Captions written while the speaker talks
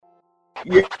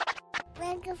Yeah.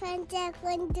 Microphone check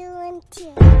 1, 2, 1, 2.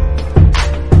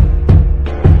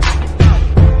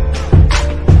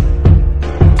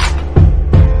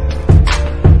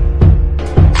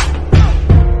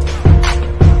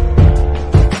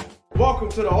 Welcome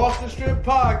to the Off the Strip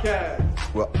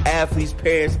Podcast. Well, athletes,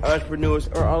 parents, entrepreneurs,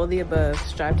 or all of the above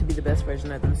strive to be the best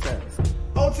version of themselves.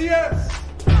 OTS!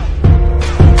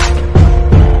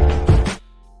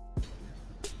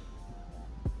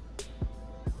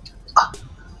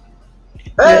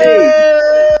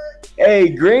 Hey,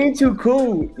 green too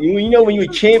cool. You know when you're a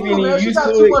champion and you used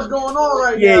to too it. much going on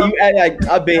right Yeah, now. you act like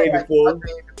I've been here before.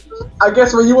 I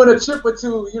guess when you win a chip or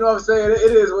two, you know what I'm saying?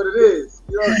 It is what it is.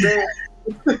 You know what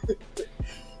I'm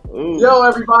saying? Yo,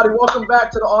 everybody, welcome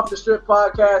back to the Off the Strip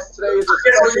Podcast. Today is a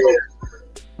special.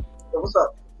 Yo, what's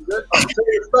up? You good?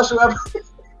 Today is a special episode.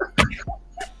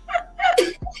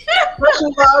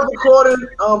 Special live recording.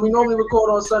 We normally record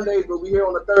on Sundays, but we're here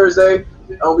on a Thursday.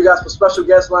 We got some special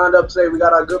guests lined up today. We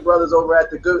got our good brothers over at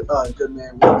the Good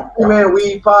Man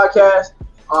Weed Podcast.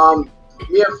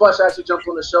 Me and Fush actually jumped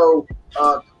on the show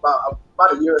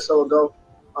about a year or so ago.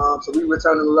 So we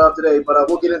returning the love today, but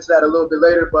we'll get into that a little bit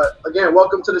later. But again,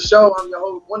 welcome to the show. I'm your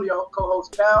host, one of your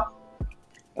co-hosts, Cal.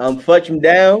 I'm Futch him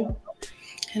down.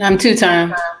 And I'm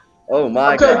two-time. Oh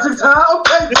my okay, God. Two-time.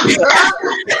 Okay, two-time.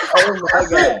 Oh my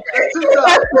God.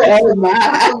 Two-time. Oh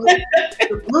my.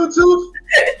 The Bluetooth,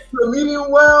 the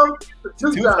medium well, the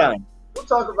two-time. We'll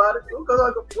talk about it. We'll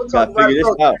talk Gotta about figure it.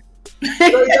 this out.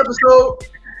 Today's episode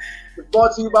is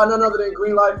brought to you by none other than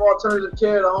Green Life Alternative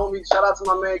Care, the homie. Shout out to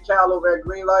my man Cal over at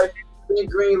Green Life. Think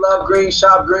green, love green,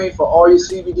 shop green for all your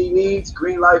CBD needs.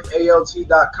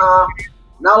 GreenLifeALT.com.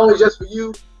 Not only just for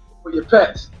you, for your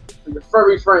pets, for your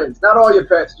furry friends. Not all your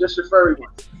pets, just your furry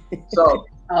ones. So,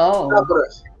 stop with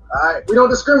us. All right, we don't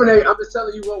discriminate. I'm just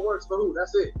telling you what works for who.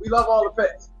 That's it. We love all the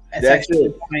pets. That's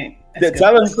it.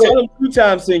 Tell them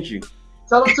two-time sent you.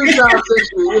 Tell them two-time sent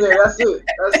you. Yeah, that's it.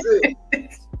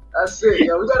 That's it.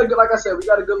 Yeah, we got a good, like I said, we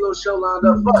got a good little show lined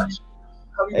up. Fudge,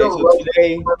 how you doing, So bro?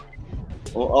 today,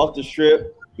 on Off the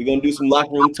Strip, we're going to do some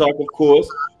locker room talk, of course.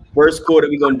 First quarter,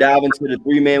 we're going to dive into the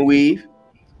three-man weave.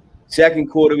 Second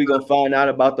quarter, we're going to find out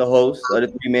about the host of the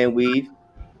three-man weave.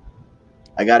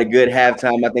 I got a good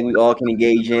halftime I think we all can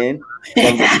engage in.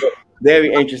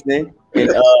 Very interesting.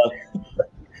 And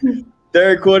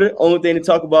third quarter, only thing to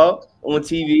talk about on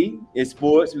TV is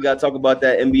sports. We got to talk about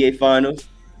that NBA Finals.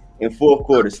 In fourth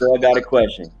quarter, so I got a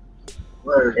question.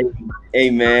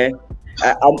 Hey man,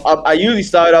 I usually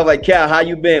start off like Cal, how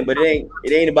you been? But it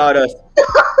ain't about us.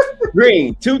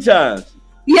 Green, two times.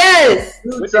 Yes.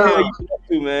 What the hell you been up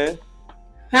to, man?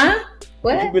 Huh?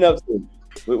 What you been up to?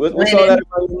 What's all that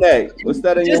about your neck? What's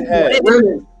that in your head?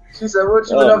 Winning. She said, "What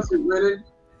you been up to, winning?"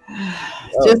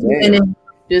 Just winning.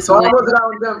 So I was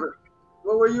out in Denver.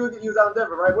 What were you? You was out in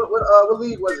Denver, right? What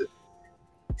league was it?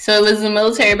 So it was the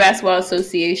Military Basketball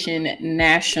Association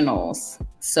Nationals.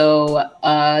 So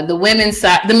the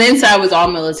men's side was all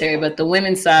military, but the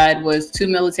women's side was 2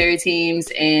 military teams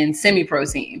and semi-pro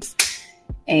teams.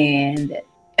 And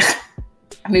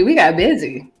I mean, we got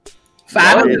busy.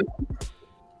 5 You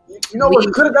know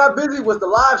what could have got busy was the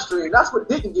live stream. That's what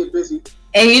didn't get busy.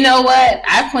 And you know what?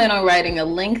 I plan on writing a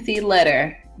lengthy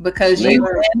letter because you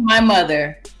and my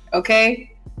mother, okay?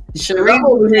 Sheree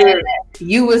was mad.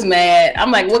 You was mad. I'm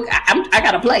like, look, I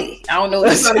gotta play. I don't know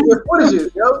what trying to get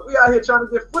footages, yo. We out here trying to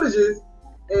get footages,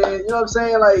 and you know what I'm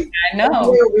saying? Like, I know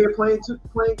over here playing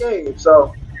games.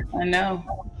 So I know.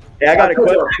 Hey, I got a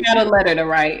question. I got a letter to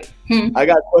write. I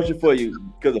got a question for you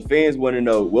because the fans want to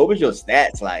know what was your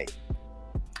stats like?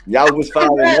 Y'all was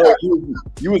 5-0.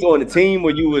 You was on the team,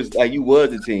 or you was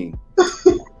the team?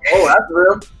 Oh, that's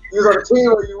real. You was on the team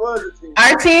or you was a team?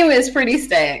 Our team is pretty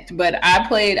stacked, but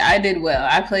I did well.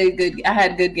 I played good. I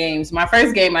had good games. My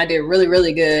first game, I did really,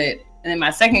 really good. And then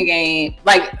my second game,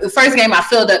 like the first game, I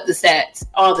filled up the stats,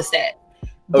 all the stats.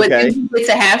 But then we get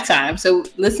to halftime. So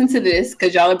listen to this,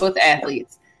 because y'all are both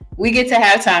athletes. We get to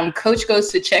halftime. Coach goes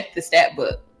to check the stat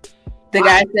book. The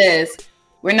guy says,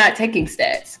 "We're not taking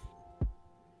stats."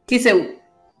 He said,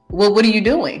 "Well, what are you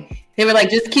doing?" They were like,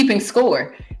 "Just keeping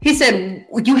score." He said,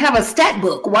 "You have a stat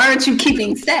book. Why aren't you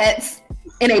keeping stats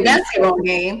in a basketball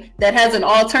game that has an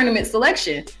all-tournament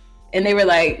selection?" And they were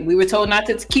like, "We were told not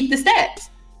to keep the stats."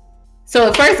 So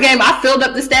the first game, I filled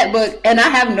up the stat book, and I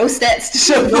have no stats to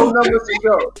show. No numbers to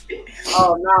show.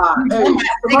 Oh, nah. Hey,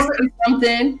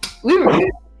 something. We were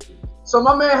good. So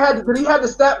my man did he have the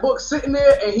stat book sitting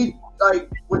there, and he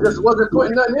just wasn't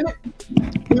putting nothing in it?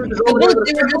 He was just over there with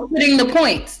they were just putting the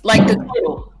points, like the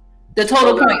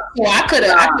total points. So I could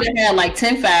have had like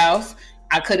 10 fouls.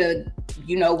 I could have,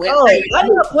 went. Oh, I'm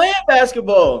not playing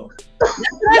basketball.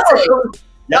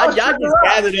 Y'all just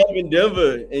gathered up in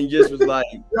Denver and just was like,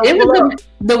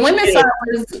 the women's side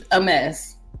was a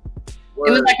mess.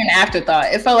 It was like an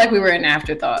afterthought. It felt like we were an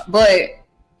afterthought. But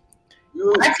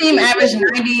our team averaged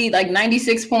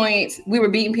 96 points. We were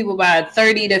beating people by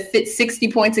 30 to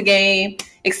 60 points a game.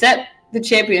 Except the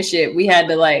championship, we had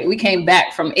to we came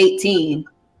back from 18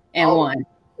 and won.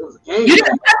 It was a game. You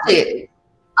didn't touch it.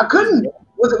 I couldn't.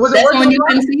 Was it That's when you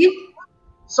couldn't see?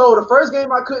 So the first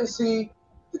game I couldn't see.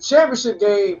 The championship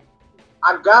game,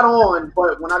 I got on,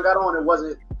 but when I got on, it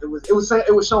wasn't. It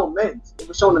was showing men's. It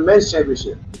was showing the men's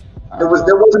championship. There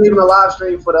wasn't even a live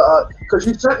stream for the because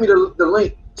you sent me the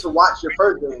link to watch your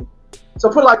first game. So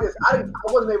put it like this: I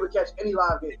wasn't able to catch any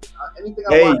live games. Anything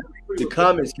I watched. The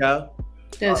comments, Kyle.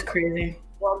 That's crazy.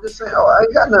 Well, I'm just saying. Oh, I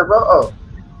ain't got nothing, bro. Oh.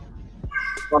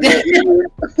 I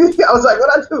was like,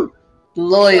 what I do?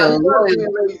 Loyal. Lazy,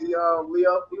 Leo.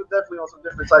 He was definitely on some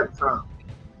different type of time.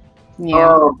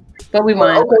 Yeah, but we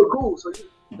won. Okay, cool. So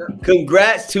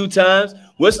congrats 2 times.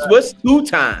 What's 2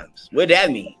 times? What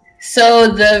that mean? So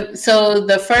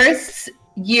the first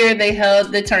year they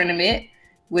held the tournament,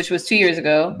 which was 2 years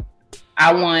ago,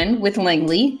 I won with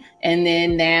Langley, and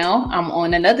then now I'm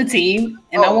on another team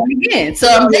and I won again. So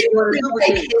I'm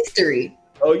making history.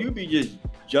 Oh, you be just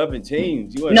jumping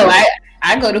teams.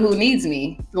 I go to who needs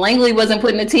me. Langley wasn't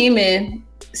putting a team in.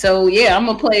 So yeah, I'm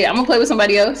gonna play with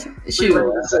somebody else. Shoot,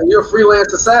 you're a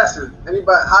freelance assassin.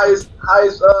 Anybody highest,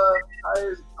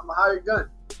 I'm a hired gun.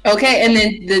 Okay, and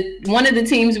then one of the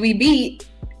teams we beat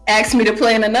asked me to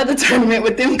play in another tournament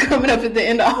with them coming up at the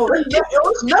end of August. It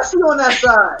was messy on that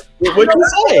side. What you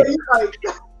say?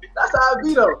 That's how I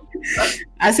beat them.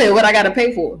 I said, what I gotta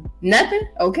pay for? Nothing.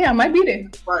 Okay, I might be there.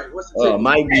 Right. What's the ticket?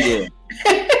 Might be there.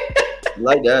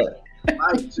 Like that.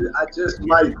 I just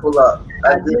might pull up.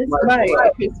 I just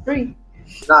might. It's free.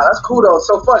 Nah, that's cool though.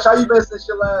 So Fush, how you been since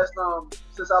our last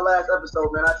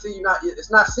episode, man? I see you it's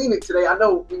not scenic today. I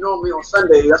know we normally on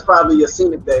Sunday. That's probably your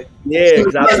scenic day. Yeah,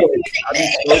 because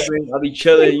I'll be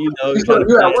chilling, you at work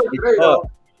today, though.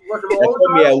 You working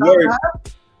overtime? At work.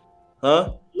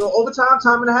 Huh? Overtime,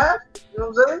 time and a half? You know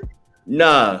what I'm saying?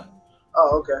 Nah.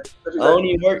 Oh, okay. I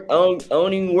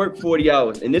don't even work 40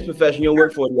 hours. In this profession, you don't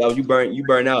work 40 hours. You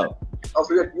burn out. Oh,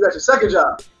 so you got your second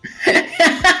job.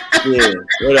 Yeah,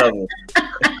 whatever.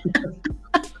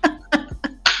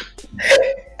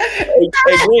 hey,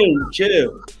 Green,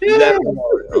 chill.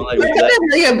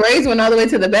 Your braids went all the way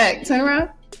to the back. Turn around.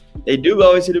 They do go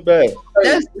all the way to the back.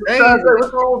 That's crazy.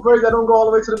 What's wrong with braids that don't go all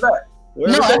the way to the back?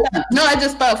 No, I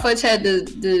just thought Futch had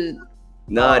the.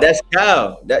 Nah, that's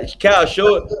Kyle. That's Kyle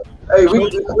short. Hey,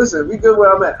 listen, we good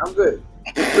where I'm at. I'm good.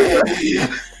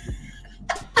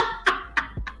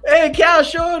 Hey, Kyle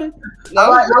shorty. I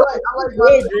like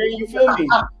Green, you feel me?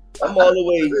 I'm all the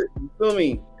way. You feel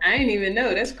me? I didn't even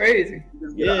know. That's crazy.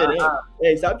 Yeah.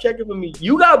 Hey, stop checking for me.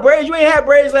 You got braids. You ain't had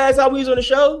braids last time we was on the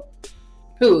show.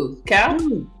 Who? Cal?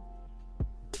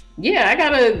 Yeah, I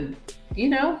gotta.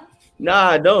 Nah,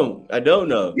 I don't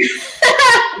know.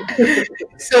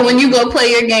 So when you go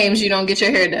play your games, you don't get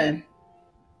your hair done.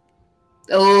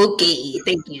 Okay,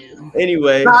 thank you.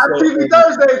 Anyway, it's TV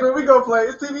Thursdays when we go play.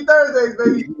 It's TV Thursdays,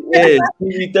 baby. Yeah, it's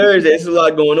TV Thursdays. There's a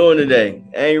lot going on today.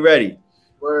 I ain't ready.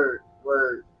 Word.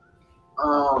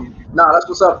 That's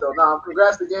what's up though.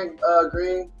 Congrats again,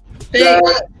 Green.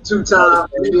 2 times.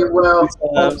 You did well.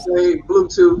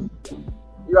 Bluetooth.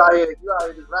 You out here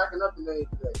just racking up the name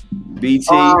today.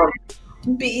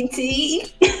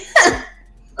 BT.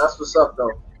 That's what's up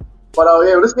though. But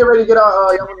let's get ready to get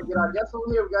our y'all want to get our guests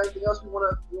over here. We got anything else we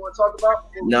want to talk about?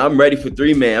 No, I'm ready for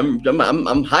 3-man.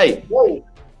 I'm hyped. Whoa.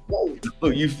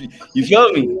 You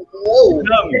feel me? Whoa. You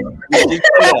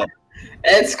feel me?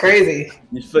 That's crazy.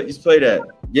 Just play that.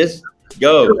 Just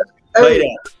go. Play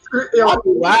that. Y'all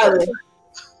be wild.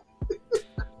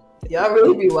 Y'all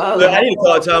really be wild. Look, I need to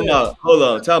call timeout. Hold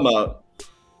on, timeout.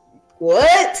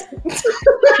 What?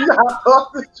 Not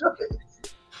off the joints.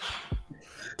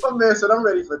 My man said I'm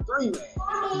ready for 3-man.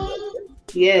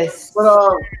 Yes. But all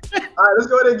right, let's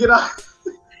go ahead and get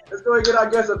our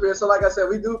guests up here. So like I said,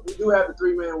 we do have the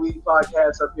 3-Man Weed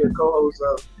podcast up here, co-host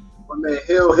of my man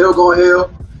Hill going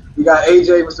Hill. We got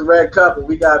AJ with the Red Cup, and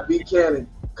we got B Cannon.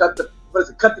 Cut the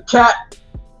cat.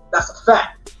 That's a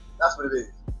fact. That's what it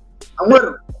is. I'm with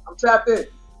him. I'm tapped in.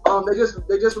 They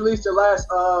just released their latest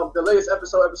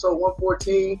episode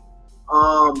 114.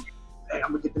 I'm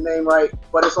gonna get the name right,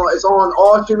 but it's on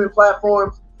all streaming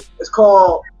platforms. It's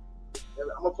called.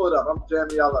 I'm gonna pull it up. I'm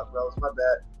jamming y'all up, bro. It's my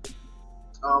bad.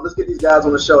 Let's get these guys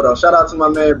on the show though. Shout out to my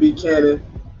man B Cannon.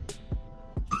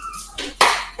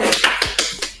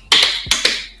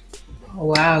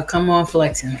 Wow, come on,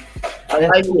 flexing. I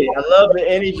like it. I love the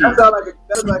energy. That sounds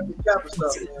like the Kappa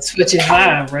stuff, man. Switch it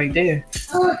vibe right there.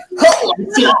 What?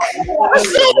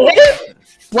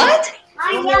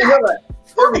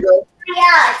 There we go.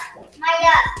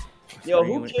 Yo,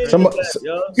 who cares? Somebody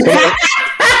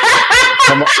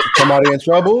in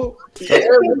trouble?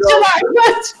 There we go.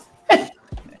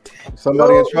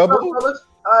 Somebody in What's trouble? up, fellas?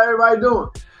 How everybody doing?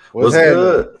 What's happening?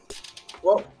 good?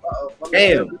 Well,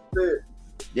 Damn.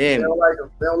 They Damn. don't like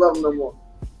them. They don't love them no more.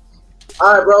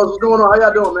 All right, bros. What's going on? How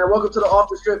y'all doing, man? Welcome to the Off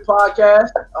the Strip podcast.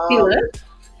 I don't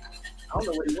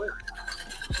know where he went.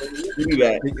 Give me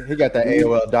back. He got that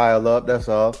AOL dial up, that's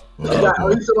all. He's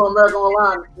still on American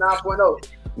Online 9.0.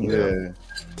 Yeah.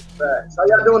 Facts. How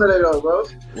y'all doing today, though,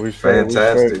 bros? We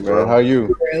fantastic, man. How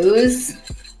you? Rose.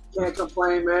 Can't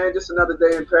complain, man. Just another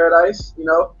day in paradise, you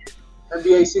know.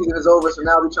 NBA season is over, so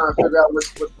now we're trying to figure out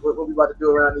what we about to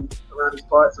do around these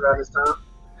parts, around this time.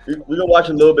 We're gonna watch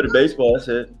a little bit of baseball. That's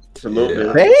it. Just a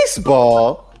little bit.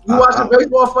 Baseball? You watching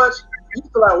baseball, Fudge? You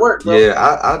still at work, bro.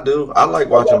 Yeah, I do. I like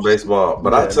watching baseball,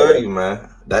 but I tell you, man,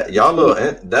 that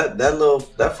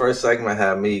that first segment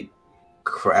had me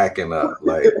cracking up,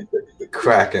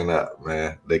 cracking up,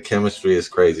 man. The chemistry is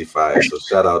crazy fire. So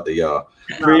shout out to y'all.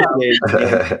 Appreciate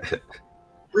it.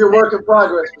 We're a work in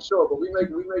progress for sure, but we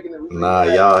making it. Nah,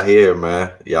 y'all here,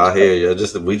 man. Y'all here.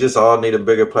 We just all need a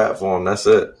bigger platform. That's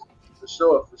it.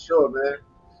 For sure, man.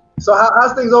 So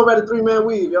how's things over at the 3-Man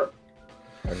Weave, yo?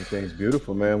 Everything's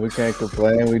beautiful, man. We can't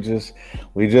complain. We just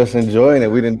enjoying it.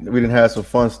 We didn't have some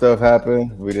fun stuff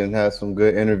happen. We didn't have some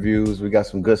good interviews. We got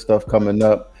some good stuff coming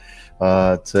up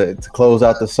to close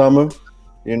out the summer.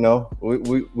 You know,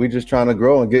 we just trying to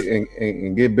grow and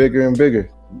get bigger and bigger.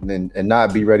 And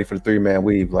not be ready for the 3-Man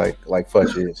weave like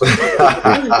Futch is.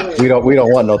 we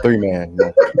don't want no 3-man.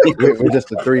 No. We're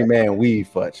just a 3-man weave,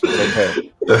 Futch. It's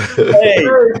okay. Hey,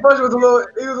 Futch was a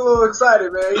little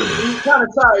excited, man. He's kind of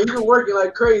tired. He's been working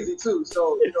like crazy too.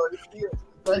 So you know,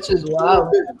 Futch is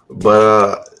wild.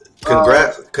 But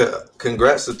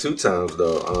congrats to 2 times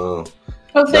though.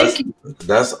 Thank you.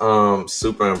 That's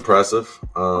super impressive.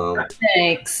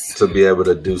 Thanks. To be able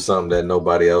to do something that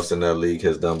nobody else in that league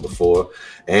has done before,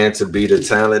 and to be the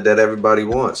talent that everybody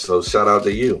wants. So shout out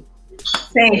to you.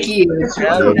 Thank you.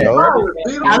 I love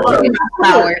my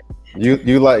power.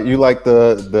 You like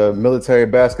the Military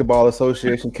Basketball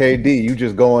Association, KD. You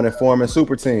just go in and forming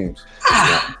super teams.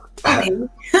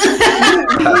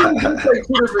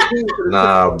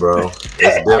 Nah, bro.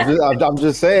 I'm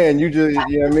just saying. You know what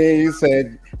I mean. You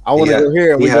said I want to go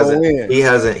here and we gonna win. He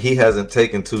hasn't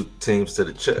taken 2 teams to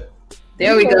the chip.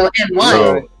 There we go, and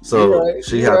one. So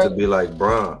she had to be like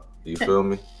Bron. You feel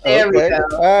me? There we go.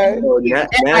 All right.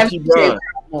 now she Bron.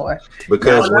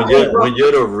 Because when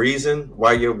you're the reason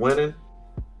why you're winning,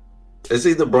 it's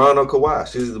either Bron or Kawhi.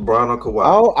 She's either Bron or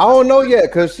Kawhi. I don't know yet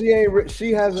because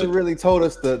she hasn't really told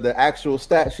us the actual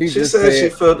stats. She just said she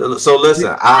filled. So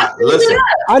listen, I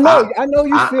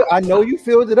know you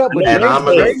filled it up, but and I'm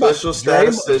an official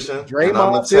statistician.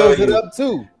 Draymond fills it up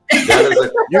too.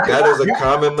 That is a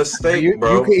common mistake,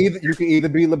 bro. You can either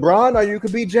be LeBron or you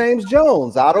could be James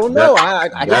Jones. I don't know.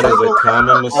 That is a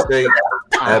common mistake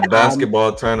at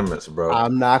basketball tournaments, bro.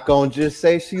 I'm not gonna just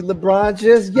say she LeBron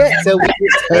just yet. So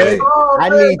I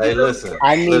need I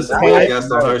guess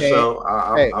on her okay. show,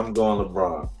 I'm going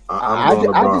LeBron. I'm going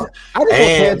LeBron. I just want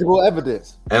tangible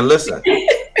evidence. And listen,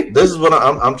 this is what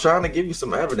I'm trying to give you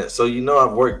some evidence. So you know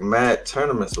I've worked mad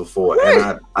tournaments before,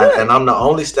 and I'm the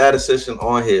only statistician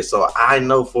on here, so I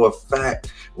know for a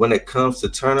fact when it comes to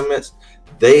tournaments,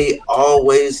 they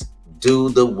always do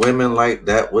the women like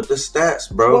that with the stats,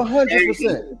 bro.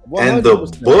 100%. And the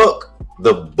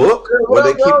book where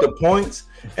they keep the points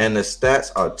and the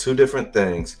stats are 2 different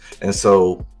things, and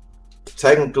so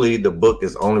technically the book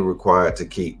is only required to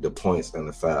keep the points and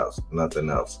the fouls, nothing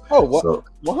else. So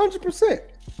 100%.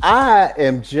 I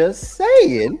am just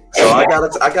saying. So I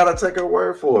gotta take her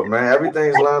word for it, man.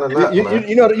 Everything's lining up.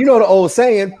 You know the old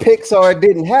saying, picks or it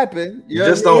didn't happen. You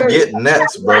just don't get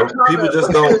nets, bro. People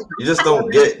just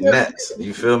don't get nets.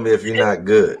 You feel me? If you're not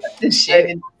good.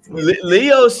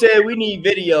 Leo said we need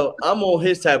video. I'm on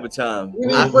his type of time.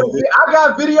 I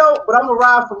got video, but I'm gonna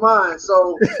ride for mine.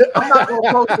 So I'm not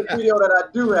gonna post the video that I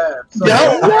do have. So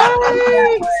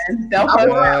I'm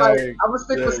gonna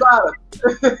stick beside her.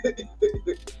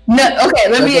 No, okay.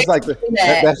 Let me explain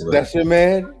that. That's your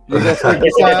man. Let me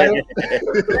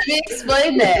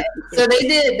explain that. So they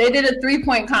did a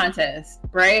 3-point contest,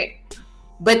 right?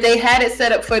 but they had it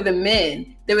set up for the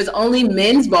men. There was only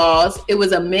men's balls. It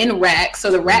was a men rack. So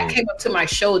the rack came up to my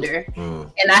shoulder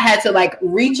and I had to like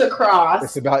reach across.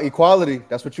 It's about equality.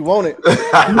 That's what you wanted.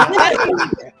 It's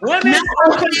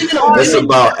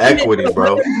about equity,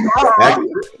 bro.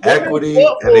 Equity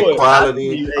and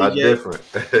equality are different.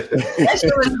 That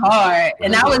shit was hard.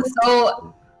 And I was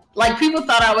so like, people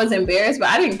thought I was embarrassed, but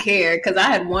I didn't care because I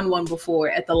had won one before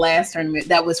at the last tournament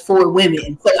that was for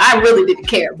women. So I really didn't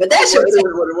care. But that shit was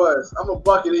what it was. I'm a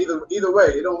bucket either way.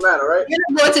 It don't matter, right? You're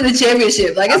not going to the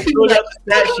championship. Like, it's people like,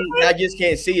 I just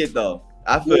can't see it though.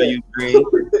 I feel you, Green.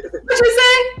 What you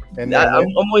say? And I'm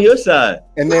on your side.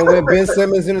 And then when Ben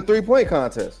Simmons in the 3-point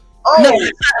contest. Oh, No,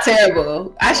 it's not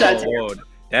terrible. I shot terrible.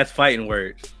 That's fighting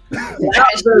words.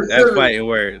 That's That's fighting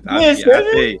words. I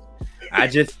see. I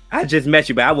just met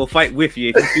you, but I will fight with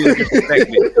you if you feel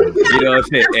disrespected. You know what I'm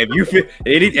saying?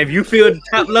 If you feel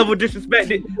top level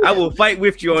disrespected, I will fight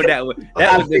with you on that one.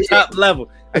 That was the top level.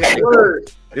 I got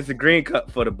this is a green cup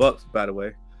for the Bucks, by the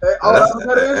way. Hey,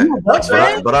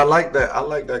 But I like that. I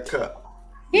like that cup.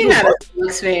 He's not a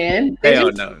Bucks fan.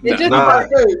 Hell no. Nah,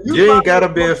 you ain't gotta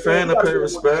be a fan to pay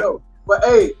respect. But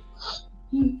hey,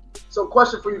 so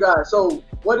question for you guys. So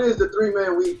what is the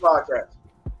 3-Man Weave podcast?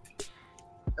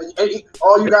 And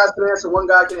all you guys can answer. One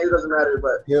guy can. It doesn't matter.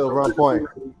 But He'll run point.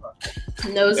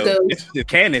 Nose goes. This is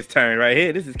Cannon's turn right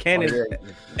here. This is Cannon's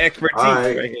expertise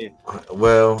right here.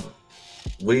 Well,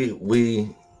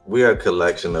 we are a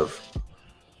collection of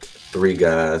 3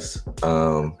 guys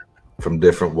from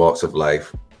different walks of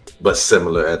life, but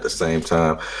similar at the same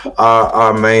time.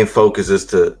 Our main focus is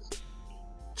to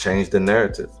change the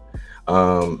narrative.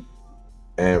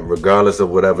 And regardless of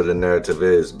whatever the narrative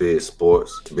is, be it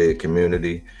sports, be it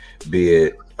community, be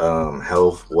it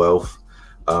health, wealth,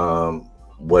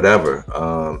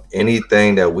 whatever,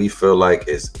 anything that we feel like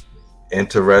is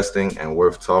interesting and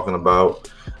worth talking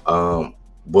about,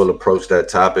 we'll approach that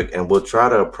topic, and we'll try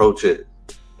to approach it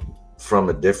from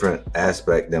a different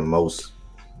aspect than most,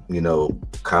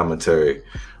 commentary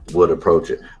would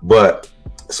approach it. But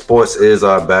sports is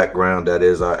our background. That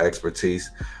is our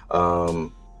expertise.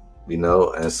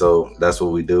 And so that's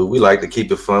what we do. We like to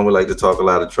keep it fun. We like to talk a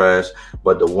lot of trash.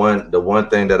 But the one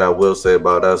thing that I will say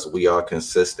about us, we are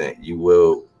consistent. You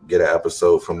will get an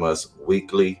episode from us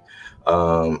weekly.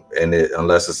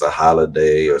 Unless it's a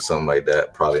holiday or something like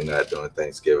that, probably not during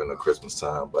Thanksgiving or Christmas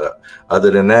time. But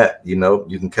other than that, you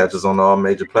can catch us on all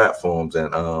major platforms.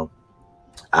 And I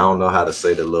don't know how to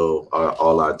say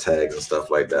all our tags and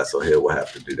stuff like that. So here we'll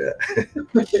have to do that.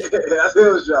 That's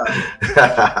his job.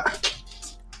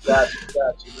 Got you.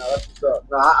 No, that's what's up.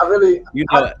 No, I really,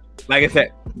 like I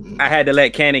said, I had to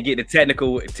let Cannon get the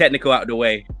technical out the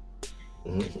way.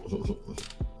 I'm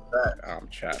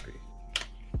choppy.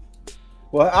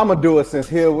 Well, I'm gonna do it since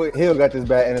Hill got this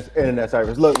bad internet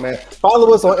service. Look, man,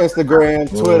 follow us on Instagram,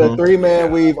 Twitter,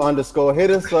 3Man Weave _.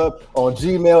 Hit us up on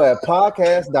Gmail at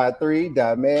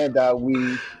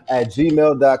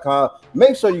podcast.3.man.weave@gmail.com.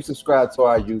 Make sure you subscribe to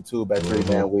our YouTube at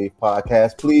 3Man Weave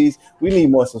Podcast, please. We need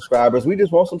more subscribers. We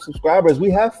just want some subscribers.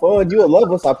 We have fun. You'll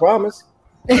love us, I promise.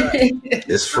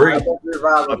 It's free.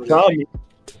 I'm telling you.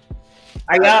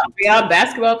 Are y'all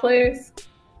basketball players?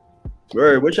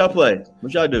 Word, what y'all play?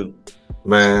 What y'all do?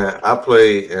 Man, I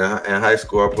play in high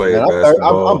school. I played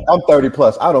basketball. I'm 30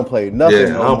 plus. I don't play nothing.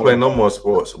 Yeah, I don't play no more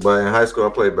sports. But in high school,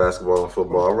 I played basketball and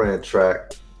football. I ran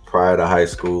track prior to high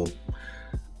school,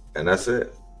 and that's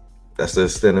it. That's the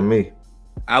extent of me.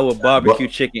 I will barbecue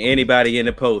chicken anybody in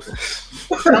the post.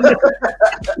 Like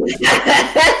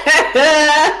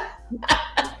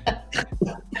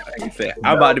I said,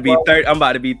 I'm about to be 30. I'm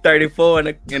about to be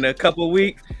 34 in a couple of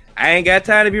weeks. I ain't got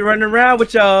time to be running around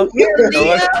with y'all.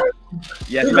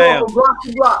 Yes, ma'am.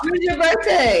 When's your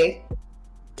birthday?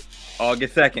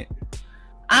 August 2nd.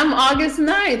 I'm August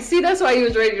 9th. See, that's why you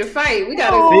was ready to fight. We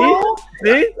gotta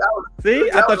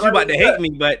see. I thought you about to hate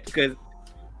me, but because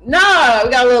we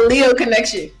got a little Leo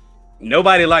connection.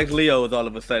 Nobody likes Leos all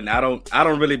of a sudden. I don't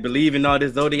really believe in all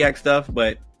this zodiac stuff,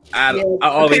 but I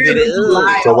always did it.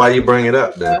 So why you bring it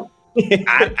up then?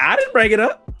 I didn't bring it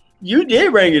up. You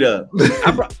did bring it up.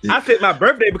 I said my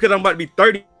birthday because I'm about to be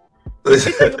 30. What you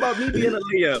think about me being a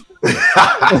Leo? You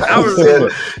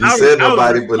said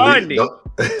nobody believed.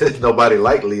 Nobody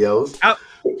liked Leos.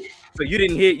 So you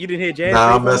didn't hear Jazz?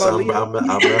 Nah, I'm messing.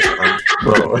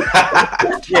 Bro.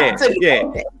 Yeah.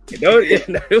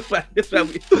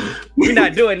 We're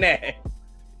not doing that.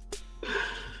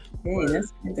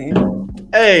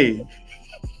 Hey.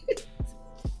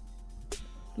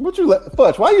 What you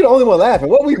Fudge? Why are you the only one laughing?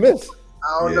 What we miss?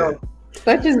 I don't know.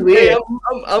 Fudge is weird. Hey,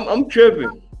 I'm tripping.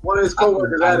 One of his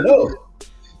coworkers. I know.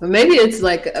 But maybe it's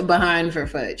like behind for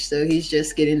Fudge, so he's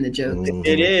just getting the joke.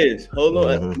 It is. Hold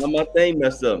on, my thing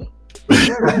messed up. All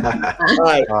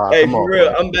right, hey, for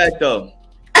real, I'm back though.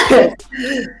 Can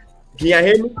y'all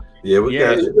hear me? Yeah, we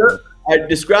got you. All right,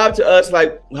 describe to us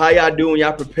like how y'all do when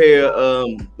y'all prepare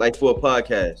like for a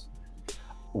podcast.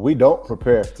 We don't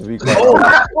prepare, to be quite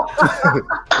honest.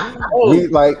 We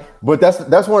like, but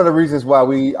that's one of the reasons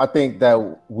why I think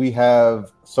that we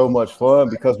have so much fun,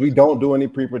 because we don't do any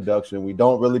pre-production. We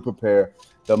don't really prepare.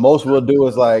 The most we'll do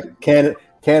is like Cannon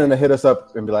will hit us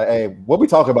up and be like, "Hey, what we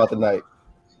talking about tonight?"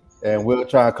 And we'll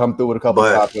try and come through with a couple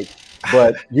of topics.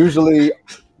 But usually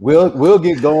we'll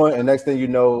get going, and next thing you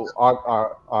know,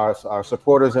 our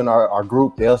supporters in our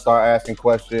group, they'll start asking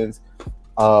questions.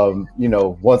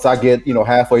 Once I get,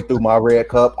 halfway through my red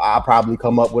cup, I'll probably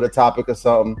come up with a topic or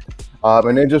something.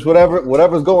 And then just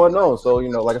whatever's going on. So,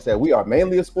 like I said, we are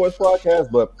mainly a sports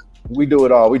podcast, but we do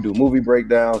it all. We do movie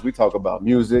breakdowns. We talk about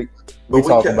music. We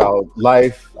talk about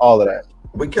life, all of that.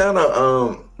 We kind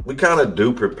of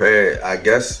do prepare. I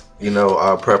guess,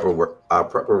 our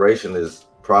preparation is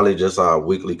probably just our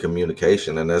weekly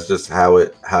communication. And that's just how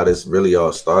this really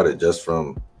all started, just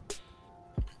from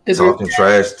talking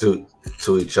trash to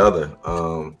each other,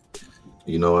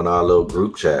 in our little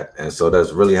group chat. And so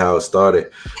that's really how it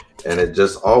started. And it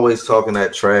just always talking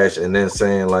that trash and then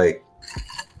saying like,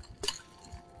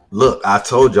 look, I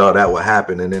told y'all that would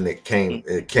happen. And then it came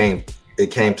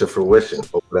to fruition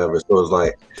or whatever. So it's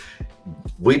like,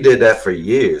 we did that for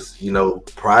years,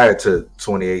 prior to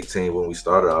 2018 when we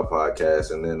started our podcast.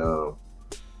 And then,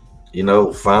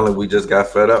 finally we just got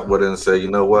fed up with it and said, you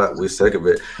know what, we're sick of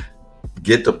it.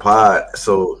 Get the pod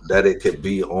so that it could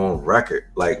be on record.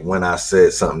 Like when I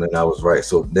said something that I was right.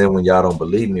 So then when y'all don't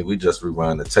believe me, we just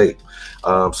rewind the tape.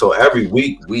 So every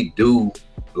week we do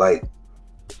like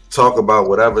talk about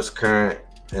whatever's current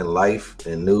in life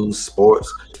and news,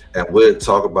 sports, and we'll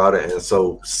talk about it. And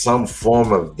so some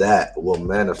form of that will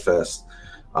manifest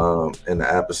in the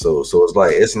episode. So it's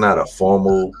like, it's not a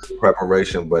formal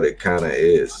preparation, but it kind of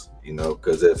is,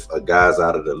 because if a guy's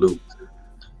out of the loop,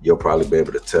 you'll probably be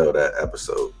able to tell that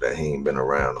episode that he ain't been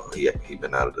around or he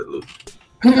been out of the loop.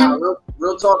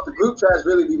 Real talk, the group chats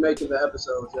really be making the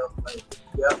episodes, yo. Like,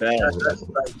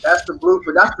 that's the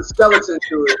blueprint, that's the skeleton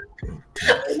to it.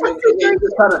 And it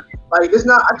just kind of like, it's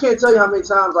not. I can't tell you how many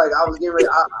times like I was getting ready.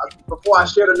 Before I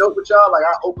shared a note with y'all, like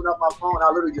I open up my phone, I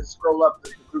literally just scroll up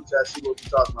the group chat, see what we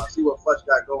talking about, see what Fudge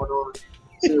got going on,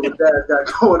 see what Dad's got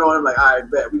going on. I'm like, all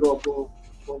right, bet we gonna boom,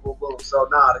 boom, boom, boom. So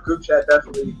the group chat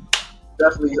definitely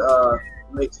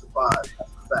makes the pod.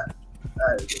 That's a fact.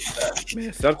 That is a fact.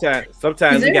 Man,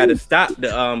 sometimes we gotta stop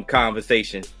the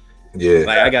conversation. Yeah.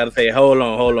 Like I gotta say, hold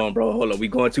on, bro. Hold on. We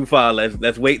going too far.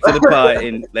 Let's wait to the pod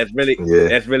and let's really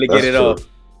get it off.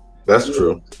 That's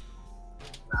true.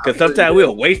 Because sometimes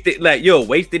we'll waste it, like you'll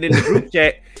waste it in the group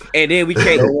chat, and then we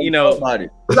can't, Like,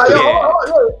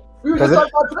 yo, we were just talking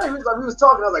about today. We was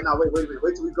talking. I was like, no, wait a minute.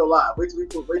 Wait till we go live. Wait till we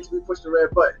push the red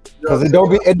button. Because it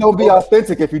don't be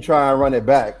authentic if you try and run it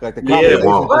back. Like the it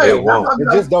won't.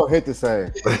 It just don't hit the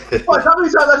same. How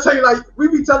many times I tell you, like, we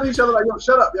be telling each other, like, yo,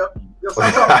 shut up, yo,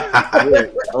 stop talking. I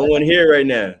don't want to hear it right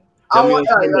now.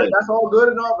 That's all good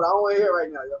and all, but I don't want to hear it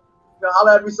right now, yo.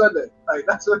 Holla at me Sunday. Like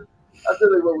that's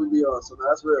really what we be on. So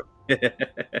that's real.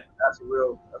 That's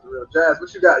real. Jazz,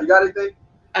 what you got? You got anything?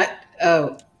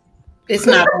 It's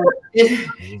not.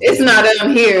 It's not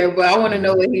on here, but I want to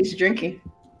know what he's drinking.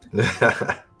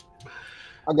 I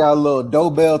got a little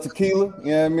Dobell tequila.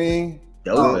 You know what I mean?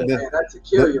 Man, that's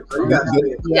tequila, bro. You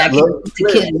got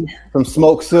tequila. Some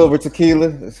smoked silver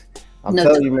tequila. I'm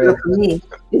telling you, man.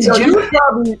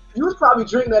 You was probably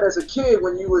drinking that as a kid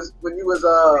when you was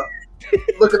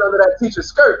looking under that teacher's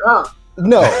skirt, huh?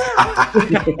 No,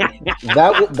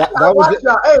 that was.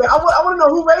 Y'all. Hey, I want to know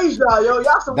who raised y'all, yo.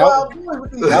 Y'all some wild boys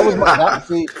with these. That was my.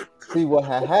 See, what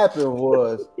had happened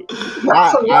was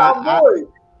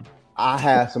I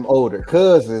had some older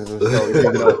cousins, and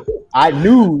so I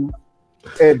knew.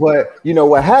 But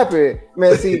what happened,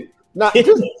 man? See, not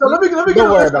just. So let me give you a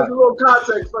little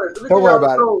context first. Don't worry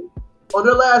about it. On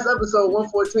their last episode,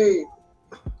 114.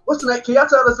 What's the name? Can y'all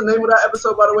tell us the name of that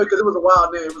episode, by the way? Because it was a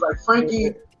wild name. It was like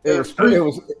Frankie. It was Freaky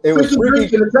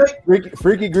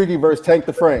Greeky versus Tank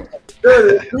the Frank.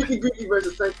 Freaky Greeky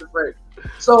versus Tank the Frank.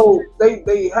 So they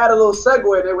had a little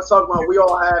segue. They were talking about we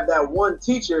all have that one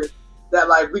teacher that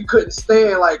like we couldn't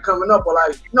stand like coming up, or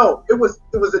like no, it was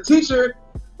a teacher,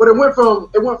 but it went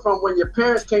from when your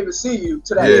parents came to see you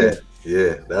to that.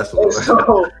 Yeah, that's what.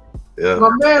 So my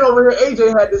man over here,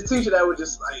 AJ, had this teacher that was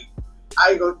just like,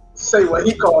 I ain't gonna say what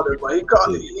he called her, but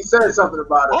he said something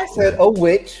about it. I said a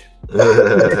witch.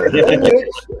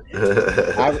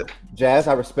 Jazz,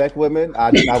 I respect women.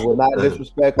 I will not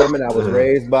disrespect women. I was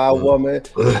raised by a woman.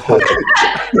 You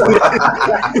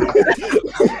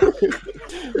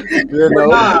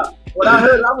know? When I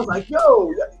heard it, I was like,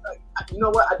 yo, you know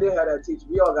what? I did have that teacher.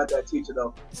 We all got that teacher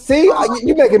though. See,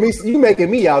 you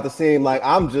making me out to seem like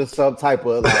I'm just some type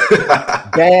of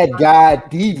like bad guy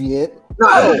deviant.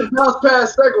 No, it was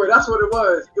past segue. That's what it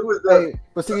was. It was the. Hey,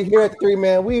 but see, here at the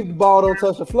 3-man, the ball don't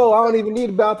touch the floor. I don't even need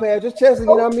a bounce pass, just chest. You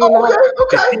know what I mean?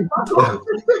 Okay.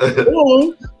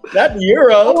 Ooh, not the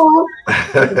Euro.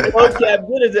 Fuck cap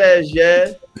good as ass,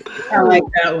 Jazz. I like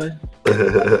that one.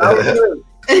 That was good.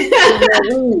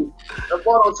 That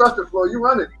ball don't touch the floor. You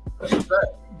run it.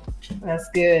 That's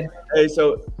good. Hey,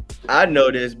 so I know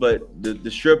this, but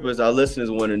the strippers, our listeners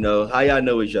want to know how y'all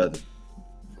know each other.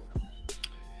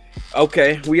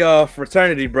 Okay, we are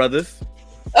fraternity brothers.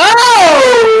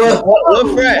 Oh!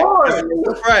 What frat?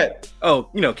 What frat? Oh,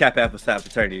 you know, Kappa Alpha Psi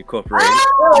Fraternity Incorporated.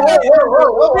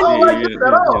 Whoa. I don't like this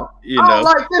at all. I don't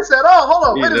like this at all. Hold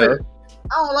on, wait a minute.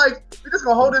 I don't like. We're just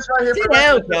gonna hold this right here. Sit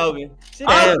down, Calvin. Sit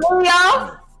down.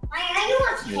 Y'all.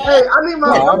 Hey, I need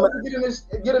my to get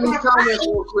in these comments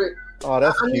real quick. Oh,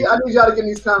 that's I need y'all to get in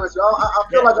these comments. I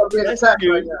feel like I'm being attacked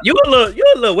right now. You a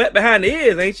little wet behind the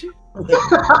ears, ain't you?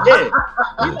 Yeah,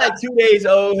 you like 2 days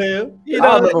old, him. You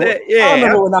know that? Yeah. I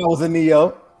remember when I was a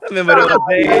Neo. I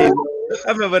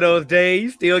remember those days. You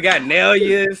still got nail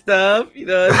you and stuff. You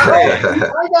know what I'm saying? I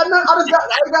ain't got nothing. I ain't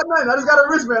got nothing. I just got a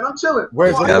wristband. I'm chilling.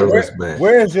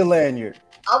 Where's your lanyard?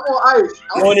 I'm on ice.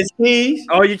 On his keys.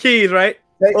 All your keys, right?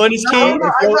 On his keys. I ain't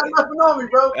got nothing on me,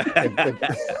 bro.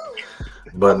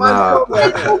 But nah,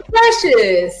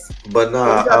 Precious. but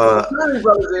nah.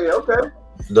 Okay.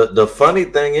 The funny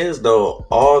thing is though,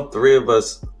 all three of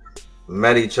us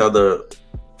met each other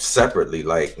separately,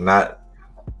 like not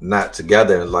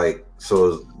together, like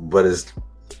so. But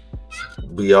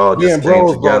we all just came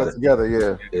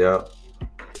together. Yeah.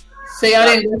 So y'all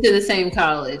didn't go to the same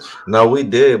college? No, we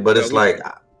did, but it's like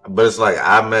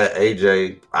I met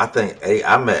AJ. I think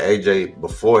I met AJ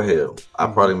before Hill. I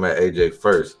probably met AJ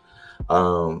first.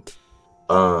 But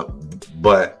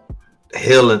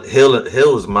Hill was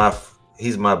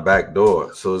he's my back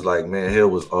door. So it's like, man, Hill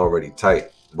was already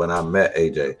tight when I met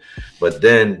AJ. But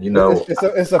then, you know,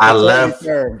 it's a I left.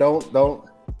 Term. Don't.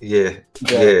 Yeah.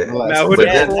 Now,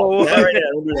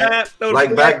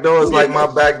 like back door is like my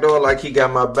back door, like he got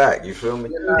my back. You feel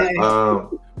me?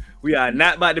 We are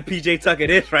not about to PJ Tucker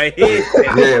this right here.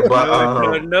 Yeah,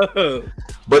 but no.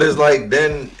 But it's like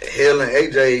then Hill and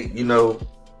AJ, you know,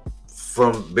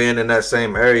 from being in that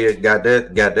same area, got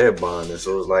that bond, and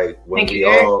so it was like when we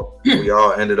all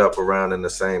ended up around in the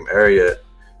same area,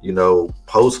 you know,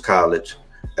 post college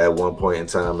at one point in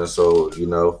time, and so you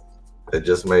know, it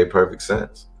just made perfect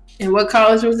sense. And what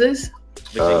college was this?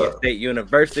 Virginia State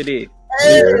University.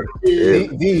 Yeah,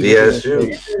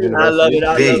 VSU. I love it.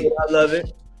 I love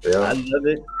it. Yeah. I love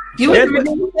it. You went to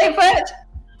Virginia State, Fletch?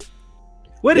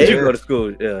 Where did you go to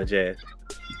school, Jazz?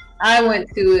 I went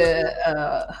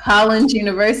to Hollins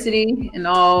University, an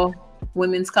all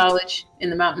women's college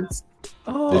in the mountains.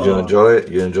 Oh. Did you enjoy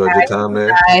it? You enjoyed your time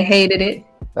there? I hated it.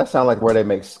 That sounds like where they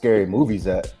make scary movies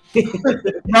at.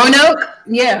 Roanoke?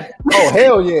 Yeah. Oh,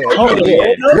 hell yeah. Oh,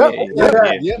 yeah.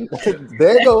 Yep.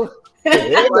 There you go.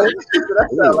 That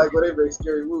sounds like where they make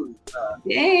scary movies.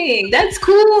 Dang, that's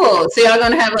cool. So y'all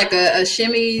gonna have like a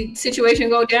shimmy situation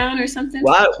go down or something?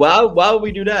 Why would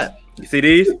we do that? You see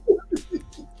these?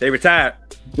 They retired.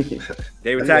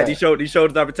 They retired. Yeah. These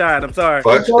shoulders are retired. I'm sorry.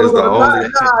 Fudge is the only.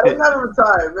 Nah, they never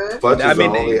retired, man.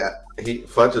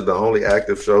 Fudge is the only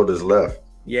active shoulders left.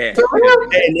 Yeah.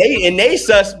 And they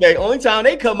suspect. Only time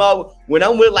they come out when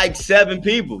I'm with like 7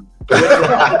 people.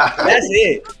 That's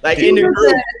it. Like in the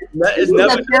group. It's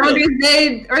never Founders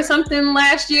Day or something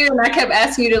last year, and I kept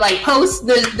asking you to like post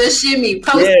the shimmy.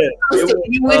 Post it.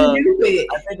 You wouldn't do it.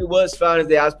 I think it was Founders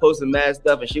Day. I was posting mad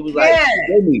stuff, and she was like,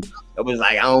 "Shimmy." I was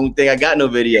like, "I don't think I got no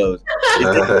videos."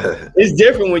 It's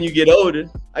different when you get older.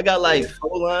 I got like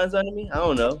 4 lines under me. I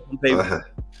don't know. I'm paper.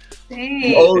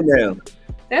 I'm old now.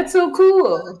 That's so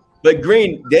cool. But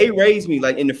Green, they raised me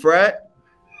like in the frat.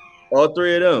 All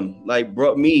 3 of them like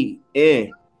brought me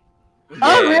in.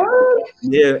 Oh, really?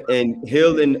 Yeah, and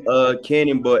Hill and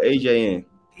Canyon brought AJ in.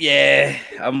 Yeah,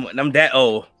 I'm that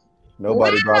old.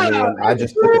 Nobody brought me in. I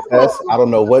just took a test. I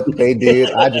don't know what they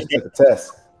did. I just took a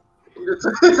test.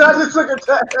 I just took a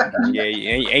test. Yeah,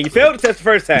 and you failed the test the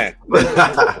first time.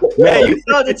 Man, you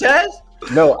failed the test?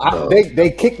 No,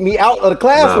 they kicked me out of the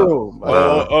classroom.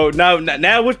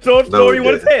 Now which story you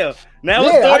want to tell? Now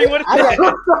what story you want to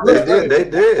say? They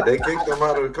did. They kicked them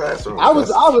out of the classroom. I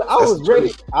was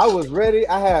ready. I was ready.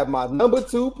 I had my number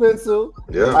 2 pencil.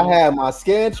 Yeah. I had my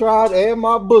Scantron and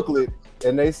my booklet,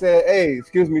 and they said, "Hey,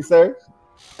 excuse me, sir,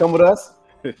 come with us."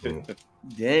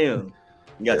 Damn.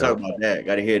 You gotta talk about that.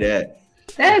 Gotta hear that.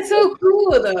 That's so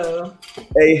cool though.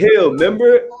 Hey Hill,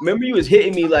 remember you was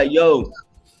hitting me like, yo,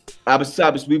 we was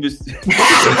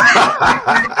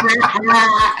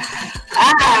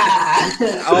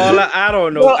I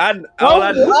don't know. I'm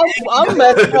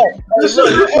messed up. You said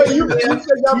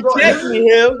y'all brought Text me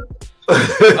him.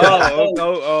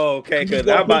 Okay, because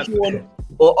I'm about to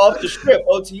or off the script,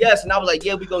 OTS, and I was like,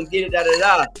 yeah, we're gonna get it,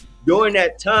 da. During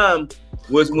that time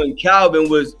was when Calvin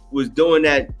was doing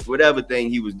that whatever thing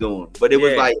he was doing. But it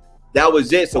was like that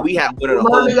was it. So we had one of the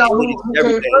whole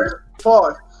everything.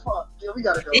 Pause. Yeah, we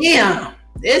gotta go. Damn,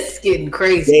 this is getting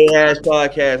crazy. Gay ass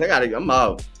podcast. I'm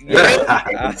out.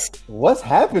 What's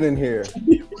happening here?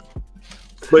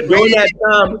 But during that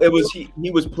time, it was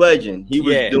he was pledging. He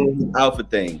was doing his alpha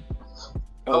thing.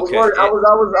 Okay. I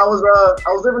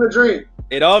was living a dream.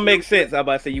 It all makes sense. I'm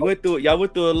about to say y'all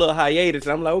went through a little hiatus.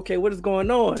 And I'm like, okay, what is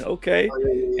going on? Okay.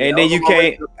 And then you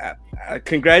came.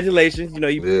 Congratulations. You know,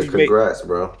 congrats,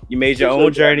 bro. You made your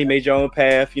own journey, made your own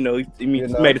path. You know, you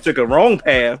may have took a wrong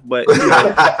path, but you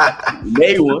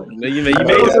made one. You made a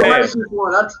path.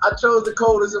 I chose the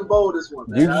coldest and boldest one.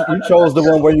 You chose the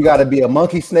one where you got to be a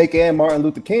monkey, snake, and Martin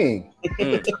Luther King.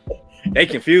 They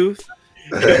confused.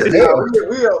 We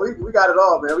got it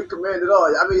all, man. We command it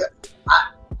all. I mean,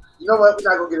 you know what? We're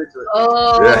not gonna get into it.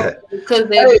 Oh, because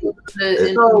before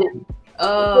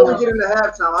we get into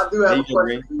halftime, I do have a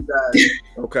question for you guys.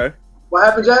 Okay. What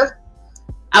happened, Jazz?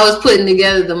 I was putting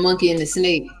together the monkey and the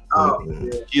snake. Oh,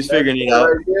 yeah. She's figuring it out.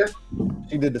 Right,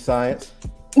 she did the science.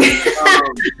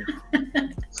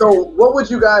 So, what would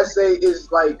you guys say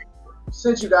is like,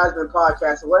 since you guys been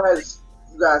podcasting, what has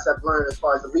you guys have learned as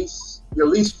far as your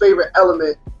least favorite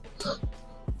element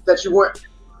that you weren't?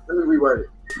 Let me reword it.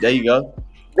 There you go.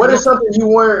 What is something you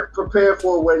weren't prepared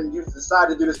for when you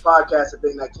decided to do this podcast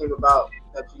thing that came about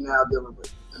that you're now dealing with?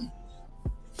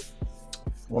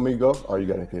 Want me to go? Or you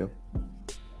got it, Phil?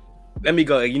 Let me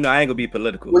go. You know, I ain't gonna be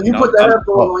political. When you put that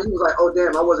headphone on, you was like, "Oh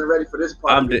damn, I wasn't ready for this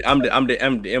part." I'm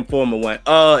the informal one.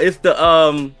 It's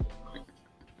the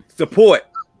support,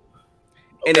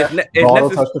 and it's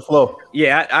necessary. Touch the flow.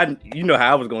 Yeah, I you know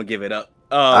how I was gonna give it up.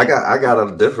 I got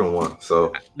a different one,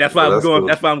 so that's why I'm going. Cool.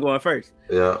 That's why I'm going first.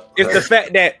 Yeah, it's the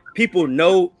fact that people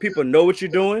know what you're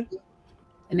doing,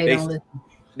 and they don't listen.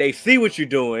 They see what you're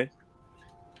doing,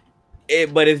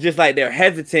 but it's just like they're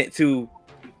hesitant to,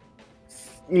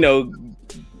 you know,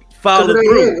 follow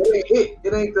through.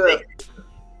 It ain't the.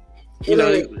 You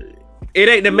know, it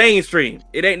ain't the mainstream.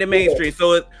 It ain't the mainstream.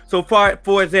 So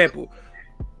for example,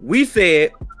 we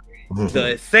said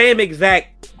the same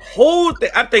exact whole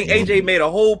thing. I think AJ made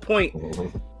a whole point.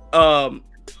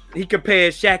 He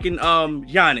compared Shaq and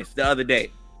Giannis the other day.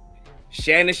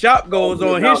 Shannon Sharp goes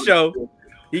on his show.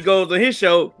 He goes on his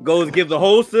show, gives a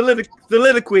whole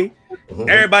soliloquy.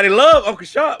 Everybody love Uncle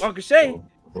Sharp, Uncle Shay.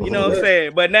 You know what I'm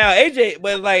saying? But now AJ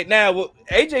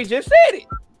just said it.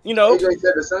 You know, AJ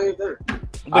said the same thing.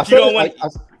 But you don't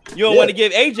want to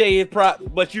give AJ his props,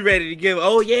 but you ready to give?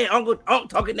 Oh yeah, Uncle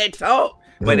talking that talk.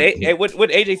 But what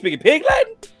AJ speaking pig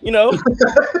Latin? You know.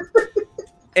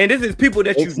 And this is people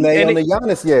that on the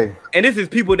Giannis, and this is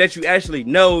people that you actually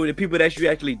know, the people that you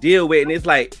actually deal with, and it's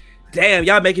like, damn,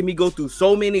 y'all making me go through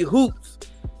so many hoops,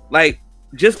 like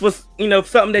just for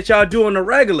something that y'all do on the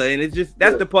regular, and it's just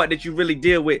that's the part that you really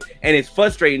deal with, and it's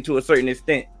frustrating to a certain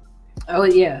extent. Oh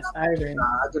yes, I agree.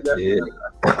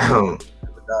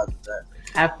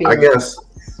 I guess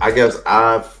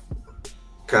I've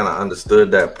kind of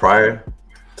understood that prior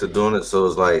to doing it, so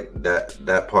it's like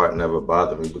that part never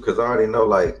bothered me because I already know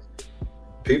like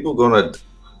people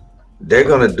they're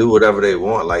gonna do whatever they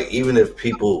want. Like even if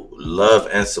people love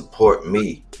and support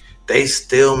me, they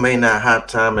still may not have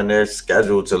time in their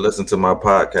schedule to listen to my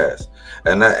podcast,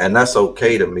 and that's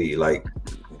okay to me. Like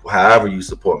however you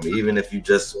support me, even if you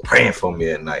just praying for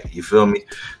me at night, you feel me?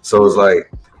 So it's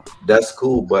like that's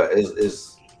cool, but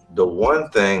it's the one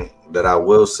thing that I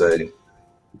will say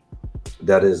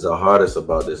that is the hardest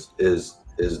about this is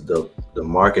the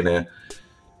marketing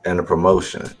and the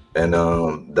promotion, and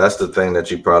that's the thing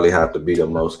that you probably have to be the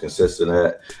most consistent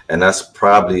at, and that's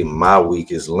probably my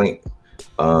weakest link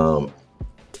in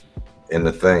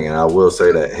the thing. And I will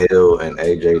say that Hill and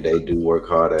AJ, they do work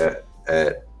hard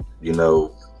at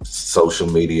social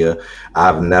media.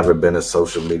 I've never been a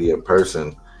social media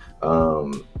person.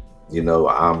 I'm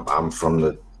from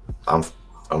the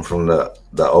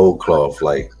old cloth.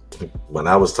 Like when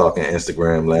I was talking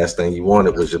Instagram, last thing you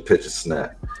wanted was your picture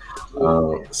snap.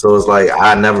 So it's like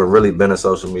I never really been a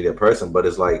social media person, but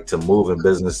it's like to move in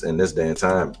business in this day and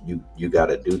time, you got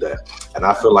to do that. And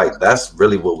I feel like that's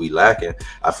really what we lacking.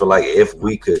 I feel like if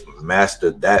we could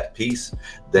master that piece,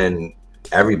 then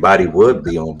everybody would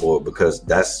be on board, because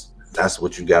that's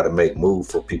what you got to make move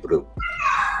for people to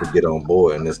get on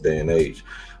board in this day and age.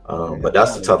 But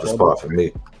that's the toughest part for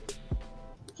me.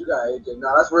 You got AJ.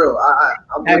 No, that's real.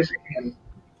 I'm with you.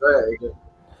 Go ahead, AJ.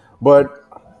 But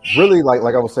really,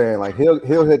 like I was saying, like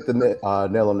he'll hit the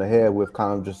nail on the head with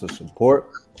kind of just the support,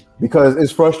 because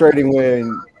it's frustrating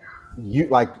when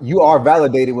you are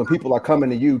validated when people are coming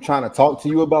to you trying to talk to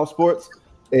you about sports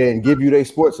and give you their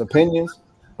sports opinions,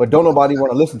 but don't nobody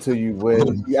want to listen to you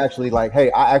when you actually like,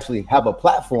 hey, I actually have a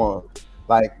platform.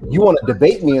 Like, you want to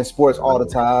debate me in sports all the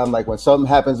time. Like, when something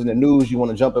happens in the news, you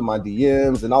want to jump in my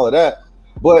DMs and all of that.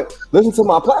 But listen to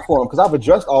my platform, because I've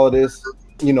addressed all of this,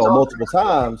 multiple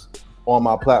times on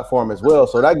my platform as well.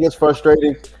 So that gets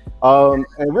frustrating. And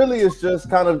really, it's just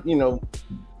kind of, I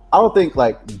don't think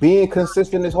like being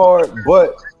consistent is hard,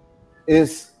 but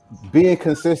it's being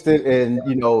consistent. And,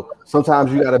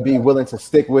 sometimes you got to be willing to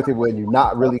stick with it when you're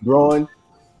not really growing.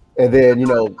 And then,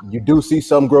 you do see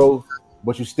some growth,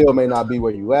 but you still may not be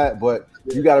where you at. But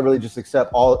you got to really just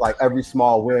accept every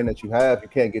small win that you have. You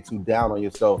can't get too down on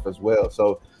yourself as well.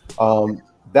 So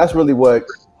that's really what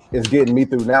is getting me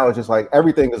through now. It's just like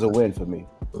everything is a win for me.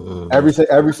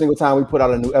 Every single time we put out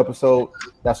a new episode,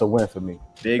 that's a win for me.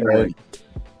 Big win.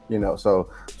 So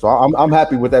I'm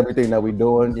happy with everything that we're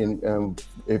doing. And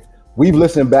if we've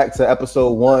listened back to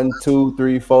episode 1, 2,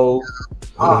 3, 4.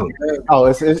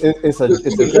 It's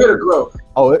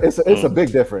a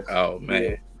big difference. Oh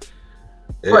man.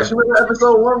 Fresh, you remember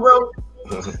episode 1, bro?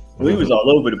 We was all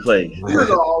over the place. We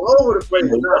was all over the place.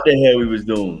 What the hell we was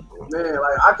doing? Man,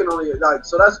 like I can only like,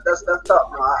 so that's tough.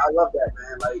 No, I love that,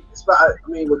 man. Like,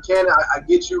 with Cannon, I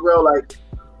get you, bro. Like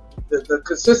the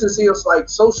consistency of like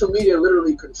social media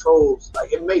literally controls.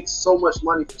 Like, it makes so much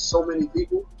money for so many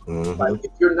people. Like,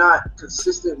 if you're not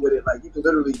consistent with it, like you can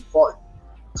literally fall.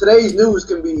 Today's news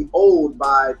can be old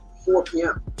by 4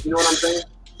 p.m. You know what I'm saying?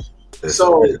 It's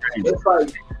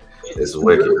like. It's you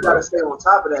wicked. really gotta stay on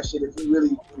top of that shit if you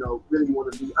really, really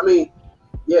want to be. I mean,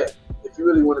 yeah, if you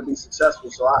really want to be successful.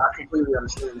 So I completely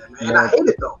understand that, man. And I hate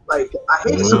it though. Like, I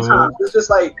hate it sometimes. It's just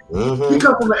like we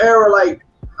come from an era like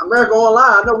America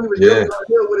Online. I know we was dealing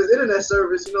with his internet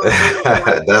service. You know what I'm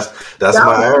saying? Like, that's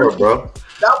my era, bro.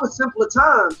 That was simpler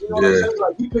times. You know what I'm saying?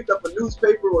 Like, you picked up a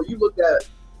newspaper or you looked at,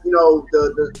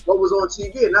 the what was on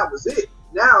TV, and that was it.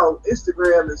 Now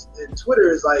Instagram and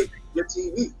Twitter is like your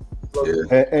TV.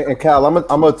 And Cal, I'm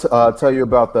gonna tell you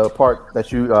about the part that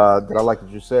that I like that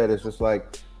you said. It's just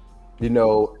like,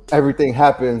 everything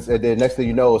happens, and then next thing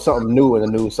you know, something new in the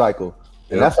news cycle.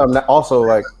 And that's something that also,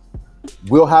 like,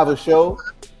 we'll have a show,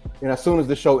 and as soon as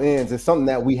the show ends, it's something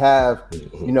that we have,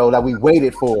 that we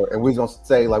waited for, and we're gonna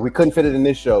say like, we couldn't fit it in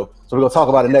this show, so we're gonna talk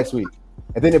about it next week,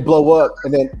 and then it blow up,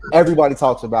 and then everybody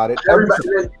talks about it.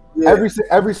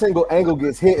 Every single angle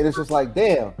gets hit, and it's just like,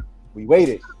 damn, we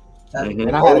waited.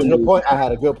 And I had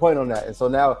a good point on that. And so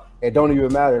now it don't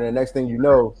even matter. And the next thing you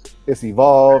know, it's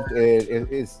evolved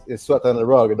and it's swept under the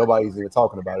rug and nobody's even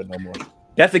talking about it no more.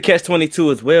 That's a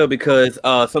catch-22 as well, because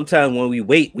sometimes when we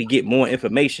wait, we get more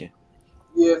information.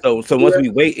 Yeah. So once we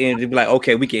wait and be like,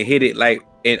 okay, we can hit it like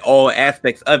in all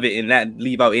aspects of it and not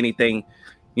leave out anything,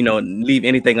 leave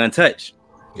anything untouched.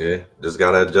 Yeah, just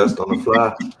gotta adjust on the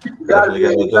fly. You gotta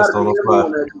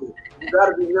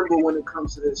be nimble when it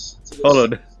comes to this.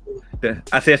 Hold on.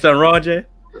 I said something wrong, Jay?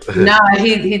 Nah,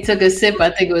 he took a sip. I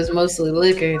think it was mostly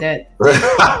liquor. That.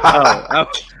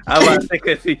 I was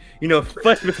thinking,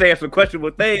 first we saying some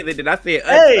questionable things, and then I said,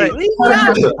 I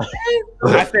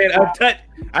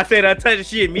said untouched, and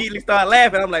she immediately started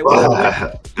laughing. I'm like, well,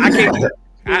 I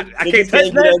can't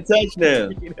touch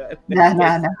that.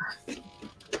 Nah.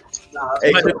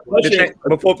 Hey,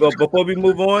 before we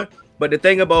move on, but the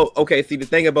thing about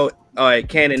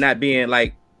Cannon not being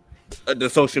like the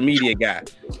social media guy.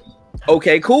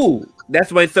 Okay, cool. That's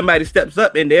when somebody steps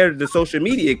up and they're the social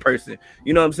media person.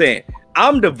 You know what I'm saying?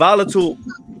 I'm the volatile,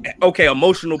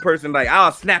 emotional person. Like,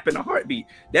 I'll snap in a heartbeat.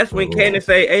 That's when Cannon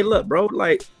say, "Hey, look, bro.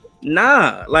 Like,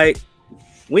 nah. Like,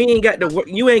 you ain't got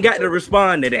to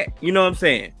respond to that. You know what I'm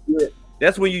saying?" Yeah.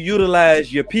 That's when you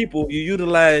utilize your people, you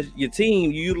utilize your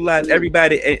team, you utilize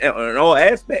everybody in all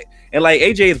aspects. And like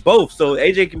AJ is both, so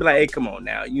AJ can be like, "Hey, come on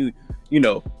now, we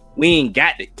ain't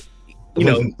got it."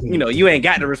 You ain't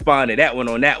got to respond to that one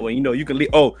on that one. You can leave.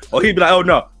 Or he'd be like, "Oh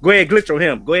no, go ahead, glitch on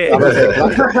him. Go ahead."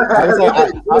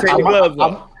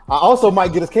 I also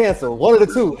might get us canceled. One of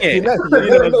the two. Yeah. You never You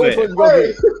know know what I'm which one Hey,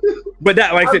 you're gonna get. But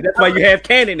that, like I said, that's why you have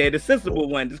Cannon there, the sensible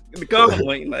one, the common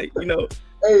one. Like, you know,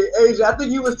 hey, AJ, I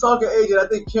think he was talking AJ. I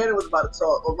think Cannon was about to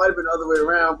talk, or it might have been the other way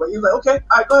around. But he was like, okay,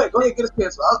 all right, go ahead, get us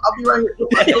canceled. I'll be right here.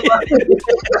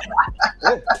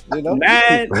 You know?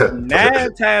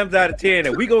 nine times out of 10,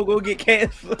 and we gonna go get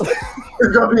canceled.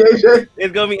 It's gonna be AJ.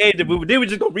 It's gonna be AJ, but then we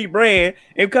just gonna rebrand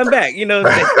and come back. You know,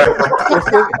 what I'm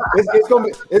saying?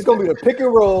 It's gonna be the pick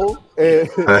and roll. And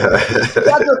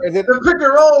The pick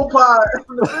and roll part.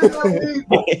 The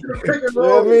pick and you know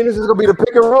roll. what I mean? This is gonna be the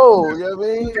pick and roll. You know what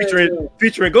I mean?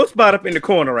 featuring Go Spot up in the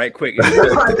corner right quick.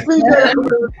 PJ,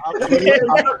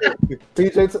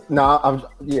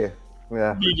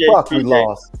 yeah. PJ, Fuck, we PJ.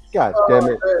 lost. God damn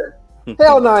it. Man.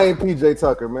 Hell no, I ain't PJ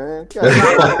Tucker, man. God damn it.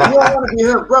 You don't want to be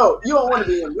him, bro. You don't want to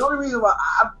be him. The only reason why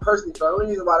I personally, the only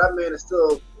reason why that man is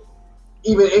still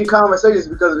even in conversation is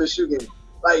because of his shoe game.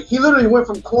 Like, he literally went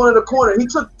from corner to corner. He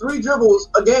took 3 dribbles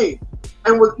a game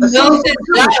and was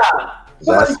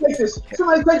somebody take this.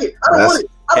 Somebody take it. I don't want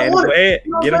it. I don't want it.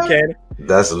 You know Get what him, I'm saying? Cannon.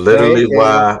 That's literally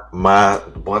why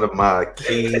one of my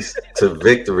keys to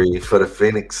victory for the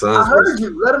Phoenix Suns I heard was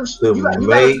you. Let him. to You got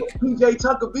make PJ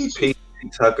Tucker beat you.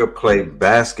 PJ Tucker play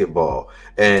basketball,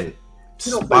 and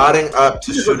You don't spotting up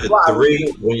to you shoot just a fly.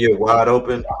 3 when you're wide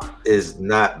open is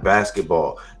not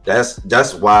basketball.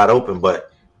 That's wide open,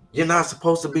 but you're not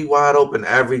supposed to be wide open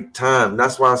every time.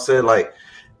 That's why I said, like,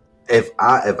 if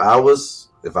I was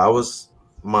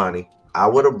Monty, I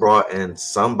would have brought in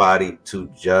somebody to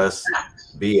just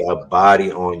be a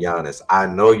body on Giannis. I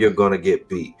know you're going to get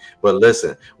beat, but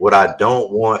listen, what I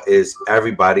don't want is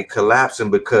everybody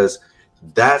collapsing, because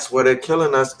that's where they're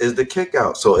killing us, is the kick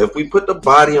out. So if we put the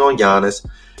body on Giannis,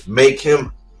 make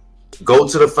him go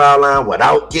to the foul line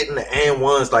without getting the and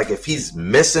ones, like if he's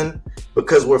missing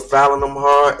because we're fouling him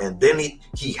hard, and then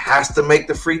he has to make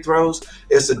the free throws,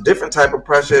 it's a different type of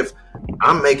pressure if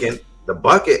I'm making the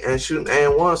bucket and shooting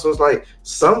and one. So it's like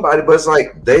somebody, but it's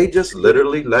like they just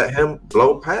literally let him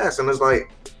blow past, and it's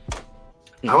like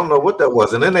I don't know what that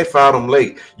was. And then they fouled him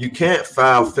late. You can't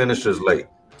foul finishers late.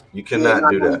 You cannot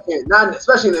do that. You can't. Not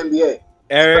especially in the NBA.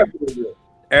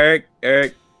 Eric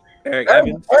Evans.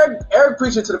 Eric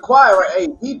preaching to the choir, right?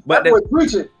 Hey, that boy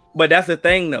preaching. But that's the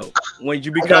thing, though. When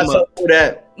you I got become something for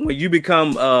that.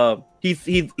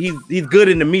 he's good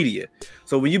in the media.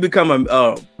 So when you become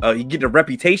you get a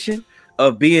reputation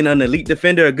of being an elite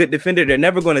defender, a good defender, they're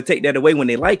never going to take that away when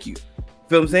they like you.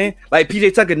 Feel what I'm saying? Like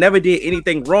PJ Tucker never did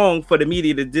anything wrong for the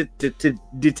media to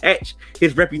detach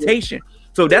his reputation.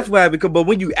 So that's why but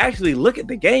when you actually look at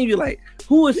the game, you're like,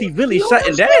 who is he really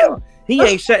shutting down? He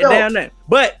ain't shutting down that.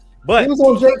 But he was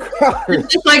on Jay Crowder.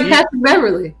 It's just like Patrick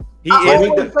Beverly. He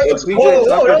is. PJ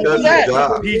Tucker does his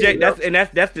job. PJ,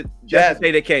 that's to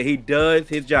say that he does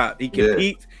his job. He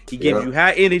competes. He gives you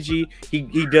high energy.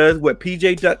 He does what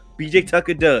PJ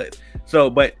Tucker does. So,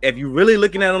 but if you're really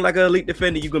looking at him like an elite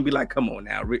defender, you're gonna be like, come on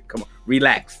now, come on,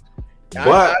 relax. But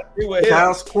I agree with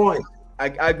Kyle's point.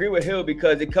 I agree with Hill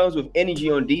because it comes with energy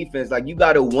on defense. Like, you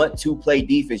gotta want to play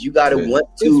defense. You gotta want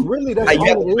to. It's really that's like, you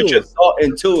have all to it put is. your thought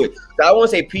into it. So I won't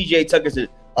say PJ Tucker's a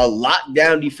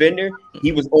lockdown defender.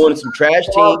 He was on some trash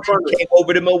teams. He came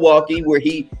over to Milwaukee where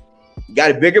he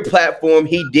got a bigger platform.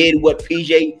 He did what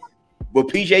PJ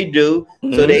do.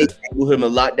 So they with him a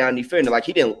lockdown defender. Like,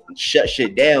 he didn't shut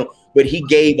shit down, but he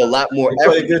gave a lot more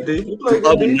effort to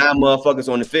other 9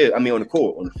 motherfuckers on the field. I mean, on the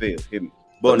court, on the field. Hear me?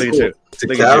 But on the court. To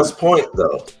Kyle's point,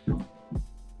 though,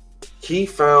 he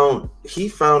found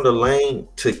a lane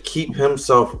to keep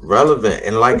himself relevant,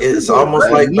 and like it's almost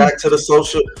like back to the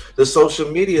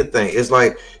social media thing. It's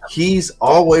like he's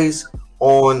always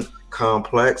on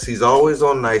Complex, he's always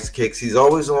on Nice Kicks, he's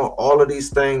always on all of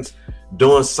these things,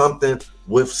 doing something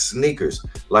with sneakers.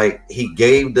 Like, he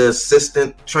gave the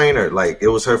assistant trainer, like it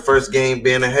was her first game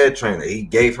being a head trainer, he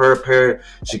gave her a pair.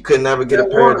 She could never get a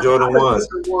pair of Jordan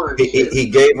 1s. He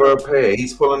gave her a pair.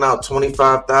 He's pulling out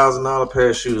 $25,000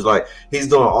 pair of shoes. Like, he's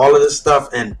doing all of this stuff,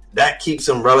 and that keeps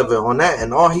him relevant on that.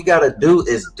 And all he got to do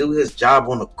is do his job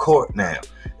on the court now.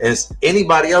 And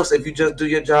anybody else, if you just do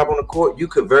your job on the court, you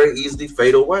could very easily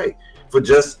fade away for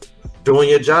just doing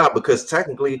your job, because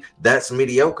technically that's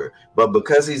mediocre. But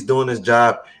because he's doing his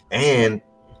job and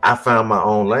I found my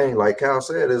own lane, like Kyle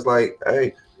said, it's like,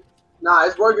 hey, nah,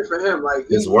 it's working for him. Like,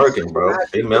 it's working, bro.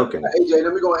 He's milking. AJ,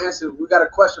 then we're gonna answer. We got a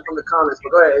question from the comments,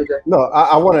 but go ahead, AJ. No,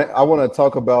 I want to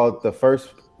talk about the first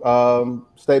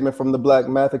statement from the Black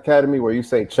Math Academy where you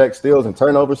say check steals and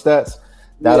turnover stats.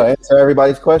 That'll answer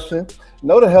everybody's question.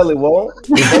 No, the hell it won't.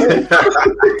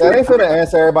 That ain't finna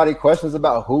answer everybody questions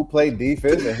about who played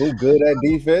defense and who good at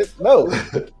defense. No,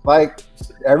 like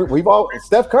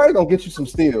Steph Curry gonna get you some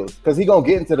steals because he gonna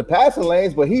get into the passing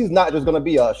lanes, but he's not just gonna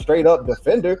be a straight up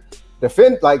defender.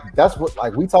 That's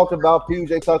what we talked about.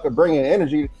 PJ Tucker bringing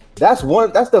energy. That's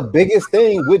the biggest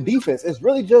thing with defense. It's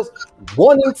really just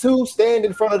 1 and 2 stand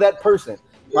in front of that person.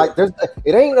 Like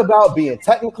it ain't about being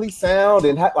technically sound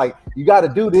and you got to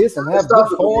do this and have good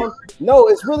form. No,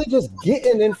 it's really just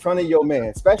getting in front of your man,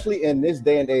 especially in this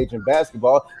day and age in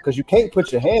basketball, because you can't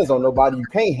put your hands on nobody, you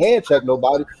can't hand check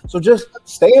nobody. So just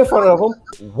stay in front of them.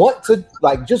 Want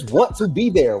to be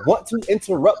there. Want to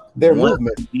interrupt their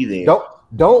movement. Be there.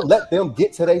 Don't let them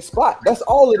get to their spot. That's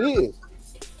all it is.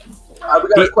 All right, we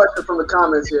got a question from the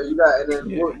comments here.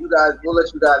 We'll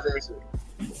let you guys answer.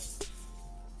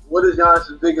 What is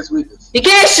Giannis' biggest weakness? He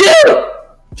can't shoot.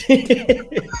 He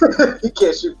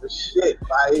can't shoot for shit.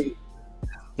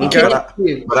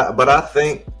 But I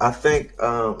think I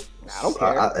don't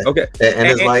care. Okay, and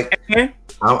it's like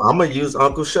I'm gonna use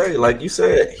Uncle Shay. Like you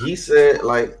said, he said,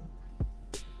 like,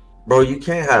 bro, you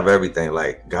can't have everything.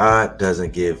 Like, God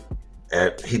doesn't give.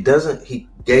 He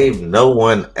gave no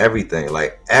one everything.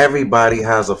 Like, everybody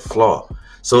has a flaw.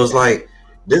 So it's like,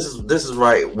 this is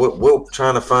right. We're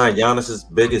trying to find Giannis's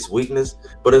biggest weakness,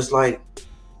 but it's like,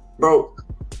 bro,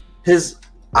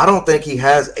 I don't think he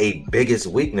has a biggest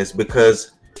weakness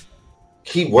because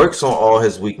he works on all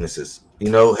his weaknesses. You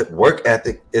know, work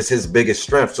ethic is his biggest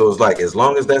strength. So it's like, as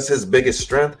long as that's his biggest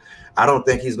strength, I don't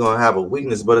think he's gonna have a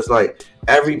weakness. But it's like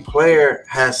every player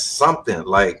has something.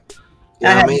 Like, you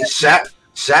know what I mean?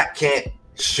 Shaq can't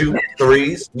shoot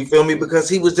threes, you feel me? Because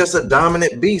he was just a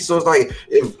dominant beast. So it's like,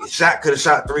 if Shaq could have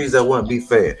shot threes, that wouldn't be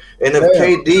fair. And if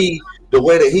KD, the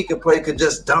way that he could play, could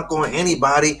just dunk on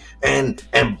anybody and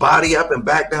body up and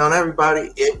back down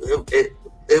everybody,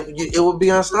 it would be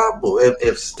unstoppable.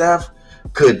 If Steph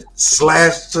could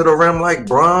slash to the rim like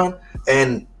Bron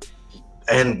and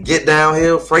get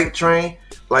downhill, freight train,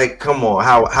 like, come on,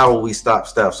 how will we stop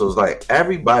Steph? So it's like,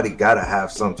 everybody got to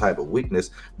have some type of weakness,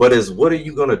 but it's what are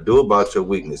you going to do about your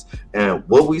weakness? And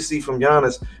what we see from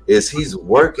Giannis is he's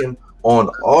working on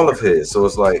all of his. So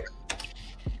it's like,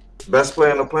 best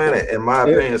player on the planet, in my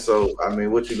opinion. So, I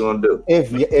mean, what you going to do?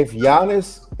 If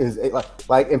Giannis is,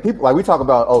 like, and people, like, we talk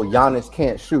about, oh, Giannis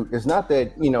can't shoot. It's not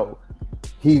that, you know,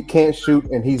 he can't shoot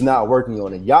and he's not working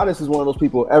on it. Giannis is one of those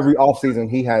people, every offseason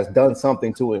he has done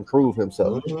something to improve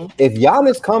himself. Mm-hmm. If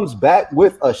Giannis comes back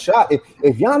with a shot, if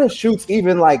Giannis shoots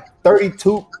even like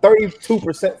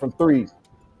 32% from three,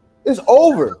 it's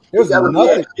over. There's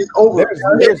nothing. It's over.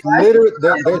 There's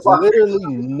literally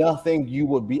nothing you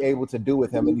would be able to do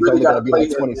with him, and he's only going to be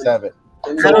like 27.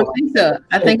 I don't think so.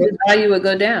 I think his value would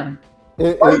go down.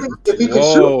 If he can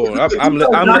shoot, I'm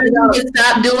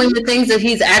stop doing the things that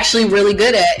he's actually really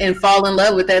good at and fall in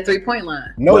love with that 3-point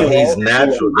line. No, he's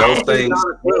natural.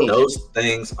 Those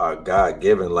things are God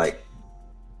given. Like,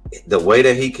 the way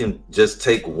that he can just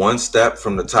take one step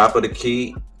from the top of the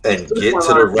key and get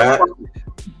to the rack,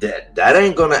 that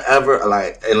ain't gonna ever,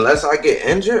 like, unless I get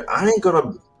injured, I ain't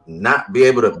gonna not be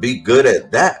able to be good at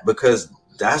that, because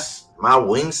that's my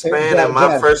wingspan and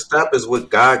my first step is what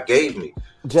God gave me.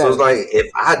 So it's like, if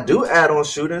I do add on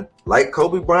shooting, like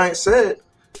Kobe Bryant said,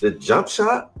 the jump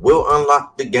shot will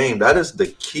unlock the game. That is the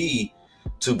key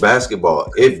to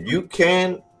basketball. If you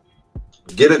can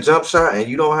get a jump shot and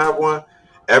you don't have one,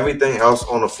 everything else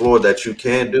on the floor that you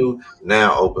can do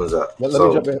now opens up. Let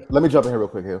me jump in here real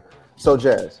quick here. So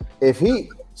Jazz,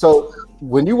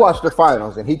 when you watch the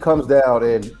finals and he comes down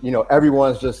and, you know,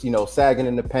 everyone's just, you know, sagging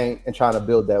in the paint and trying to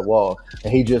build that wall,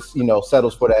 and he just, you know,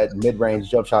 settles for that mid-range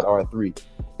jump shot R3.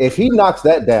 If he knocks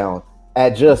that down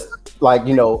at just like,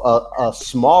 you know, a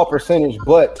small percentage,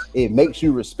 but it makes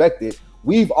you respect it,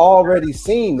 we've already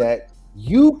seen that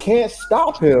you can't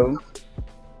stop him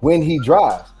when he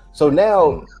drives. So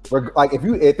now, like,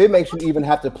 if it makes you even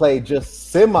have to play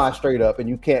just semi straight up and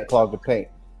you can't clog the paint,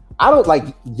 I don't like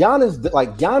Giannis.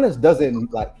 Like, Giannis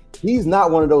doesn't, like, he's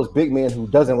not one of those big men who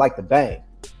doesn't like to bang.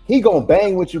 He gonna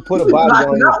bang with you, put a body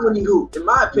on. Not when you, in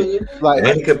my opinion. Like,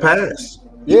 and he can pass.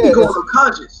 Yeah, he goes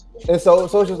unconscious. And so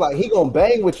it's just like, he gonna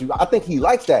bang with you. I think he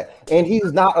likes that, and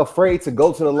he's not afraid to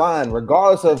go to the line,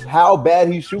 regardless of how bad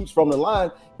he shoots from the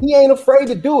line. He ain't afraid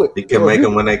to do it. He can make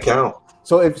them when they count.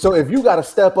 So if you got to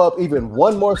step up even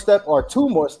one more step or two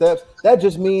more steps, that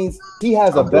just means he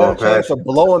has a better chance of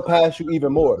blowing past you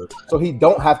even more. So he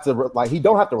don't have to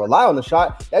rely on the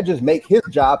shot. That just make his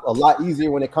job a lot easier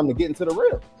when it comes to getting to the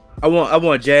rim. I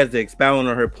want Jazz to expound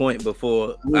on her point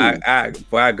before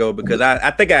I go, because I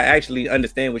think I actually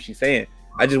understand what she's saying.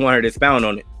 I just want her to expound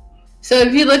on it. So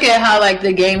if you look at how like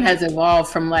the game has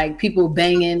evolved from like people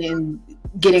banging and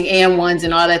getting and-ones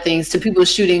and all that things to people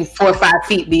shooting 4 or 5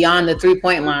 feet beyond the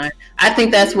 3-point line, I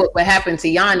think that's what would happen to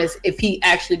Giannis if he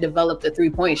actually developed a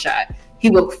 3-point shot. He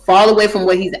would fall away from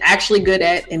what he's actually good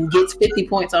at and gets 50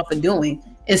 points off of doing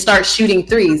and start shooting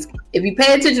threes. If you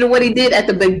pay attention to what he did at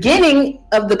the beginning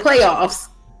of the playoffs,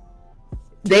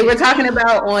 they were talking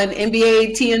about on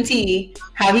NBA TNT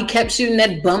how he kept shooting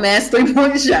that bum-ass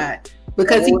 3-point shot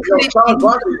because he couldn't. I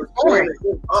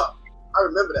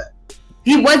remember that.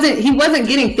 He wasn't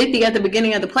getting 50 at the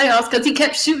beginning of the playoffs because he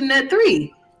kept shooting that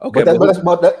 3. Okay, but that's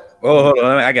about that. Oh, hold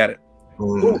on, I got it.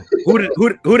 Who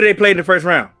did they play in the first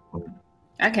round?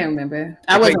 I can't remember.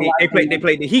 They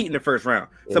played the Heat in the first round.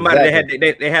 Somebody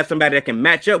they had somebody that can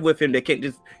match up with him. He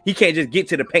can't just get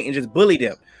to the paint and just bully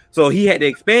them. So he had to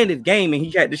expand his game and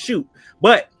he had to shoot.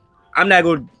 But I'm not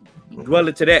going to dwell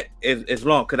into that as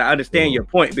long because I understand your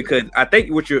point, because I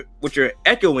think what you're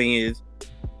echoing is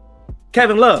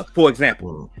Kevin Love, for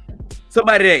example.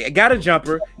 Somebody that got a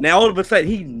jumper. Now all of a sudden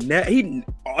he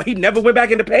never went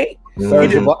back in the paint.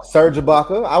 Serge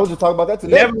Ibaka. I was just talking about that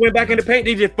today. Never went back in the paint.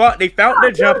 They found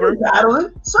their jumper.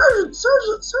 Battling. Serge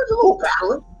a little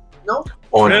battling. No.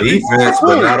 On defense,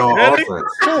 but not on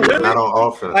offense. Not on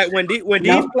offense. Like when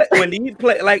these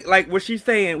play like what she's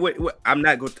saying. I'm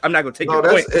not gonna take your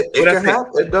point.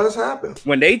 It does happen.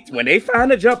 When they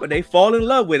find a jumper, they fall in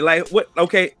love with it. Like what?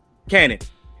 Okay, Cannon.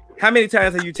 How many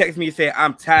times have you texted me and said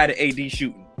I'm tired of AD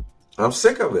shooting? I'm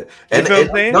sick of it. And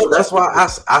no, that's why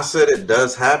I said it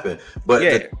does happen. But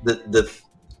yeah.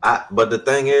 But the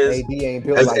thing is, AD ain't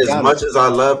built as like much as I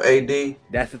love AD,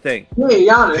 that's the thing. Yeah,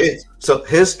 Giannis. So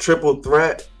his triple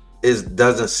threat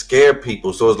doesn't scare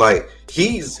people. So it's like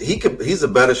he's a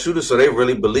better shooter, so they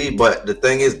really believe. But the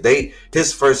thing is,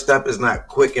 his first step is not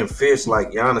quick and fierce like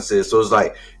Giannis is. So it's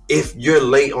like if you're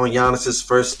late on Giannis's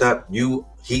first step,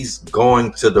 he's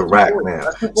going to the rack now.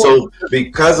 So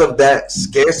because of that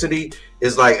scarcity,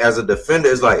 it's like as a defender,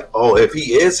 it's like, oh, if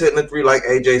he is hitting a 3, like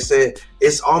AJ said,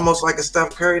 it's almost like a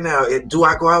Steph Curry now. Do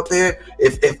I go out there?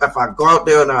 If I go out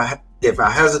there and if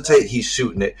I hesitate, he's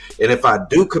shooting it. And if I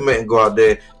do commit and go out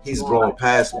there, he's blowing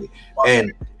past me.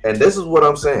 And this is what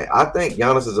I'm saying. I think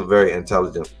Giannis is a very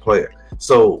intelligent player.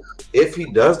 So if he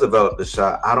does develop the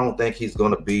shot, I don't think he's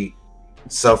going to be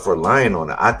self-reliant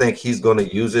on it. I think he's going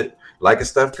to use it like a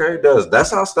Steph Curry does. That's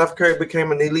how Steph Curry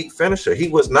became an elite finisher. He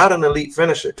was not an elite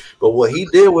finisher, but what he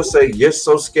did was say, "You're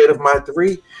so scared of my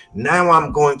 3. Now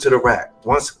I'm going to the rack."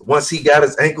 Once he got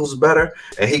his ankles better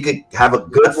and he could have a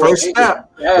good first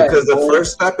step, because the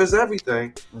first step is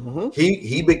everything.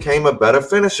 He became a better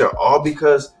finisher, all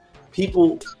because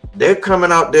they're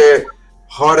coming out there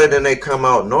harder than they come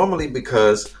out normally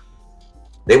because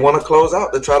they want to close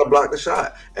out to try to block the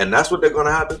shot. And that's what they're going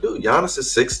to have to do. Giannis is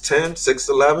 6'10",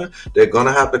 6'11". They're going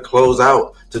to have to close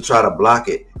out to try to block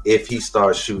it if he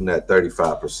starts shooting at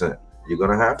 35%. You're going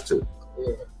to have to.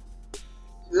 Yeah.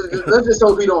 Let's just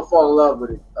hope he don't fall in love with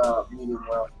it.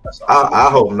 Well, I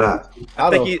hope not.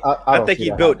 I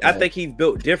think he's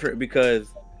built different because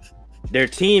their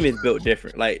team is built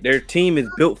different. Like their team is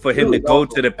built for him to go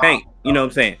to the paint. You know what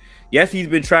I'm saying? Yes, he's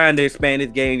been trying to expand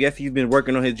his game. Yes, he's been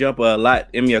working on his jumper a lot.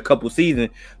 A couple seasons,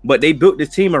 but they built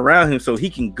this team around him so he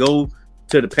can go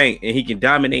to the paint and he can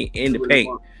dominate in the paint.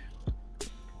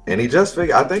 And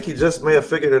I think he just may have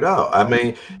figured it out. I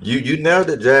mean, you nailed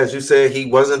it, Jazz. You said he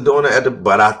wasn't doing it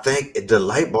but I think the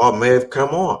light bulb may have come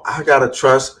on. I gotta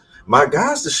trust my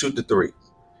guys to shoot the 3.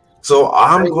 So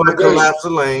I'm going to collapse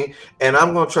the lane, and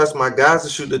I'm going to trust my guys to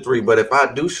shoot the 3. But if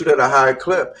I do shoot at a higher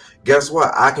clip, guess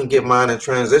what? I can get mine in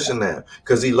transition now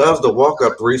because he loves the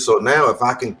walk-up 3. So now if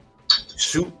I can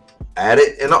shoot at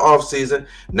it in the offseason,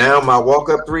 now my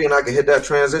walk-up 3 and I can hit that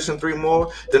transition 3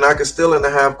 more, then I can still in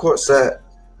the half-court set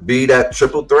be that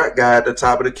triple threat guy at the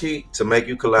top of the key to make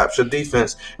you collapse your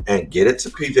defense and get it to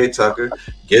PJ Tucker,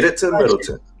 get it to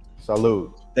Middleton.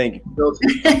 Salute. Thank you.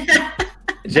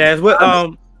 Jazz, what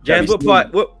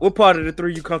part of the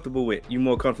 3 you comfortable with? You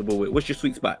more comfortable with? What's your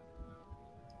sweet spot?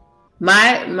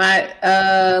 My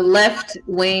left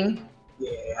wing.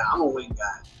 Yeah, I'm a wing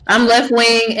guy. I'm left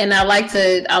wing, and I like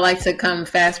to come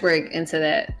fast break into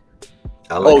that.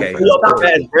 Okay.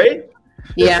 Fast break?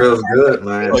 Yeah. It feels good,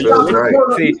 man. It feels right.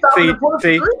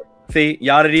 See,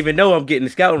 y'all didn't even know I'm getting the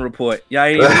scouting report. Y'all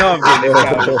ain't even know I'm getting the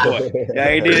scouting report.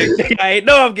 Y'all ain't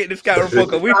know I'm getting the scouting report.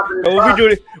 Cause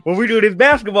when we do this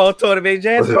basketball tournament,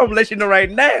 Jazz, I'm gonna let you know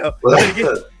right now.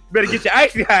 Better get your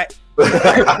icy hot.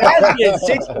 Jazz gets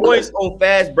 6 points on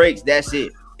fast breaks. That's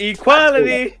it.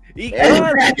 Equality. Hey, we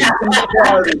gonna jump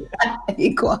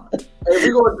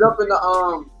in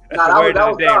the that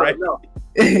was right? no.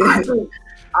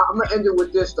 I'm gonna end it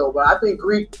with this though, but I think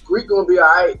Greek gonna be all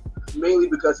right, mainly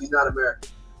because he's not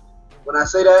American. When I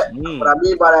say that, what I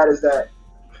mean by that is that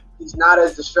he's not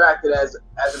as distracted as an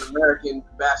American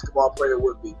basketball player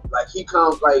would be. Like he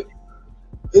comes, like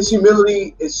his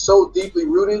humility is so deeply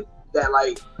rooted that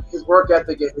like his work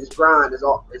ethic and his grind is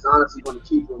honestly going to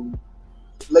keep him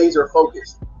laser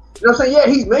focused. You know what I'm saying? Yeah,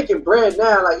 he's making bread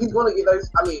now. Like he's going to get. Like,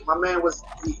 I mean, my man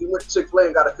he went to Chick-fil-A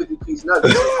and got a 50-piece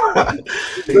nugget.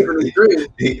 He's living his dream.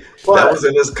 That was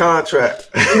in his contract.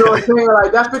 You know what I'm saying?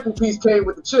 Like that 50-piece came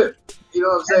with the chip. You know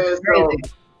what I'm saying? So,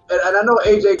 and I know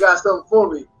AJ got something for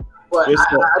me, but I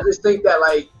just think that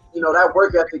like that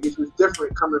work ethic is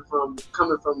different coming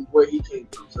from where he came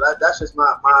from. So that's just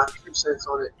my 2 cents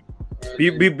on it.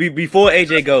 Before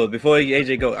AJ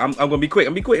goes, I'm gonna be quick.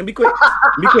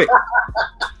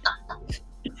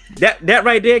 That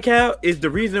right there, Cal, is the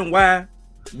reason why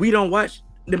we don't watch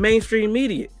the mainstream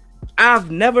media. I've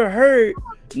never heard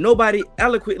nobody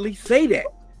eloquently say that.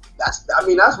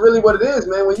 That's really what it is,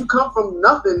 man. When you come from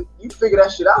nothing, you figure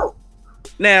that shit out.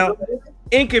 Now,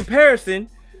 in comparison,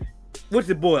 what's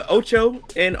the boy Ocho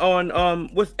and on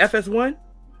what's FS1?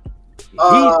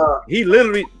 He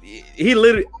literally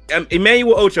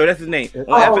Emmanuel Ocho, that's his name.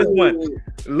 On FS1,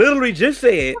 literally just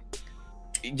said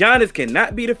Giannis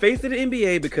cannot be the face of the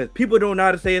NBA because people don't know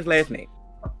how to say his last name.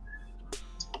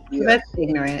 Yeah. That's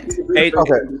ignorant.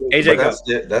 AJ go.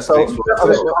 That's so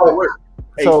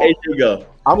AJ go.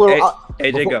 I'm gonna.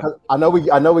 AJ go. I know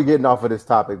we're getting off of this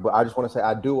topic, but I just want to say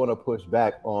I do want to push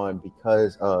back on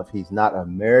because of he's not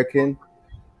American.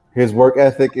 His work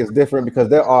ethic is different because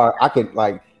there are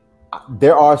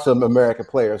some American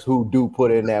players who do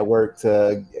put in that work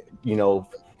to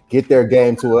get their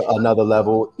game to another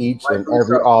level each and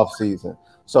every off season.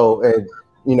 So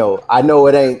I know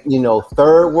it ain't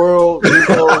third world issues,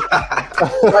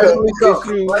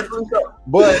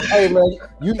 but hey man,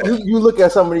 you look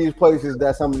at some of these places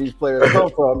that some of these players come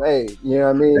from. Hey, you know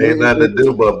what I mean? Ain't nothing to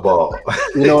do but ball.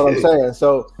 You know what I'm saying?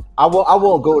 So I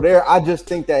won't go there. I just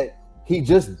think that he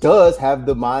just does have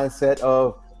the mindset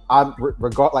of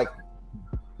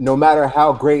no matter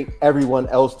how great everyone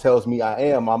else tells me I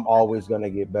am, I'm always gonna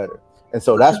get better. And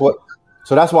so that's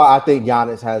why I think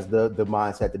Giannis has the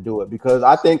mindset to do it, because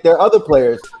I think there are other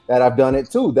players that have done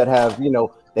it too that have,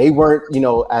 they weren't,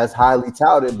 as highly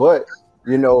touted, but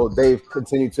they've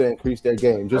continued to increase their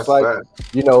game. Just that's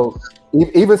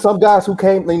even some guys who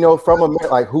came, from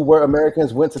who were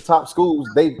Americans, went to top schools,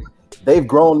 they've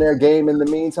grown their game in the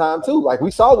meantime too. Like we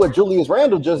saw what Julius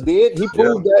Randle just did. He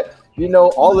proved that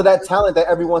all of that talent that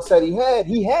everyone said he had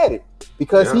it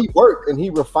because he worked and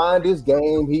he refined his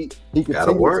game. He continued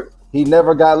to work. He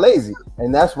never got lazy,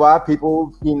 and that's why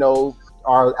people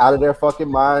are out of their fucking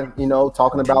mind,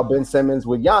 talking about Ben Simmons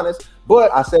with Giannis.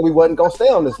 But I said we wasn't gonna stay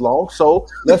on this long, so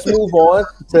let's move on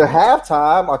to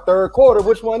halftime or third quarter.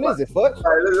 Which one is it, Futch? All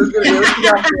right, let's get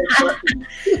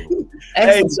it.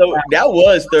 Hey, so that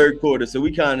was third quarter, so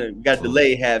we kind of got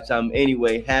delayed halftime.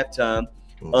 Anyway, halftime.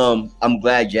 I'm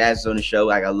glad Jazz is on the show.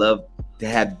 Like I love to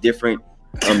have different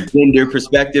gender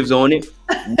perspectives on it.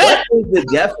 What is the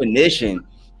definition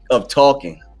of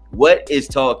talking? What is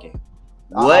talking?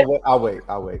 What? I'll wait.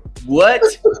 What?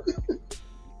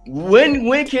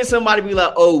 When can somebody be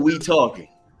like, "Oh, we talking"?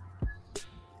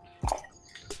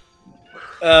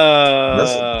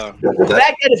 The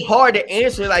fact that it's hard to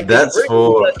answer like that's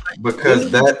because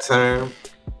that term.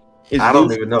 I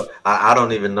don't even know. I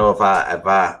don't even know if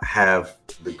I have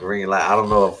the green light. I don't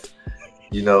know if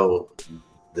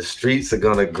the streets are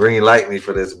gonna green light me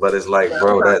for this, but it's like,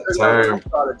 bro, that term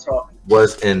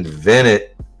was invented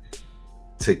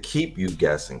to keep you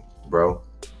guessing, bro.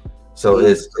 So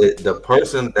the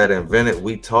person that invented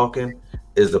 "we talking"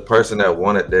 is the person that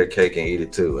wanted their cake and eat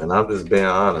it too. And I'm just being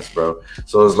honest, bro.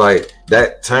 So it's like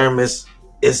that term is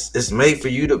made for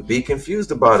you to be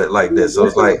confused about it like this. So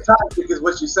it's like, toxic is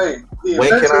what you're saying. When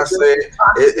can I say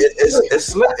it's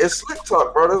slick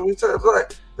talk, bro? That's what we talk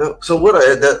like. So what?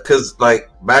 Because like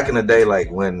back in the day,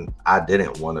 like when I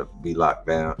didn't want to be locked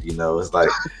down, it's like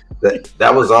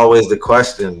that was always the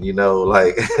question,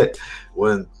 like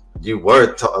when you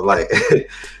were so I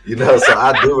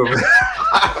do remember.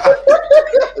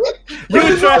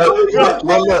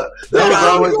 That was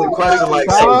always the question, like,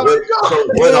 so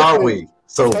what are we?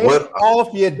 So take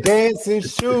off your dancing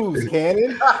shoes,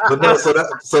 Cannon. But no, so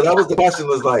that was the question,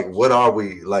 was like, what are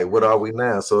we? Like, what are we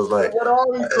now? So it's like,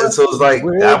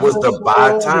 that was the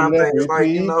by time thing. It's like,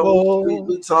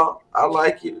 we talk. I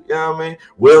like you. You know what I mean?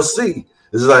 We'll see.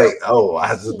 It's like, oh,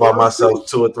 I just bought myself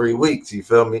 2 or 3 weeks. You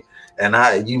feel me?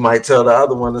 And you might tell the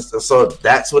other one. So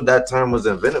that's what that term was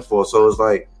invented for. So it's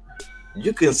like,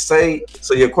 you can say,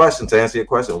 so your question, to answer your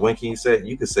question, when can you say it?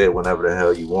 You can say it whenever the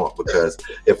hell you want, because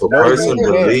if a person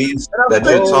believes that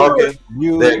you're talking,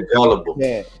 they're gullible.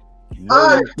 Let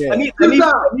me follow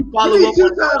up on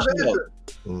the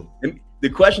question. The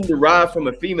question derived from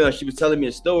a female. She was telling me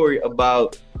a story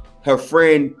about her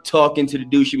friend talking to the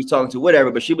dude she was talking to, whatever,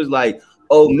 but she was like,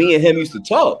 oh, me and him used to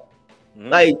talk.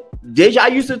 Like, did y'all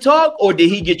used to talk, or did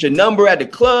he get your number at the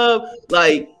club?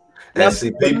 Like, and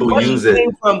see, people use it.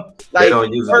 They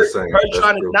don't use it the same. Her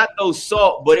trying to not throw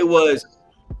salt, but it was,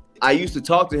 I used to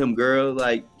talk to him, girl.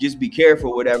 Like, just be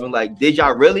careful, whatever. Like, did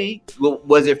y'all really?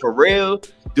 Was it for real?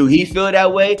 Do he feel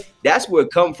that way? That's where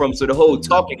it come from. So the whole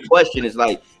talking question is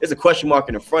like, there's a question mark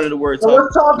in the front of the word. So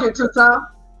what's talking to Tom?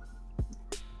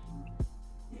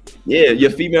 Yeah,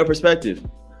 your female perspective.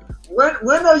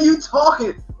 When are you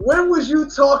talking? When was you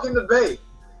talking to Bae?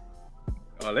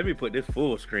 Oh, let me put this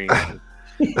full screen.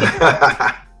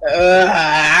 I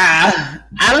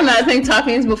don't know. I think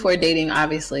talking is before dating,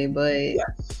 obviously, but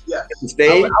yeah.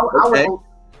 Stay.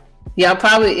 Y'all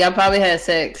probably had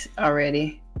sex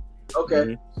already.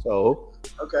 Okay. So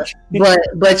okay.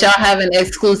 But y'all haven't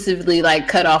exclusively like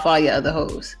cut off all your other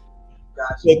hoes.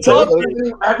 Gotcha. So,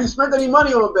 have you spent any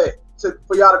money on Bae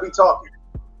for y'all to be talking?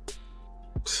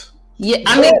 Yeah,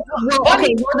 I mean, well,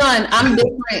 okay, hold on. I'm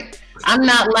different. I'm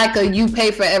not like a you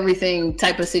pay for everything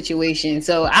type of situation.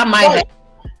 So I might have.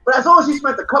 But as long as he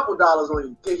spent a couple dollars on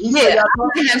you. I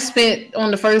might have spent on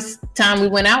the first time we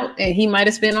went out, and he might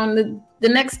have spent on the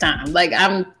next time. Like,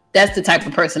 that's the type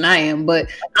of person I am. But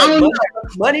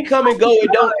money come and go.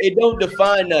 It don't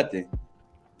define nothing.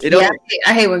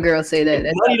 I hate when girls say that.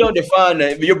 Money don't define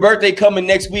that. If your birthday coming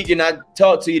next week and I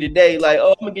talk to you today, like,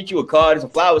 oh, I'm gonna get you a card and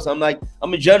some flowers. I'm like,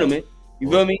 I'm a gentleman.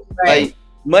 You feel me? Right. Like,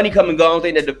 money come and go. I don't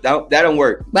think that don't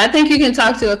work. But I think you can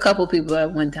talk to a couple people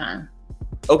at one time.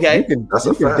 Okay,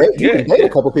 you can date a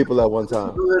couple people at one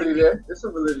time. There's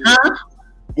some validity.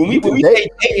 When we say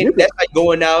dating, that's like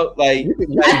going out. Like,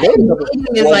 dating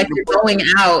is like going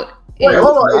out. Wait,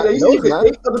 hold on. AJ, you can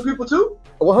date other people too?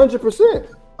 100%.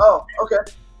 Oh, okay.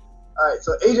 All right,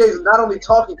 so AJ is not only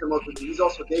talking to multiple people, he's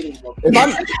also dating multiple people.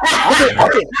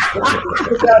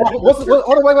 What's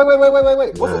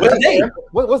dating?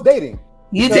 What's dating?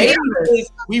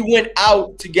 We went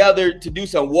out together to do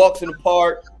some walks in the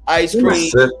park, ice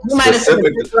cream.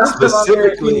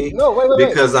 Specifically,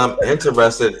 because I'm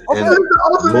interested in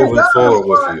moving forward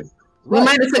with you. We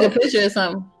might have took a picture or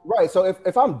something. Right. So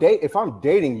if I'm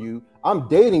dating you, I'm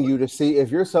dating you to see if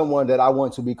you're someone that I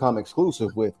want to become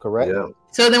exclusive with, correct? Yeah.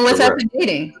 So then what's after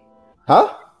dating?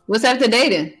 Huh? What's after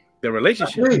dating? The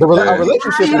relationship. A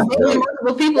relationship is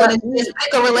multiple people and just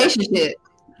pick a relationship.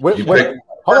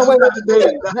 Hold on, wait.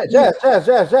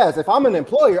 Jazz. If I'm an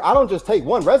employer, I don't just take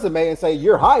one resume and say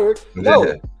you're hired.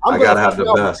 No, I gotta have the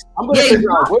best. I'm gonna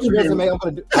figure out which resume I'm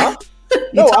gonna do. Huh?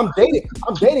 No, I'm dating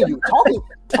you.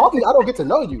 Talking, I don't get to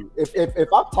know you. If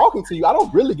I'm talking to you, I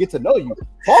don't really get to know you.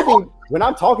 When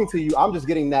I'm talking to you, I'm just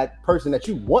getting that person that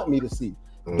you want me to see.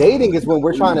 Dating is when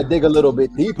we're trying to dig a little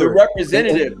bit deeper. The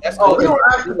representative.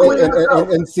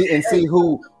 And see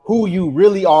who you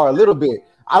really are a little bit.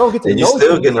 I don't get to know you. And you're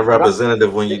still getting a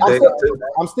representative when you date too.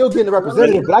 I'm still getting a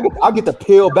representative, but I get to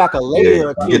peel back a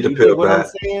layer. You get to peel back.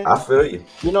 I feel you.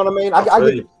 You know what I mean? I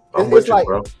get. It's like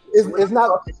it's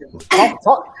not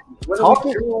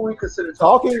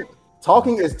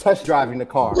talking is test driving the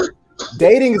car.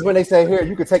 Dating is when they say, here,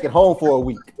 you can take it home for a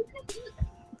week.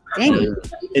 Dang.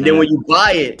 And then when you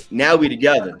buy it, now we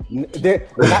together.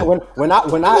 When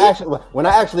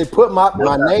I actually put my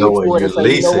name to it and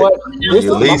say, you know what,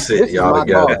 you lease it, y'all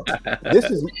together. This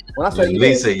is when I say you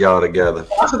lease it, y'all together.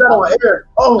 I said that on air.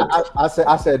 Oh,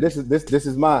 I said this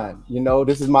is mine. You know,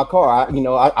 this is my car.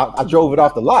 I drove it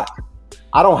off the lot.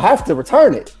 I don't have to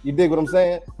return it. You dig what I'm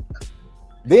saying?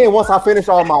 Then once I finish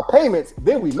all my payments,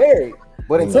 then we married.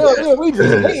 But until then, we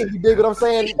just dating. You dig what I'm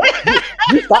saying?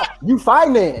 You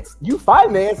finance.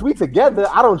 We together.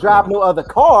 I don't drive no other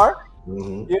car.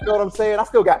 You know what I'm saying? I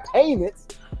still got payments.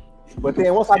 But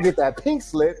then once I get that pink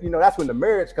slip, that's when the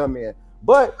marriage come in.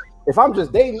 But if I'm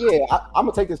just dating, I'm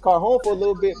gonna take this car home for a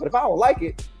little bit. But if I don't like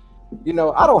it, I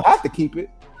don't have to keep it.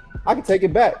 I can take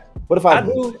it back. But if I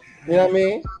do, you know what I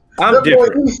mean? I'm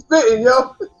different. He's spitting,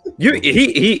 yo.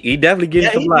 He definitely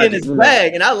getting some in his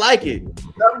bag, and I like it.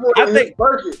 I think.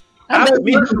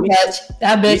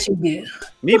 I bet you did.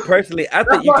 Me personally, I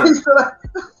think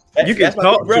you can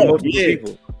talk to multiple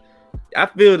people. I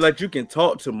feel like you can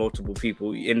talk to multiple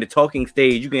people in the talking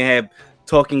stage. You can have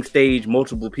talking stage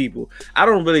multiple people. I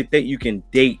don't really think you can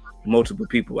date multiple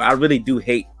people. I really do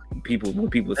hate people when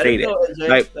people say that.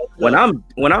 Like when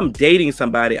I'm dating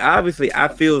somebody, obviously I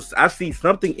see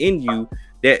something in you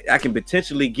that I can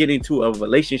potentially get into a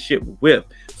relationship with.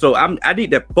 So I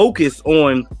need to focus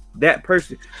on that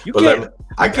person. You can't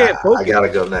focus. I gotta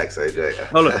go next, AJ.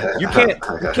 Hold on.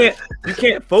 You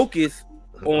can't focus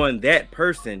on that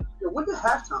person. When did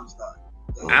halftime start?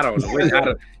 I don't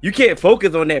know. You can't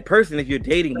focus on that person if you're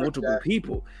dating multiple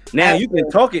people. Now you can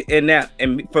talk it, and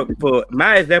for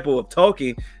my example of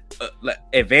talking, like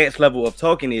advanced level of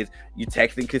talking is you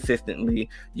texting consistently,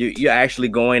 you're actually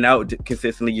going out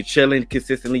consistently, you're chilling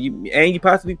consistently, and you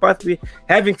possibly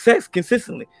having sex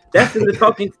consistently. That's in the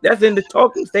talking. That's in the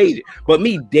talking stage. But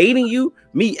me dating you,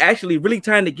 me actually really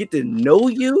trying to get to know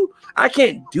you, I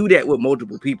can't do that with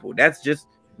multiple people. That's just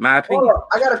my opinion. Hold on.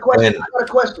 I got a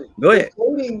question. Go ahead.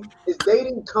 Is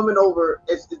dating coming over?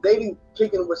 Is dating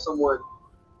kicking with someone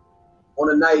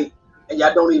on a night and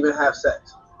y'all don't even have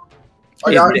sex?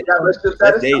 Or y'all got relationship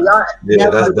status? Yeah,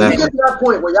 that's you get to that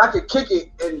point where y'all can kick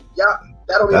it and y'all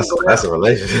that don't even go. That's a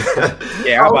relationship.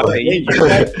 Yeah, I'm about to say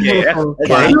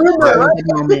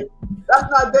that's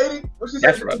not dating.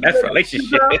 That's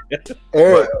relationship.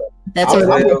 Eric, That's I'm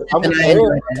what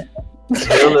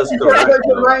Hill is correct.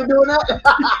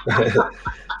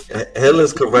 Hill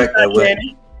is correct.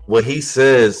 What he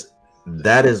says,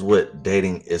 that is what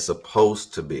dating is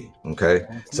supposed to be. Okay,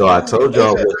 so I told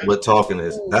y'all what talking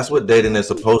is. That's what dating is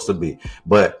supposed to be.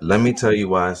 But let me tell you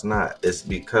why it's not. It's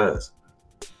because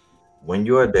when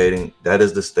you are dating, that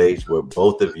is the stage where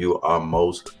both of you are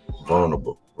most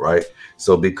vulnerable, right?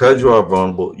 So because you are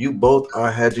vulnerable, you both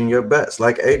are hedging your bets.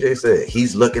 Like AJ said,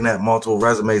 he's looking at multiple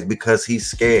resumes because he's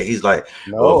scared. He's like,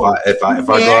 if I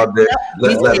go out there,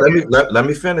 let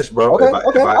me finish, bro. Okay, I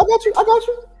got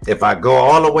you. If I go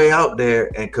all the way out there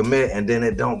and commit and then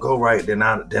it don't go right, then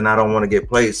I don't want to get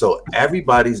played. So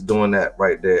everybody's doing that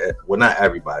right there. Well, not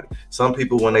everybody. Some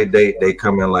people, when they date, they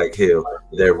come in like Hill,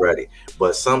 they're ready.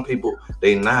 But some people,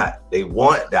 they not. They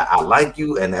want that I like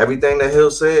you and everything that Hill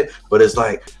said, but it's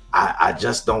like, I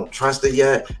just don't trust it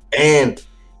yet. And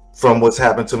from what's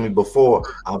happened to me before,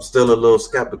 I'm still a little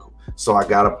skeptical. So I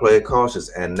got to play it cautious.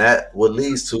 And that what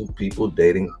leads to people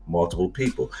dating multiple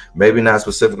people. Maybe not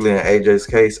specifically in AJ's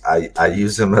case. I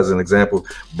use him as an example.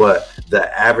 But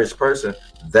the average person,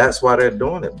 that's why they're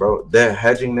doing it, bro. They're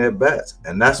hedging their bets.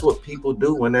 And that's what people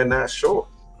do when they're not sure.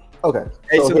 Okay.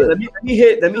 Hey, so let me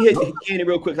hit Kenny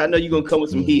real quick. I know you're gonna come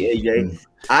with some heat, AJ.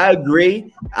 I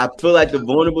agree. I feel like the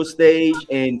vulnerable stage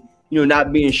and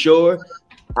not being sure.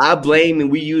 I blame,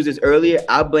 and we used this earlier.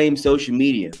 I blame social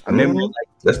media. I remember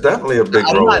that's definitely a big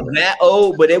I'm role. not that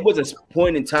old, but it was a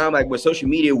point in time like where social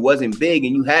media wasn't big,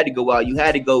 and you had to go out. You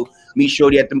had to go meet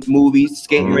shorty at the movies,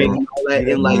 skating rink, and all that.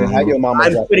 And like, I'm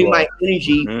putting my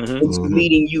energy into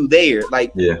meeting you there.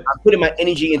 Like, I'm putting my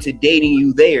energy into dating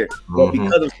you there. But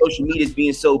because of social media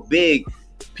being so big,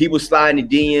 people sliding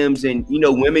the DMs and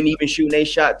women even shooting a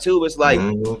shot too. It's like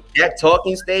that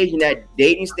talking stage and that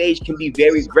dating stage can be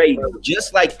very great,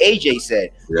 just like AJ said.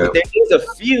 But there is a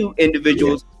few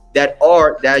individuals that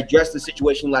address the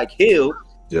situation like Hill,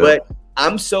 but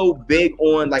I'm so big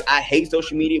on like I hate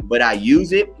social media, but I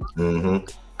use it.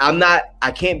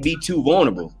 I can't be too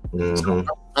vulnerable. So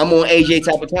I'm on AJ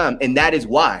type of time, and that is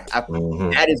why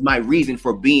that is my reason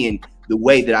for being the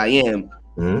way that I am.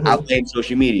 I blame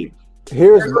social media.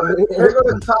 Here's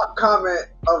the top comment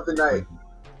of the night.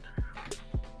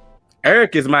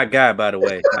 Eric is my guy, by the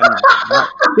way.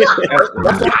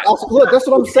 That's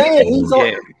what I'm saying.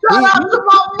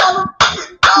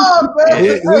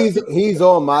 He's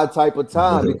on my type of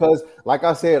time because, like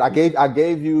I said, I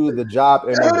gave you the job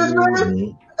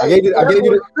interview. I gave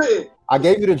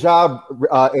you the job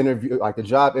interview, like the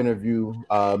job interview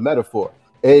metaphor.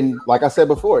 And like I said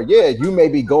before, you may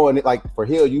be going like for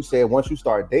Hill. You said once you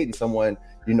start dating someone,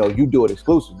 you do it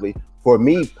exclusively. For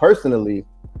me personally,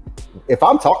 if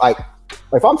I'm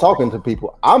talking to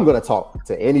people, I'm gonna talk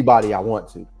to anybody I want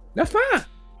to. That's fine.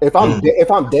 If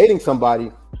I'm dating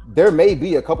somebody, there may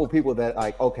be a couple people that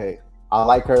like, okay, I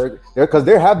like her because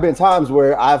there have been times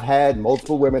where I've had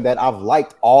multiple women that I've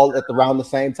liked all at around the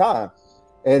same time,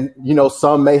 and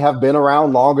some may have been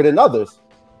around longer than others.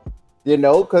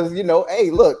 Because hey,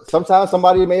 look, sometimes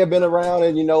somebody may have been around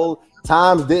and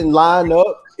times didn't line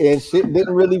up and shit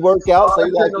didn't really work out. So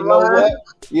you're like, what?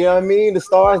 You know what I mean? The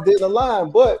stars didn't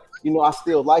align, but I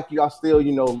still like you. I still,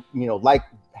 like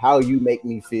how you make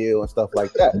me feel and stuff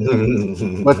like that.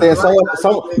 But then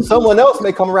someone else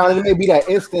may come around and it may be that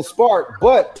instant spark,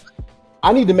 but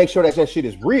I need to make sure that shit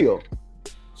is real.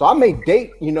 So I may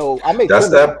date,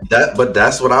 but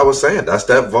that's what I was saying. That's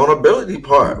that vulnerability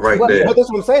part there. But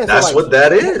that's what I'm saying. That's what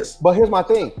that is. But here's my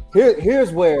thing.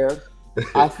 Here's where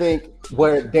I think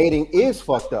where dating is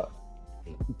fucked up.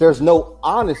 There's no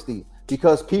honesty.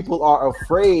 because people are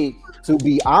afraid to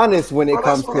be honest when it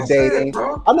comes to dating.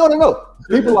 Bro. No.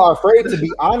 People are afraid to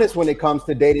be honest when it comes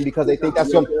to dating because they think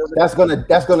that's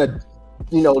gonna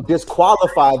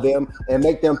disqualify them and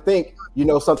make them think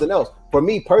something else. For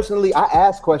me personally, I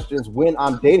ask questions when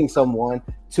I'm dating someone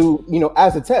to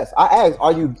as a test. I ask,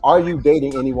 are you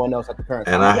dating anyone else at the current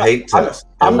time? And I hate tests.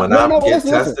 And when I get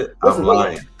tested, I'm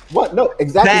lying. What? No,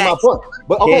 exactly my point.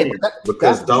 But okay,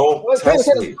 because don't test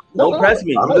me. Don't press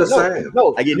me. I'm just saying.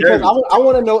 No, I get because nervous. I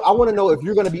want to know if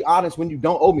you're going to be honest when you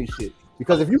don't owe me shit.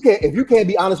 Because if you can't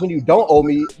be honest when you don't owe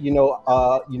me,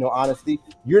 honesty,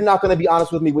 you're not going to be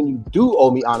honest with me when you do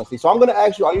owe me honesty. So I'm going to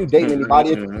ask you, are you dating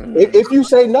anybody? If you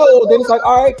say no, then it's like,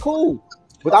 all right, cool.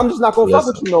 But I'm just not going to fuck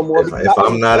with you no more. If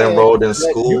I'm not enrolled in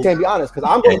school, you can't be honest because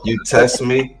I'm and you test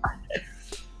me.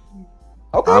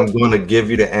 Okay. I'm going to give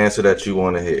you the answer that you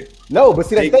want to hear. No, but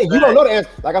see, that's the thing. You don't know the answer.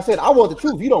 Like I said, I want the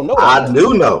truth. You don't know. I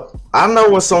do know. I know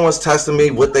when someone's testing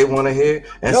me what they want to hear.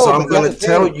 And so I'm going to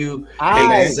tell you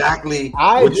exactly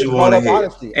what you want to hear.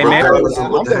 Regardless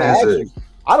of what the answer is.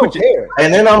 I don't care.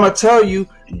 And then I'm going to tell you,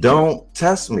 don't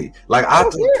test me. Like,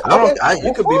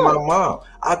 you could be my mom.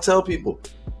 I tell people,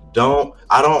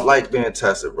 I don't like being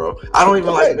tested, bro. I don't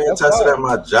even like being tested at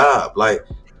my job. Like,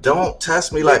 don't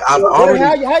test me. Like I've already.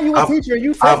 How you a teacher?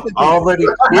 You tested I've already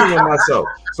proven myself.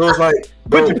 So it's like,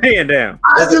 put your pen down.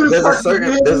 There's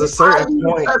a certain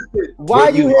point. Why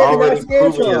you already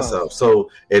proven yourself? So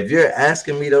if you're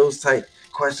asking me those type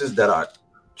questions that are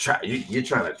you're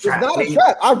trying to trap it's not me, a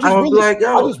trap. I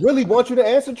just really want you to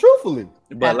answer truthfully.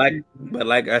 But like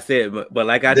I said, but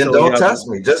like I then told don't y'all, test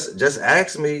me. Just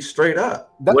ask me straight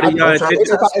up. What are y'all?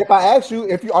 If I ask you,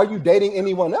 are you dating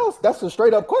anyone else? That's a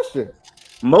straight up question.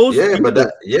 Most but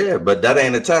that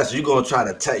ain't a test. You're gonna try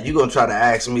to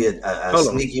ask me a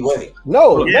sneaky way.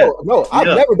 No, I've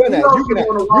never done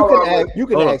that. You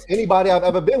can ask anybody I've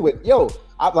ever been with.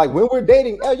 When we're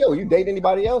dating, you date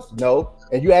anybody else? No.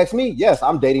 And you ask me, yes,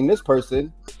 I'm dating this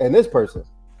person and this person.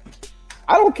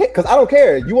 I don't care because I don't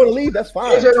care. You want to leave? That's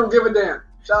fine. AJ don't give a damn.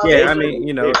 Yeah, I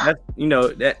mean,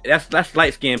 that's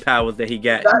light skin powers that he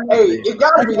got. It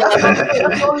gotta be.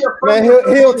 That's only a man,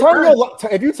 he'll turn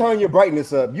if you turn your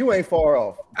brightness up, you ain't far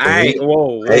off.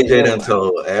 AJ done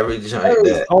told every joint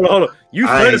that. Hold on. You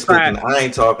certified. I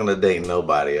ain't talking to date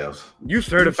nobody else. You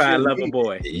certified lover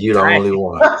boy. You the only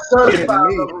one.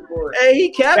 Certified lover boy. Hey, he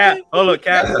capping. Hold on,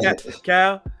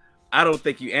 Cal. I don't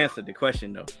think you answered the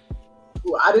question though.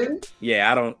 I didn't.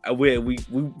 Yeah, I don't. We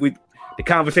the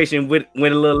conversation went a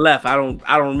little left. I don't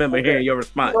remember hearing your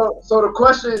response. So the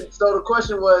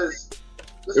question was.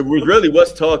 It was really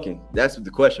what's talking. That's what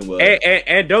the question was.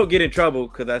 And don't get in trouble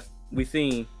because we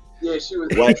seen. Yeah, she was.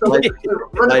 Run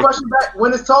the question back.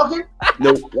 When it's talking.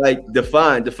 No, like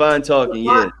define talking.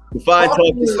 Define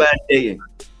talking / dating.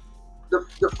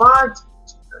 Define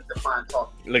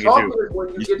talking. Look talking is when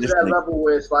you get to that level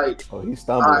where it's like, he's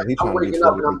stumbling. I'm waking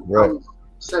up and I'm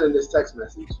sending this text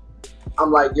message.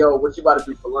 I'm like, yo, what you about to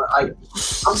do for lunch?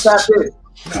 I'm tapped in.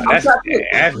 That's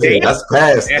dating. That's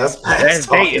past. That's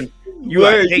dating. You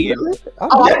are dating. I'm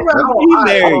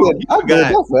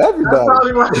good for everybody. That's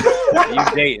probably right. You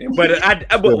dating, but I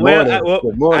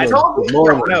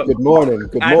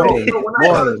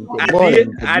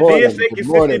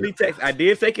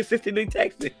did say consistently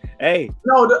texting. Hey,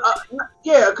 no,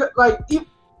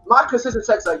 my consistent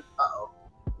text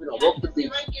rope the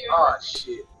beat. Oh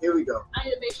shit, here we go.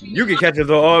 You can catch us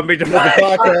on all major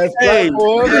podcast. Hey,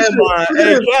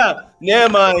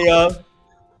 never mind, y'all.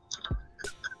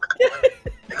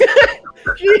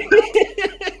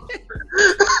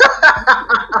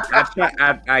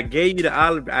 I gave you the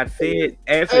olive. I said,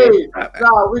 answer. Hey,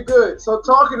 nah, we good. So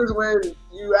talking is when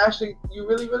you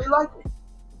really like me.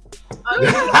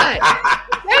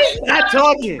 Not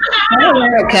talking.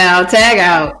 Cal, tag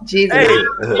out. Jesus.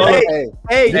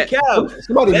 Hey, Cal.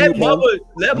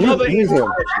 Let mother use him. All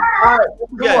right,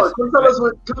 come on. Come tell us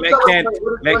what.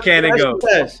 Let Cannon go.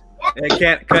 Let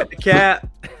Cannon cut the cap.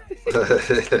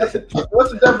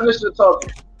 What's the definition of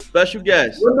talking? Special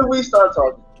guest. When do we start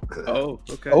talking? Oh,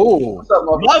 okay. Oh, what's up,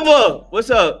 Mama? What's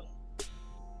up?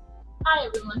 Hi,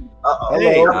 everyone.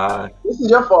 Hey, this is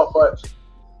your fault, Fudge.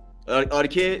 Are the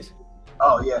kids?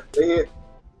 Oh yeah, they here.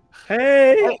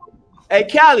 Hey,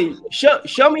 Callie,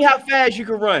 show me how fast you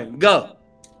can run. Go.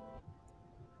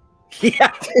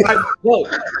 Yeah. Go.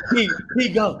 He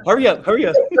go. Hurry up.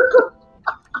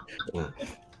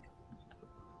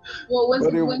 Well, when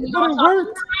you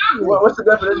what's the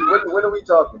definition? When are we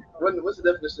talking? What's the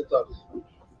definition of talking?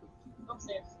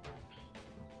 Upstairs.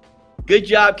 Good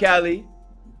job, Callie.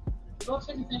 Go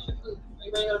upstairs and finish your food. Are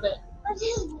you ready to go to bed?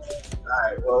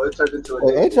 right, well, it turned into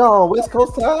a Hey, ain't y'all on West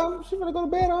Coast time? She gonna go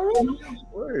to bed already?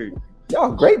 Word.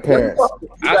 Y'all great parents.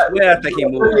 I swear I think he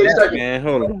moved back, man.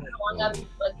 Hold on.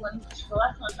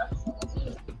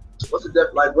 What's the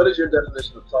like? What is your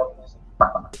definition of talking?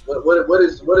 What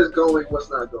is going? What's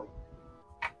not going?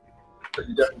 I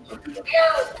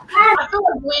feel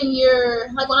like when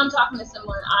you're like when I'm talking to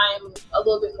someone, I'm a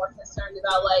little bit more concerned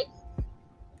about like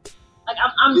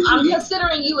I'm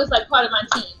considering you as like part of my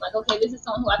team. Like, okay, this is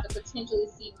someone who I could potentially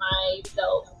see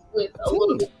myself with a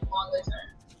little bit longer term.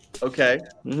 Okay.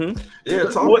 Yeah,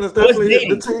 talking is definitely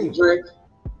the team.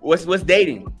 What's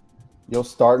dating? You're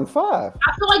starting 5. I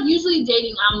feel like usually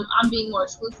dating, I'm being more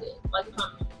exclusive. Like if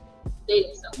I'm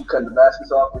dating someone. You cutting the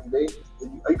baskets off when you date?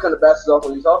 Are you cutting the baskets off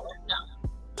when you talking? No,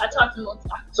 I talk to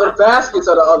multiple. So the baskets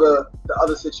are the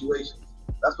other situations.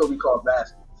 That's what we call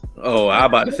baskets. Oh, I'm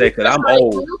about to say because I'm When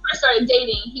old. we first started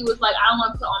dating, he was like, I don't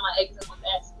want to put all my eggs in one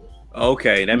basket.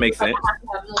 Okay, that makes Like, sense. I have to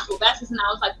have multiple baskets, and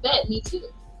I was like, bet, me too.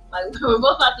 Like we're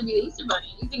both about to be the Easter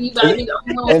Bunny. You think you gotta be the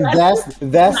only one? And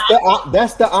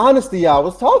that's the honesty I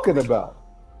was talking about.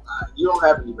 You don't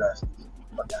have any baskets.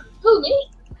 Who, me?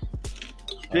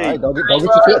 All right, don't get Well,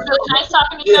 your it's feelings. really nice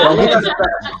talking to you.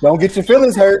 Don't get your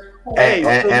feelings hurt. And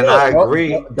I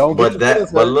agree. Don't get your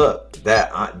feelings hurt. Look,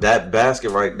 that basket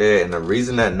right there, and the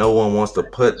reason that no one wants to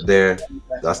put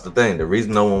that's the thing. The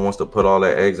reason no one wants to put all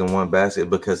their eggs in one basket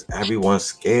because everyone's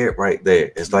scared right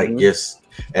there. It's like yes,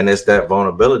 and it's that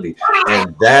vulnerability,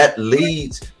 and that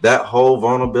whole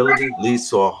vulnerability leads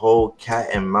to a whole cat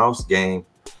and mouse game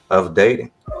of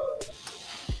dating.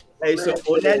 Hey, so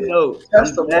on that note,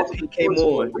 I'm glad you came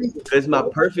on. It's my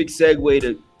perfect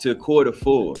segue to quarter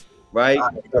 4, right?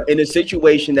 In a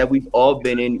situation that we've all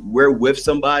been in, we're with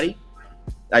somebody,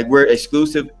 like we're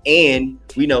exclusive, and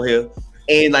we know him,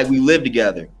 and like we live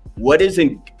together. What is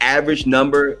an average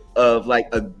number of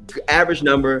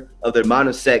the amount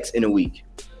of sex in a week?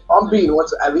 I'm beating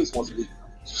at least once a week.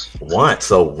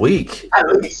 Once a week. At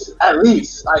least.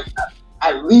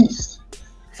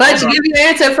 Fudge, give your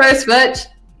answer first, Fudge.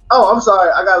 Oh, I'm sorry.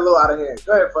 I got a little out of hand.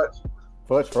 Go ahead, Fudge.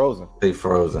 Fudge frozen. He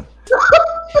frozen.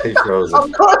 He frozen.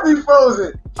 Of course he's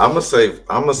frozen. I'm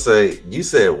gonna say. You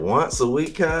said once a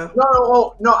week, Kyle.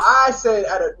 No. I said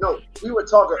we were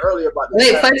talking earlier about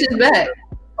this. Wait, Fudge is back.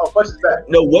 Oh, Fudge is back.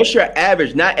 No, what's your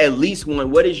average? Not at least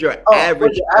one. What is your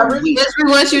average? Yes,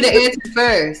 we want you to answer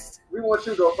first. We want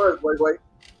you to go first, boy.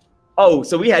 Oh,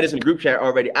 so we had this in the group chat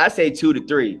already. I say 2 to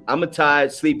 3. I'm a tired,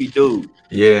 sleepy dude.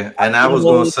 Yeah, and I was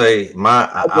gonna say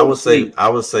I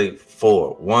would say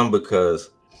 4. One, because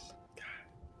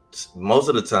most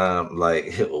of the time,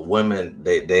 like women,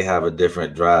 they have a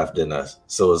different drive than us.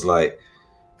 So it's like,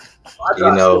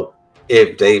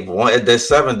 if there's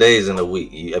 7 days in a week,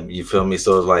 you feel me?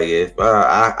 So it's like if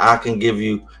I can give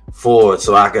you 4,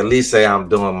 so I can at least say I'm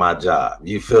doing my job.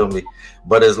 You feel me?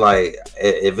 But it's like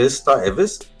if it's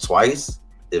twice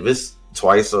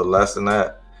or less than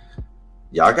that,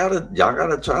 y'all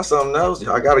gotta try something else.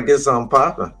 Y'all gotta get something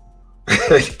popping.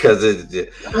 Because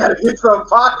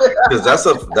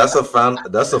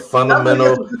that's a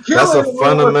fundamental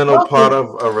part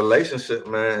of a relationship,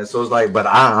 man. So it's like, but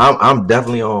I'm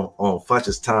definitely on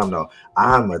Fudge's time though.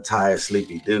 I'm a tired,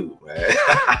 sleepy dude, man.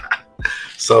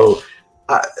 So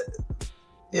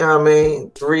you know what I mean?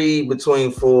 3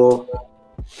 between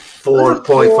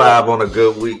 4.5 on a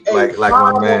good week, like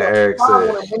my man Eric said. 5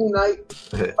 on a Henny night,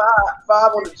 5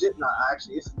 on the gym. Nah,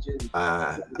 actually, it's a gym.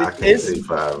 I can't see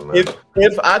 5, man.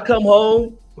 If I come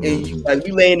home and like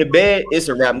we lay in the bed, it's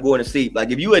a wrap. I'm going to sleep.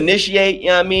 Like if you initiate, you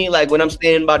know what I mean? Like when I'm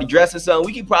standing by the dress or something,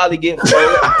 we can probably get 4.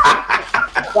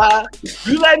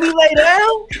 You let me lay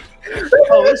down?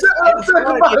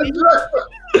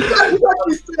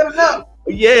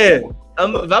 Yeah.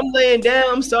 If I'm laying down,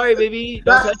 I'm sorry, baby.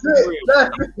 Don't touch me.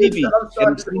 I'm sleepy.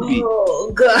 I'm sleepy.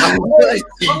 Oh God!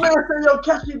 My man said, "Yo,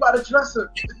 catch me by the dresser."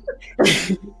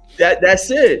 That's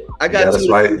it. You gotta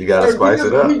spice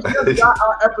it up. We just got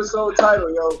our episode title,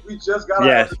 yo. We just got our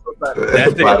episode title.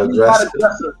 That's By the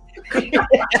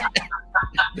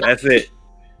dresser.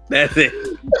 That's it.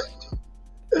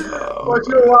 But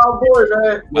you're a wild boy,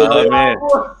 man. Oh man.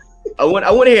 I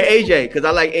want to hear AJ because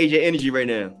I like AJ energy right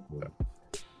now.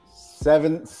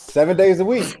 7 days a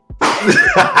week.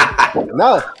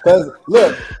 No, because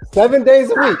look, 7 days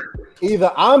a week.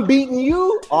 Either I'm beating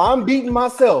you or I'm beating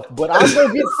myself, but I'm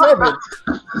gonna get 7.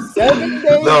 7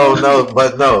 days.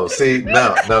 No. See,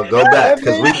 no. Go back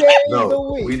because we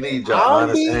we need your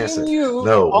honest answer. You,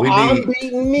 no, we I'm need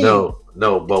beating me. No,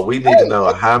 but we need to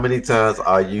know how many times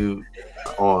are you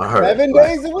on her. 7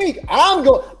 days a week. I'm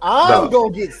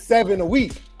gonna get 7 a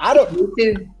week. I don't.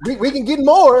 We can get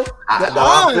more.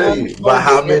 I feel you. But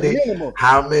how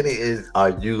many are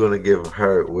you gonna give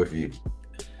her with you?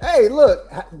 Hey,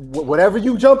 look, whatever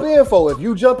you jump in for. If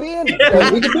you jump in,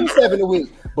 we can do 7 a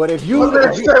week. But if you, Hey, you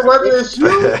try to get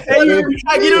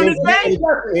on this game? You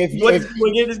want to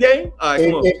get this game? All right,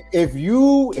 come on. If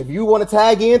you want to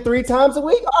tag in 3 times a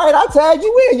week, all right, I'll tag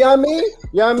you in. You know what I mean? You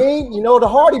know what I mean? You know the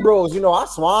Hardy Bros. You know I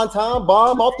swan time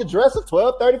bomb off the dresser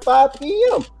 12:35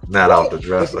 p.m. Not off the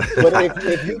dresser. But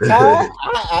if you tired,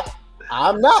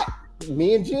 I'm not.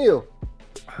 Me and Jill.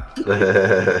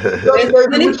 There's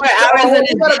 24 hours in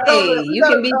a day. You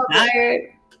can be tired.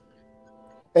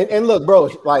 And look, bro,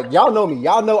 like y'all know me.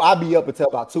 Y'all know I be up until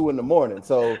about 2 a.m.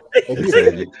 So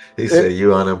he said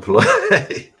you unemployed.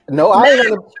 No,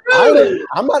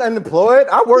 I'm not unemployed.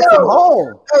 I work from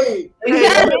home. Hey,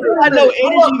 I know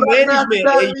energy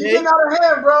management. You get out of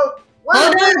hand, bro.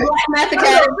 Wait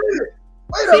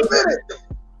a minute.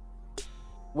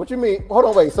 What you mean? Hold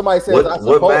on, wait. Somebody says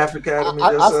what Math Academy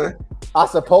just say? I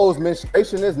suppose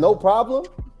menstruation is no problem.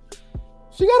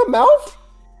 She got a mouth.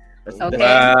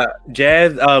 Okay.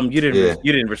 Jazz, you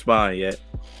didn't respond yet.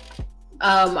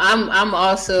 I'm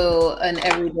also an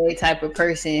everyday type of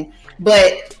person,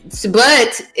 but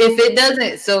if it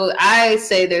doesn't, so I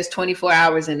say there's 24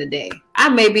 hours in a day. I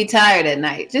may be tired at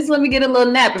night. Just let me get a little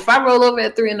nap. If I roll over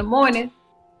at 3 a.m,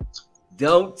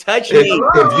 don't touch me.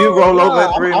 If you roll over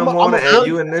at 3 a.m. and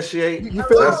you initiate,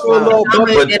 that's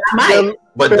fine.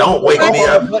 But don't wake me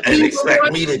up and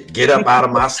expect me to get up out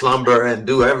of my slumber and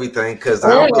do everything because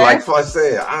I'm like I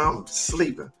said, I'm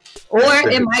sleeping. Or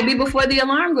it might be before the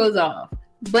alarm goes off.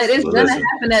 But it's gonna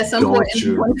happen at some point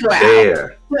in 24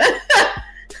 hours.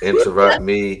 Interrupt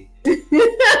me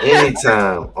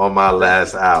anytime on my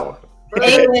last hour.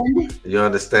 You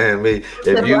understand me?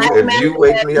 If you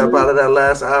wake me up out of that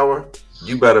last hour,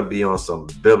 you better be on some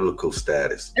biblical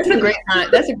status. That's a great time.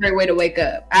 That's a great way to wake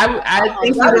up. I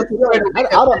think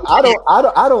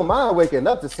I don't mind waking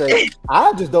up to say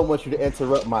I just don't want you to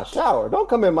interrupt my shower. Don't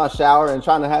come in my shower and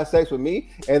trying to have sex with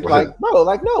me and like, bro,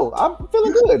 like no, I'm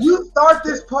feeling good. You start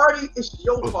this party, it's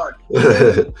your party. You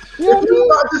start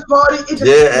this party, it's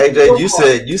AJ,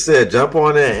 you said jump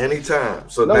on in anytime.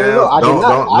 So I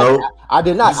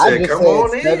did not.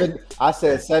 I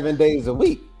said 7 days a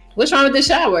week. What's wrong with the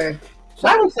shower?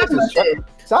 Shower sex is trash.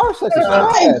 I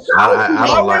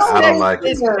don't like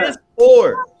it. It's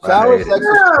poor. Shower sex is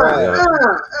trash.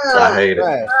 I hate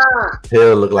it.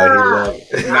 He'll look like he loves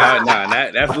it. No,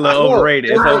 that's a little overrated.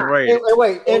 It's overrated.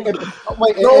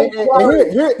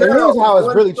 Here's how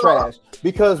it's really trash.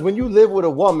 Because when you live with a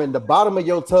woman, the bottom of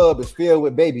your tub is filled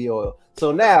with baby oil.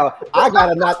 So now I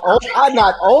not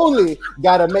only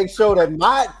gotta make sure that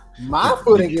my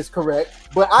footing is correct,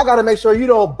 but I got to make sure you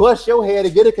don't bust your head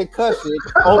and get a concussion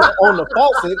on the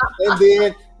faucet, and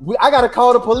then I got to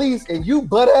call the police and you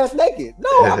butt ass naked.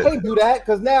 No, I can't do that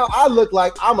because now I look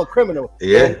like I'm a criminal.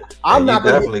 Yeah, I'm not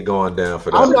definitely going down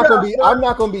for that. I'm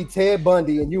not gonna be Ted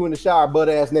Bundy and you in the shower butt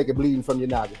ass naked bleeding from your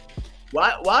noggin.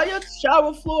 Why your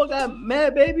shower floor got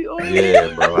mad baby oil?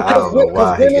 Yeah, bro. I don't know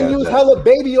why. Women use hella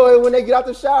baby oil when they get out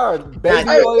the shower. Baby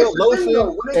oil,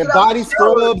 lotion, and body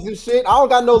scrubs and shit. I don't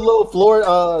got no little floor,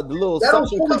 the little. They don't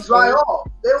fully dry off.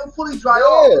 They don't fully dry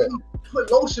off. They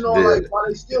put lotion on like while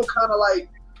they still kind of like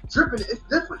dripping. It's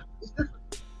different.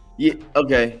 Yeah.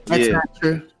 Okay. That's not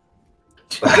true.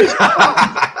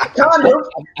 Kind of.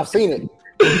 I've seen it.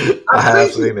 I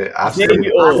have seen it. I've seen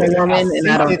it.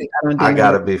 I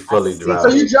gotta be fully dry. So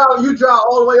you dry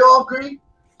all the way off, Green?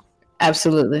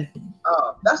 Absolutely.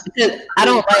 That's I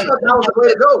don't like the way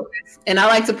to go. And I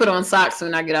like to put on socks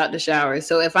when I get out the shower.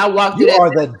 So if I walk through, you are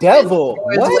the devil.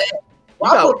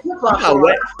 What?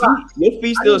 Your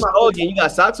feet still soggy and you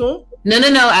got socks on? No.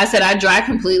 I said I dry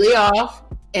completely off,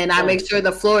 and I make sure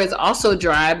the floor is also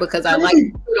dry because I like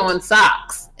to put on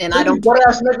socks. And I don't. Butt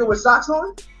ass naked with socks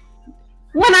on?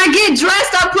 When I get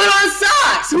dressed, I put on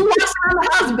socks. Who walks around the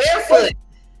house barefoot?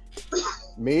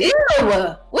 Me? Ew.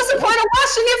 What's the point of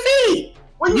washing your feet?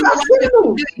 Well,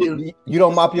 you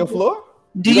don't mop your floor?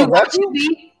 Do you wash your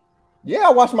feet? Yeah,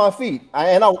 I wash my feet.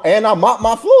 I mop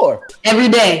my floor. Every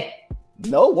day?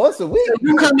 No, once a week. So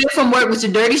you come in from work with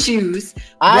your dirty shoes.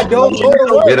 I don't go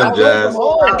to work. Get them, Jazz.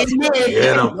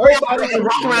 Get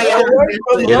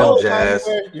them, Jazz.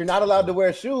 You're not allowed to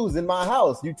wear shoes in my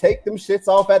house. You take them shits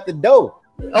off at the door.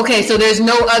 Okay, so there's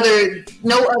no other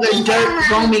dirt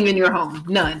roaming in your home.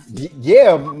 None.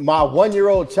 Yeah, my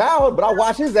 1-year-old child, but I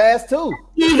wash his ass too.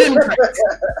 Even worse.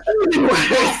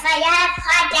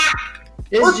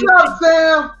 What's up,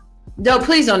 Sam? No,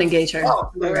 please don't engage her. Oh,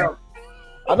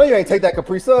 I know you ain't take that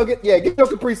Capri Sun. Get your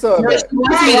Capri Sun back.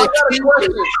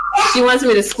 She wants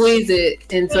me to squeeze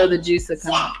it until the juice will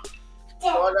come out. So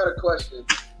I got a question.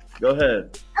 Go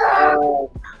ahead.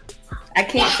 I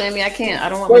can't, Sammy. I can't. I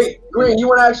don't want. Wait, Green, you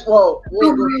want to ask? Well,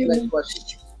 we'll go to the next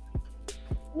question.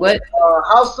 What?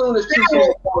 How soon is too soon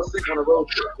to fall asleep on a road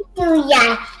trip?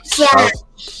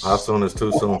 How soon is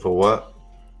too soon for what?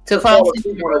 To fall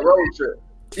asleep on a road trip.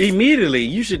 Immediately,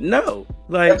 you should know.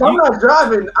 Like, if I'm not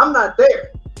driving, I'm not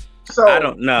there. So I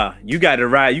don't know. You got to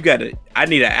ride. I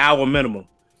need an hour minimum.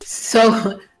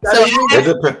 So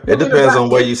it depends on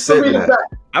where you sitting at.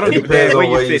 I don't give a damn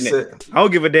where you sitting at. I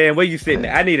don't give a damn where you sitting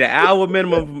at. I need an hour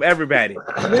minimum from everybody.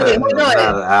 Not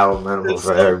an hour minimum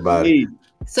for everybody.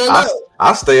 So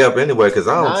I stay up anyway because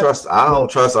I don't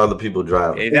trust other people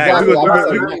driving. Exactly.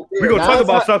 We're gonna talk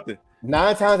about something.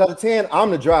 9 times out of 10, I'm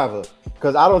the driver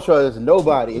because I don't trust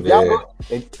nobody. If y'all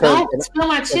don't spill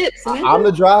my chips. I'm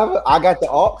the driver. I got the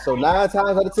aux. So 9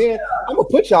 times out of 10, I'm gonna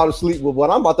put y'all to sleep with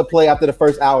what I'm about to play after the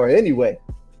first hour anyway.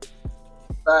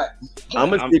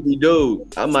 I'm a sleepy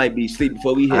dude. I might be asleep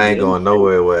before we hit. I ain't going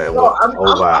nowhere with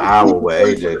over an hour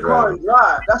with AJ driving.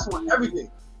 That's on everything.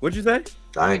 What'd you say?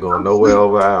 I ain't going nowhere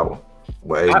over an hour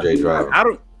with AJ driving. I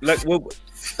don't like.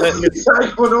 Listen,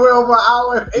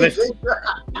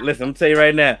 I'm gonna tell you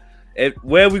right now.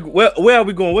 Where are we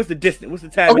going? What's the distance? What's the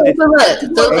time? Okay, so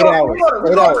 8 hours.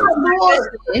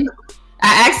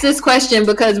 I asked this question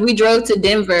because we drove to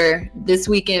Denver this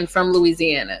weekend from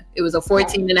Louisiana. It was a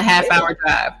 14.5-hour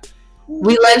drive.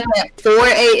 We left at 4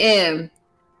 a.m.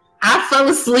 I fell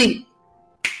asleep.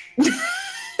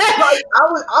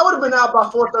 I would have been out by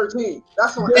 4:13.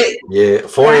 That's what. Yeah,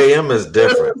 4 a.m. is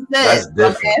different. That's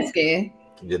different. I'm asking.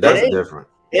 Yeah, that's different.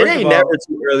 It ain't never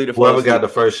too early to fall whoever asleep. got the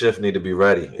first shift need to be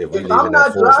ready. If we leave I'm at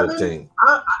not driving,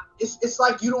 4:15, it's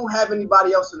like you don't have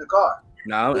anybody else in the car.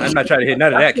 No, I'm not trying to hit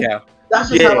none of that, Cal. That's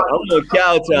just how I'm on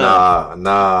Cal time.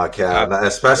 Nah, Cal.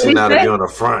 Especially now that you're on the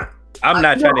front. I'm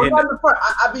not trying to hit the front.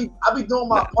 I be doing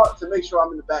my part to make sure I'm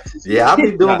in the back seat. Yeah, I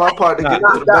be doing my part to get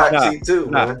to the back seat too,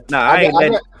 man. I ain't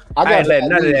letting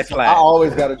none of that slide. I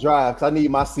always got to drive because I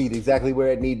need my seat exactly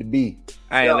where it need to be.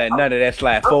 I ain't letting none of that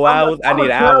slide. 4 hours, I need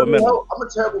an hour minimum. I'm a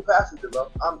terrible passenger, bro.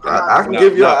 I can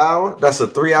give you an hour. That's a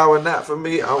 3-hour nap for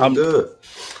me. I'm good.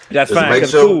 That's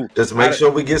just fine. Just make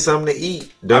sure we get something to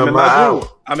eat during my hour.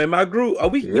 I'm in my groove. Oh,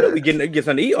 we get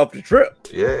something to eat off the trip.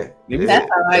 Yeah. That's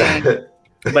all right.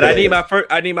 But I need my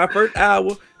first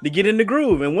hour to get in the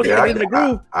groove, and once I get in the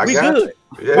groove, we good.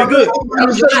 Yeah. We good.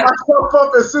 I'm setting myself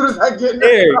up as soon as I get in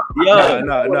there.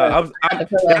 No.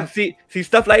 I'm see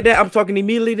stuff like that. I'm talking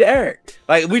immediately to Eric.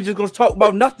 Like we just gonna talk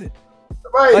about nothing.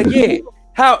 Right. Like yeah.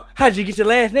 How'd you get your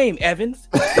last name, Evans?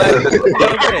 Like, you know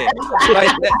what I'm saying?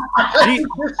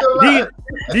 Like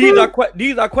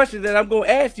these are questions that I'm gonna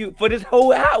ask you for this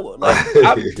whole hour. Like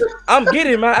I'm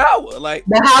getting my hour. Like,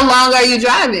 but how long are you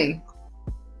driving?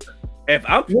 If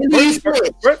I'm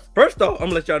first off, I'm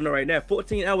gonna let y'all know right now.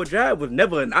 14-hour drive was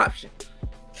never an option.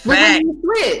 When you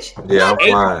switch? Yeah, I'm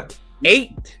flying.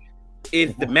 8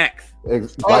 is the max.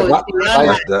 That's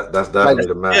definitely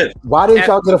the max. Why didn't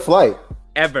y'all get a flight?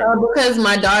 Ever. Because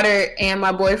my daughter and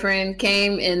my boyfriend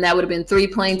came, and that would have been 3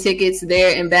 plane tickets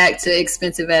there and back to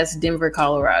expensive ass Denver,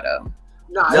 Colorado.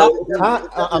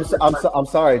 I'm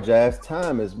sorry, Jazz.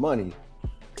 Time is money.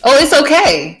 Oh, it's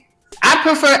okay.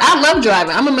 I love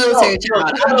driving. I'm a military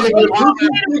child. I'm driving by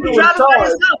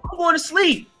myself. I'm going to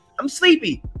sleep. I'm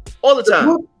sleepy all the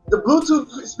time. The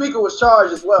Bluetooth speaker was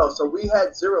charged as well, so we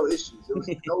had 0 issues. It was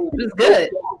good.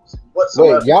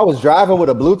 Whatsoever. Wait, y'all was driving with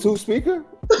a Bluetooth speaker?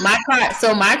 My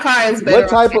car is better.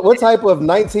 What type of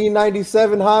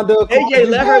 1997 Honda? AJ,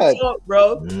 let her talk,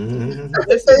 bro.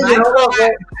 My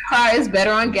car is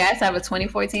better on gas. I have a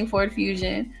 2014 Ford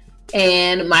Fusion,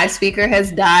 and my speaker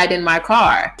has died in my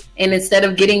car. And instead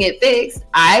of getting it fixed,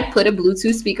 I put a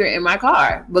Bluetooth speaker in my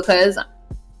car because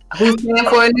who's paying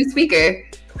for a new speaker?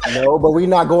 No, but we're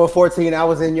not going 14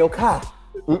 hours in your car.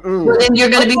 Well, then you're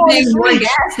going to be paying more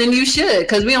gas than you should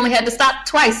because we only had to stop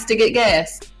twice to get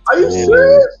gas. Are you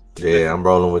serious? Yeah, I'm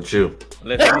rolling with you.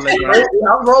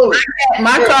 I'm rolling.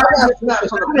 My car is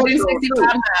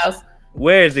 165 miles.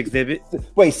 Where is Exhibit?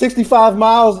 Wait, 65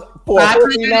 miles for a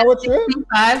 14-hour trip?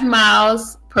 5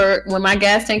 miles per. When my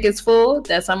gas tank is full,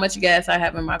 that's how much gas I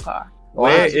have in my car.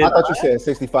 I thought you said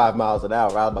 65 miles an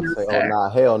hour. I was about to say, oh, nah,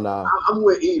 hell nah. I'm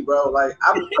with E, bro. Like,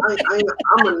 I'm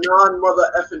a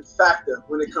non-mother effing factor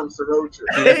when it comes to road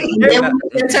trips.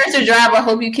 In terms of drive, I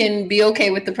hope you can be okay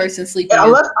with the person sleeping.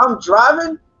 Unless I'm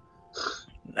driving,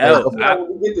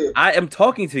 I am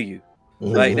talking to you.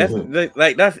 Like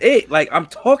that's it. Like I'm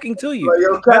talking to you.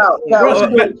 Yo, Cal,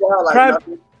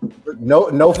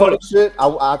 No funny shit. I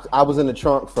was in the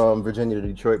trunk from Virginia to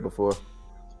Detroit before.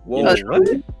 Whoa, what?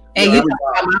 And you talking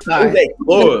about my car. It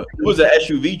was an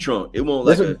SUV trunk. It won't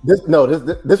like this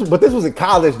was in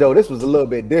college though. This was a little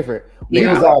bit different. We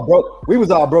was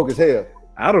all broke as hell.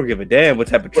 I don't give a damn what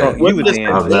type of trunk you was in.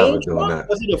 I'm never doing that.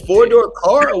 Was it a 4-door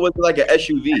car or was it like an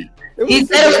SUV? He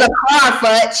said it was a car,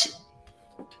 Fudge.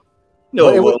 No,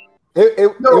 it was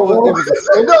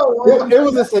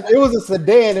a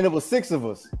sedan and it was 6 of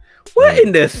us. What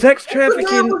in the sex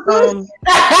trafficking?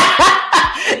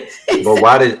 But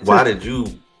why did you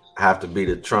have to be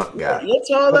the trunk guy?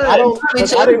 What's all that?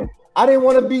 I didn't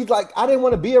want to be I didn't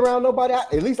want to be around nobody.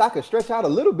 At least I could stretch out a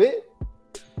little bit.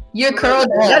 You're curled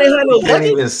up. I didn't have no You can't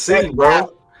even see,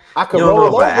 bro. I could you don't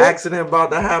roll know if an over. accident about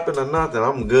to happen or nothing.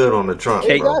 I'm good on the trunk,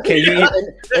 bro. Can you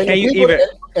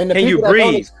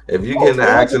breathe? If you get in an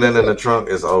accident in the trunk,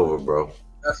 it's over, bro.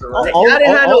 That's I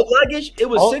didn't have no luggage. It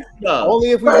was 6 jobs.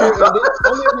 Only if we were. That's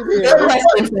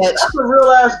a real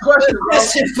ass question,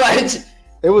 bro.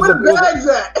 It was Where the bags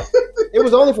at? It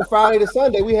was only for Friday to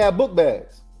Sunday. We had book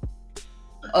bags.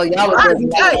 Oh, y'all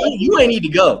You ain't need to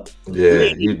go. Yeah,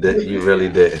 you did. You really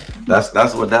did. That's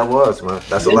what that was, man.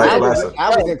 That's a life lesson. I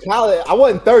was in college. I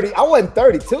wasn't 30. I wasn't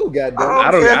 32. Goddamn. I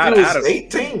don't care if you was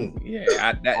 18.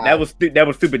 Yeah, that was stupid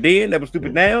then. That was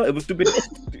stupid now. It was stupid.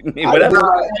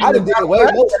 I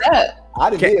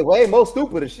did way more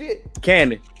stupid as shit.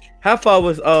 Candy, how far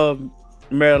was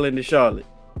Maryland to Charlotte?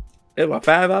 It was about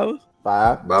 5 hours.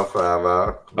 About 5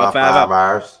 hours. About 5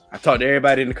 hours. I talked to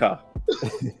everybody in the car.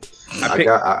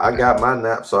 I got my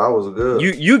nap, so I was good.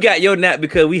 You got your nap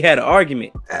because we had an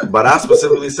argument. But I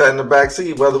specifically sat in the back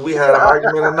seat, whether we had an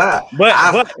argument or not.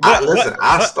 Listen,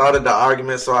 I started the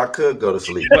argument so I could go to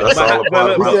sleep. That's all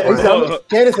about my plan.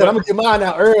 Candace said, "I'm gonna get mine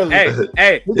out early."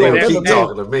 Hey, keep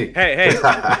talking to me. Hey.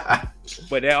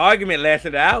 But that argument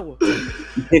lasted an hour.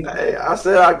 Hey, I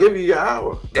said I'll give you your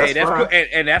hour. That's fine. Cool.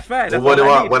 And that's fine. That's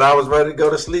when I was ready to go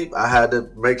to sleep, I had to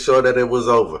make sure that it was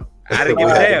over. I didn't give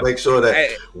a damn. Make sure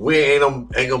that we ain't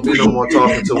gonna be no more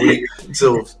talking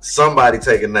till somebody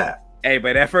take a nap. Hey,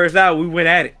 but that first hour we went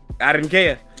at it. I didn't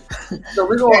care. So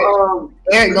we gonna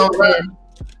Eric going in.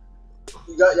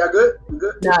 Y'all good? You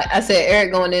good? No, I said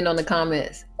Eric going in on the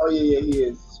comments. Oh yeah, he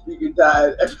is. Speaking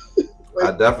tired.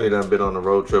 I definitely done been on the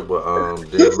road trip with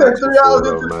He said 3 hours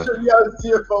into the trip, you got a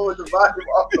CFO with the volume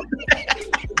off.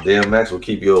 DMX will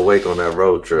keep you awake on that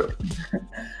road trip.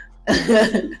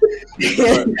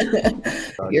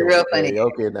 You're real funny.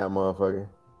 Okay, that motherfucker.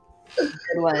 Good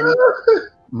one.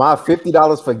 My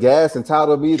 $50 for gas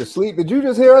entitled me to sleep. Did you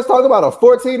just hear us talk about a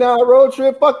 14-hour road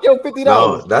trip? Fuck your $50.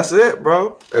 No, that's it,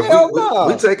 bro. If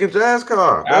we taking Jazz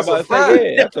car. That's a fact.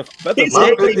 My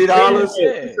 $50.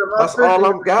 That's all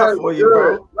I've got for you,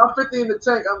 bro. I'm 50 in the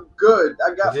tank. I'm good.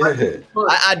 I got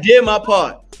I did my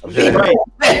part.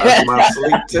 That's my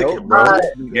sleep ticket, bro.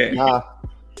 Nah.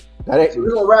 So we're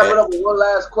gonna wrap it up with one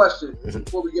last question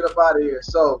before we get up out of here.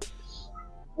 So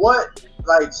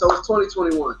it's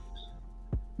 2021.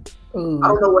 I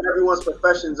don't know what everyone's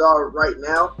professions are right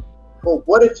now, but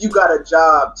what if you got a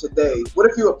job today? What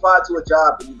if you applied to a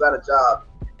job and you got a job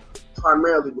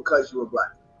primarily because you were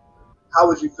black? How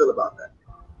would you feel about that?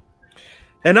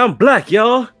 And I'm black,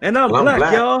 y'all. And I'm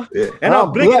black, y'all. Yeah. And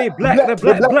I'm blickety black,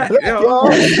 y'all.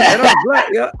 And I'm black,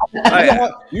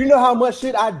 y'all. You know how much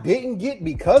shit I didn't get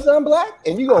because I'm black?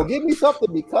 And you gonna give me something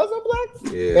because I'm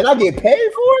black? Yeah. And I get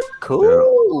paid for it?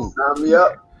 Cool. Sign me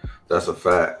up. That's a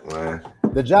fact, man.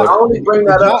 The job, I only bring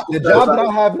that up. The job that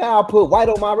I have now, I put white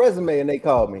on my resume and they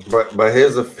called me. But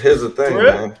here's the thing,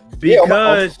 man.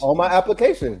 Because on my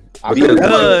application. You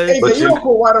don't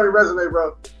put white on your resume,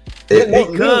 bro.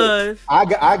 Because I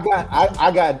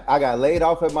got laid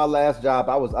off at my last job.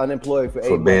 I was unemployed for 8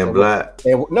 months. For being black.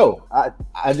 And no, I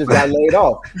just got laid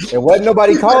off. And wasn't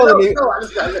nobody calling me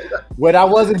when I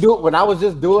was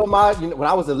just doing my, when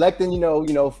I was electing,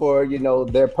 for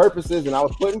their purposes, and I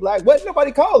was putting black. Wasn't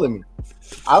nobody calling me.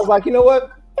 I was like, you know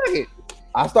what? Fuck it.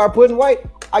 I started putting white.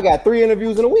 I got 3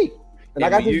 interviews in a week, and I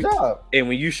got this job. And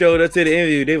when you showed up to the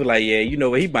interview, they were like, "Yeah, you know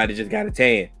what? He might have just got a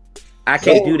tan. I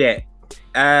can't do that."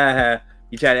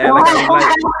 You try to act like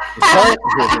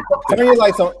turn your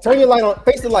lights on. Turn your light on.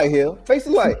 Face the light here. Face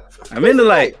the light. I'm in the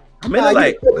light.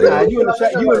 You in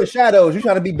the shadows. You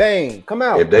trying to be Bane. Come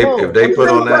out. If they put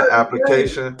on that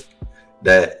application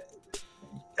that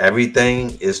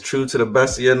everything is true to the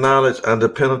best of your knowledge under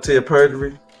penalty of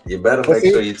perjury, you better make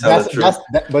sure you tell the truth.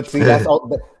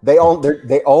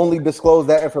 They only disclose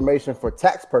that information for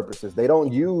tax purposes. They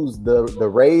don't use the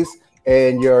race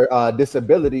and your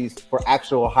disabilities for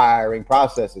actual hiring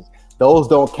processes. Those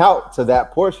don't count to that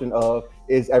portion of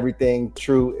is everything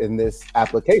true in this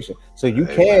application? So you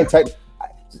can take.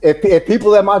 If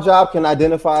people at my job can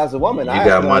identify as a woman, you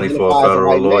got money for a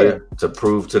federal lawyer to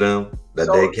prove to them that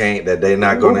they're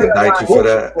not going to indict you for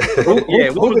that.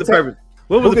 What was the purpose?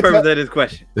 What was the purpose of this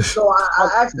question? So I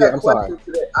asked that question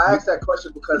today. I asked that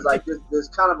question because like there's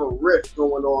kind of a rift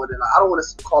going on, and I don't want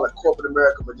to call it corporate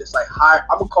America, but just like I'm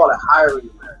gonna call it hiring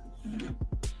America,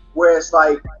 where it's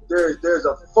like there's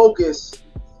a focus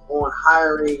on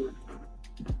hiring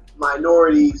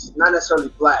minorities, not necessarily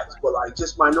blacks, but like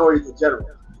just minorities in general.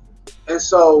 And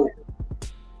so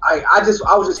I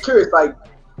was just curious, like,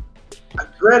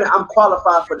 granted, I'm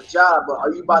qualified for the job, but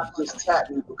are you about to just tap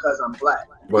me because I'm black?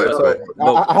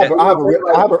 I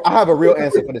have a real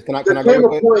answer for this. Can I go? There came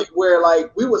a point where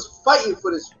like we was fighting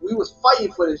for this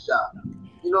job.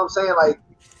 You know what I'm saying? Like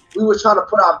we were trying to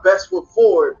put our best foot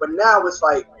forward, but now it's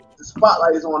like the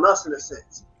spotlight is on us in a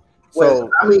sense. Whereas,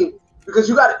 I mean, because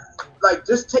you got to like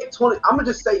just take 20. I'm gonna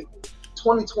just say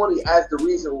 2020 as the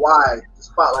reason why the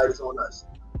spotlight is on us.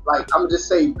 Like I'm gonna just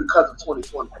say because of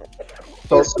 2020.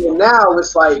 So now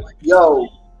it's like, yo,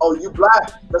 oh, you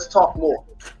black? Let's talk more.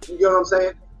 You get what I'm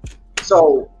saying?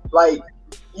 So like,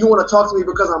 you want to talk to me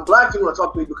because I'm black? You want to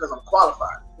talk to me because I'm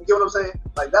qualified? You get what I'm saying?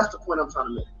 Like that's the point I'm trying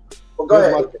to make. But go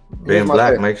ahead. Being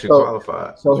black makes you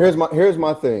qualified. So here's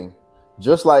my thing.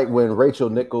 Just like when Rachel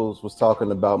Nichols was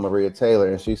talking about Maria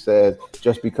Taylor, and she said,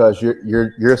 just because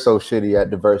you're so shitty at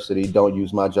diversity, don't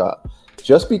use my job.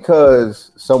 Just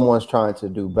because someone's trying to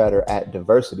do better at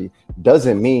diversity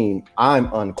doesn't mean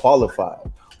I'm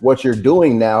unqualified. What you're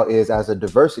doing now is, as a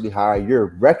diversity hire,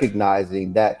 you're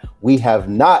recognizing that we have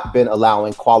not been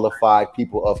allowing qualified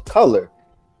people of color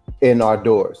in our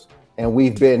doors. And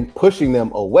we've been pushing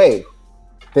them away,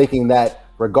 thinking that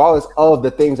regardless of the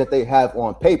things that they have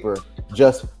on paper,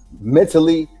 just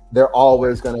mentally, they're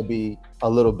always going to be a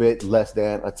little bit less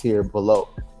than a tier below.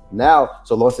 Now,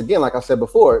 so once again, like I said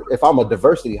before, if I'm a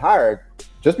diversity hire,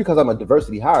 just because I'm a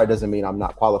diversity hire doesn't mean I'm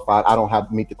not qualified. I don't have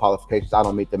to meet the qualifications. I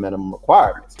don't meet the minimum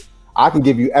requirements. I can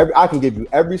give you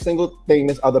every single thing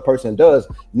this other person does.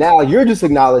 Now you're just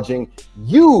acknowledging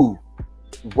you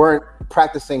weren't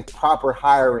practicing proper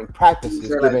hiring practices,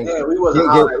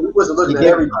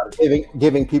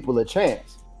 giving people a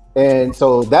chance. And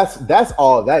so that's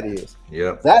all that is.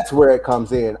 Yeah, that's where it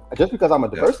comes in. Just because I'm a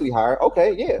diversity hire,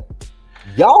 okay, yeah.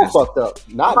 Y'all fucked up.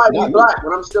 Not black,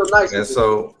 but I'm still nice. And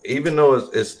so, even though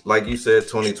it's like you said,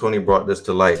 2020 brought this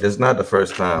to light. This is not the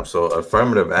first time. So,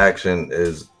 affirmative action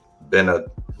has been a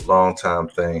long time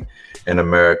thing in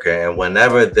America. And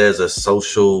whenever there's a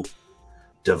social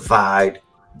divide,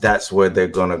 that's where they're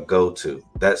gonna go to.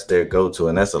 That's their go-to,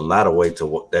 and that's a lot of way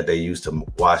that they use to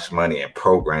wash money and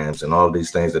programs and all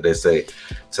these things that they say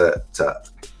to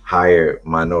hire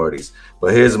minorities.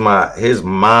 But here's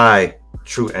my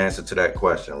true answer to that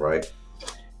question, right?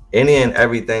 Any and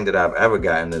everything that I've ever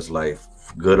got in this life,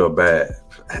 good or bad,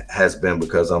 has been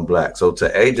because I'm black. So to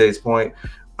AJ's point,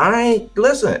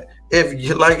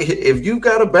 if you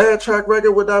got a bad track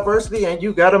record with diversity and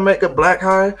you got to make a black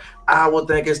hire, I would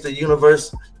think it's the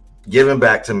universe giving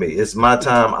back to me. It's my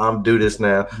time. I'm due this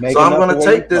now. So I'm going to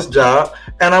take this job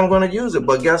and I'm going to use it.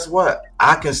 But guess what?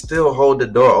 I can still hold the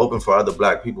door open for other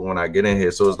black people when I get in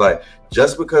here. So it's like,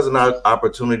 just because an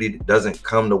opportunity doesn't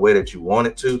come the way that you want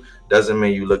it to, doesn't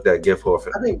mean you look that gift horse.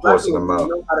 I think black people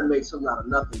know how to make something out of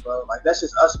nothing, bro. Like that's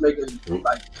just us making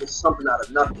like just something out of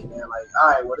nothing, man. Like, all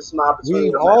right, well, this is my opportunity.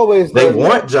 They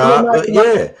want jobs,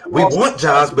 we want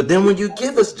jobs, but then when you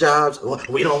give us jobs,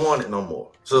 we don't want it no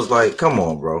more. So it's like, come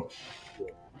on, bro.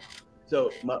 So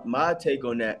my take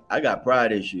on that, I got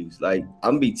pride issues. Like,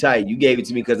 I'm gonna be tight. You gave it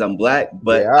to me because I'm black,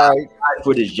 but I applied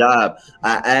for this job.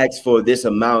 I asked for this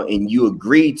amount and you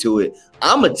agreed to it.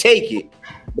 I'm gonna take it,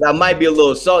 but I might be a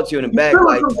little salty in the back.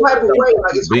 Like,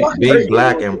 be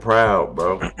black and proud,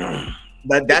 bro.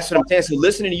 But that's what I'm saying. So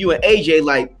listening to you and AJ,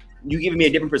 like, you giving me a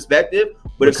different perspective.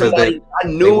 But if somebody I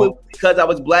knew it because I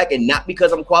was black and not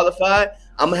because I'm qualified,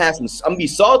 I'm gonna be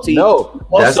salty. No,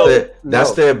 also,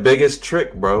 that's their biggest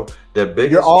trick, bro. Their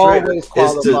biggest You're always trick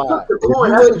qualified.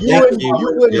 is you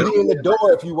wouldn't be in the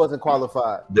door if you wasn't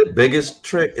qualified. The biggest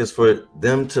trick is for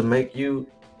them to make you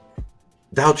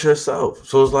doubt yourself.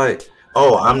 So it's like,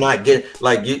 oh, I'm not getting,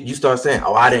 like you start saying,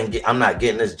 oh, I'm not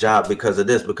getting this job because of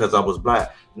this, because I was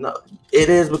black. No, it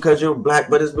is because you're black,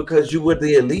 but it's because you were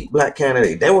the elite black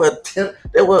candidate. There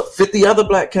were 50 other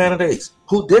black candidates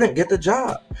who didn't get the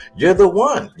job. You're the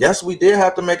one. Yes, we did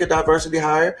have to make a diversity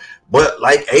hire, but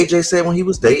like AJ said when he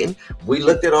was dating, we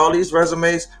looked at all these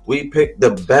resumes, we picked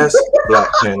the best black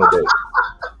candidate.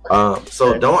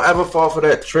 So don't ever fall for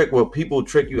that trick where people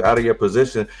trick you out of your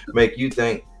position, make you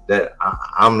think that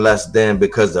I'm less than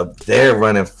because of they're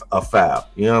running a foul.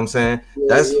 You know what I'm saying?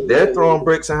 They're throwing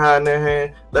bricks and hiding their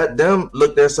hand. Let them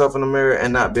look themselves in the mirror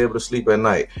and not be able to sleep at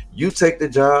night. You take the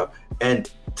job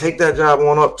and take that job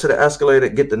on up to the escalator,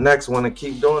 get the next one, and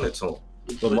keep doing it to them.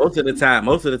 But most of the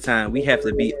time, we have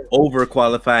to be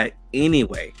overqualified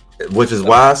anyway. Which is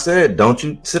why I said, don't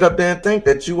you sit up there and think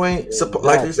that you ain't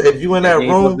like you said. If you in that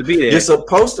room, you're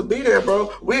supposed to be there,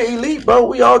 bro. We're elite, bro.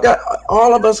 We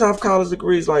all of us have college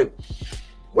degrees. Like,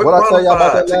 what I tell y'all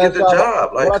about that last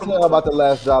job? Like, what I tell y'all about the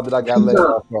last job that I got laid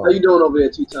off from? How you doing over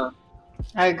there, Two-Time?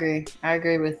 I agree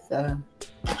with.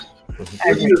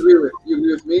 You agree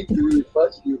with me? You agree with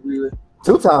Fudge? You agree with?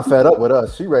 Two-Time fed up with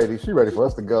us. She ready for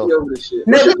us to go. Over this shit.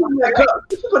 What's in that cup?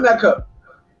 What's in that cup?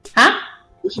 Huh?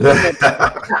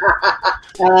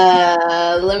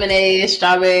 Lemonade,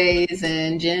 strawberries,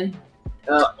 and gin.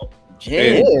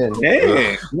 Gin.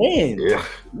 Very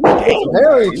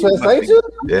interest, ain't you?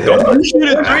 Yeah. You should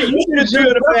have threw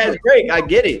in a fast break. I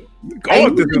get it. I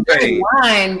used to drink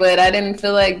wine, but I didn't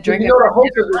feel like drinking. You know, the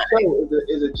host of the show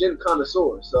is a gin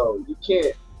connoisseur, so you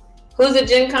can't. Who's a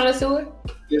gin connoisseur?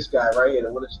 This guy right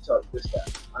here. Why don't you talk to this guy?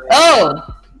 I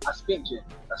speak gin.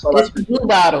 That's all I speak. Blue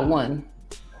bottle one.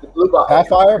 The blue bottle.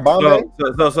 Sapphire, Bombay.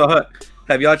 So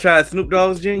have y'all tried Snoop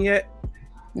Dogg's gin yet?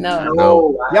 No.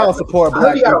 Y'all don't support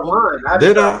black people.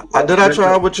 Did I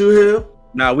try with you here?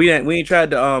 No, we ain't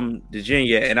tried the gin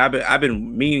yet, and I've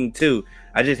been meaning to.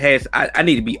 I just had I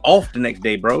need to be off the next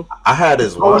day, bro. I had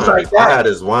his wine. I had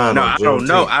his wine. No, I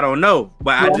don't know.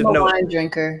 But I just I'm a know. wine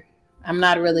drinker. I'm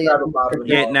not really. Now the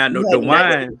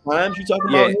wine. Crimes you talking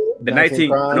about? The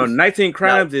 19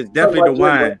 Crimes is definitely the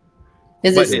wine.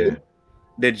 Is it?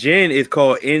 The gin is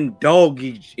called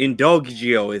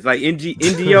Indulgio. It's like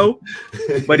Indio,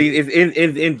 but it's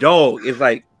in dog. It's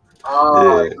like.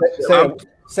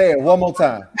 Say it one more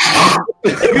time. I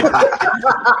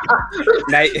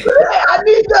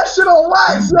need that shit on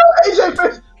wax, yo. AJ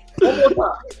Fish. One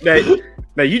more time.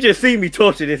 Now you just see me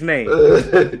torture this name.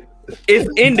 It's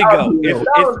Indigo. That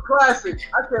was classic.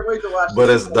 I can't wait to watch. But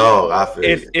it's dog. I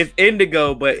feel it's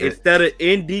Indigo, but instead of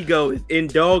Indigo, it's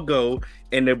Indulgo,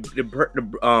 and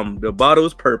the bottle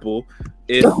is purple.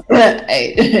 It's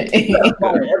everybody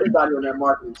on that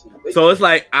marketing team. So it's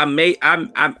like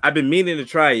I've been meaning to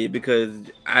try it because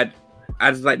I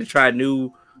just like to try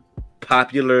new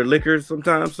popular liquors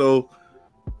sometimes. So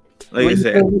like I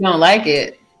said, if you don't like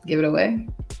it, give it away.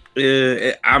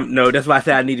 That's why I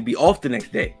said I need to be off the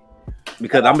next day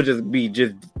because I'm gonna just be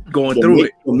going through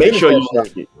it. Make sure you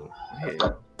like it.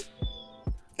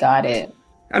 Got it.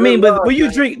 I mean, but when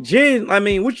you drink gin, I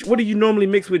mean, what do you normally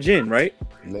mix with gin, right?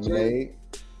 Lemonade.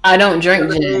 I don't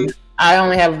drink gin. I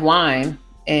only have wine,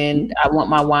 and I want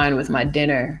my wine with my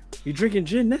dinner. You drinking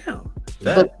gin now?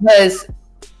 Because I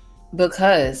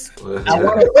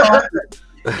wanted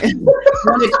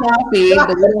coffee,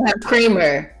 but we don't have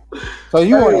creamer. So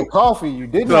you wanted coffee, you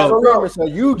didn't have creamer, so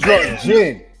you drank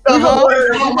gin. You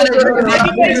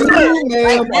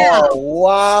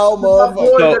wow,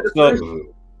 motherfucker.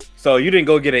 So you didn't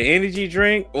go get an energy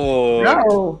drink or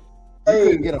no? You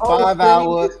couldn't get a 5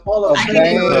 hour of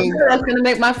bang. That's gonna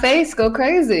make my face go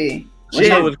crazy.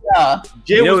 Gin was what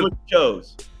you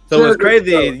chose. So what's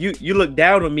crazy is you look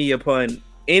down on me upon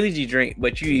energy drink,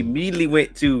 but you immediately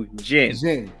went to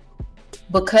gin.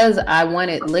 Because I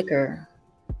wanted liquor.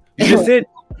 You just said.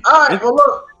 All right, well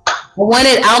look. I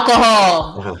wanted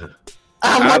alcohol.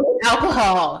 I want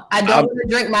alcohol. I don't want to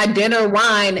drink my dinner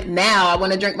wine now. I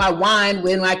want to drink my wine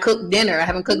when I cook dinner. I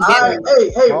haven't cooked dinner.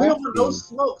 Hey, we don't want no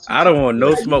smoke. I don't want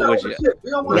no smoke with you.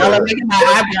 Y'all are making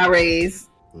my eyebrow raise.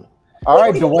 All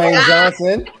right, Dwayne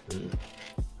Johnson.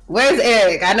 Where's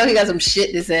Eric? I know he got some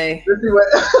shit to say. Eric,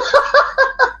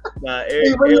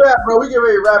 where you at, bro? We get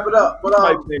ready to wrap it up. But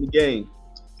playing the game.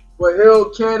 But Hill,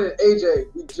 Ken, and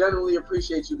AJ, we genuinely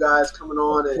appreciate you guys coming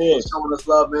on and showing us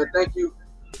love, man. Thank you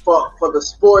for the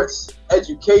sports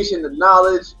education, the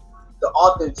knowledge, the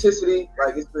authenticity.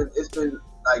 Like it's been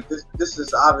like this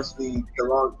is obviously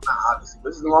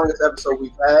this is the longest episode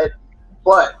we've had.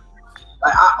 But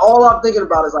like all I'm thinking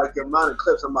about is like the amount of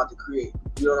clips I'm about to create.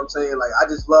 You know what I'm saying? Like I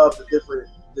just love the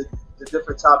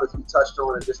different topics we touched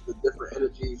on and just the different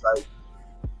energies. Like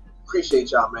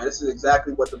appreciate y'all, man. This is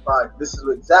exactly what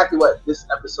this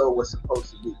episode was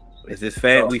supposed to be. It's this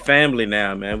we family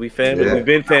now, man. We family. Yeah. We've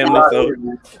been family, so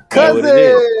cousin.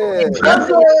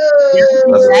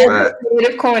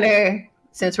 Creative corner.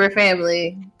 Since we're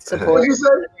family, support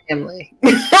the family.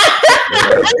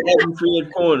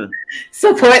 Corner.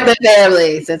 Support the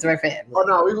family since we're family. Oh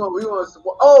no, we gonna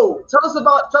support. Oh, tell us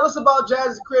about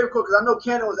Jazz's creative corner because I know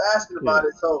Cannon was asking about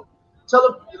it. So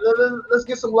let's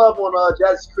get some love on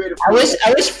Jazzy's creative. I wish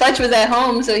Futch was at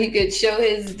home so he could show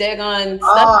his daggone stuff.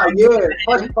 Ah, yeah.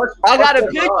 Futch, I got a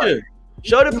picture.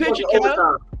 Show the picture,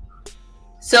 Cal.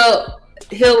 So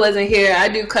Hill wasn't here. I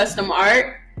do custom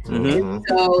art. Mm-hmm.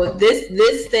 So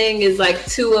this thing is like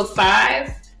 2 of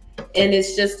 5, and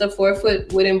it's just a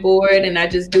 4-foot wooden board, and I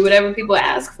just do whatever people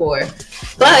ask for.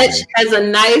 Futch has a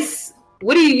nice.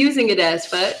 What are you using it as,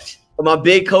 Futch? For my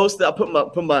big coaster, I put my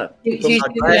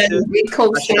glasses, my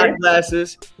shot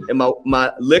glasses, and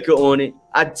my liquor on it.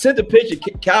 I sent the picture.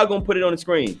 Cal gonna put it on the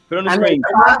screen. Put it on the screen.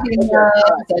 I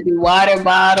do water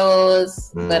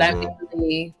bottles, but I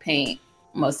mainly paint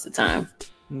most of the time.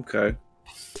 Okay.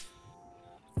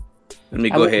 Let me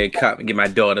go ahead and get my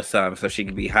daughter some so she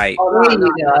can be hyped. Oh, there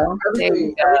you go.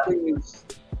 Everything is,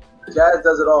 Jazz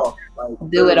does it all. Like,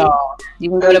 do it all. You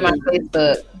can go to my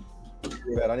Facebook.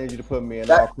 Yeah, I need you to put me in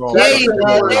that. There you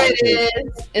go. There it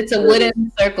is. It's a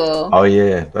wooden circle. Oh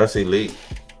yeah, that's elite.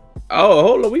 Oh,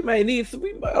 hold on. We may need some.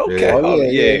 Okay. Yeah. Oh,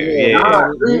 yeah.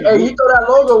 Nah, hey, you throw that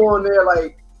logo on there,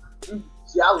 like.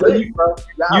 Y'all lit, bro.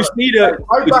 You see the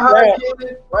right behind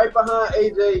Kenan, right behind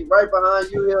AJ, right behind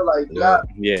you here, like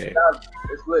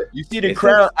it's lit. You see the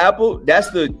crown apple? That's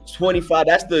the 25.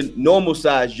 That's the normal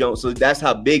size jump. So that's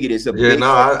how big it is.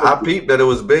 I peeped that it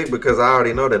was big because I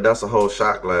already know that's a whole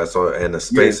shot glass, and the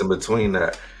space in between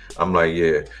that. I'm like,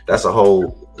 yeah, that's a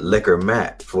whole liquor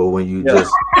mat for when you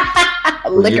just.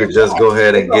 You just go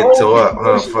ahead and get to up,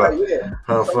 huh? Fuck.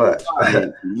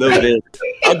 Little bit.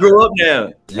 I grew up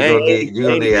now. You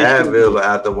gonna need Advil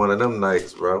after one of them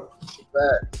nights, bro.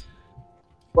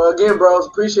 But again, bros,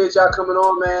 appreciate y'all coming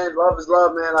on, man. Love is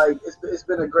love, man. Like it's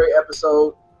been a great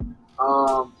episode.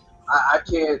 I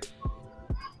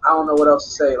don't know what else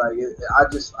to say. Like I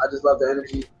just love the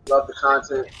energy, love the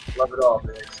content, love it all,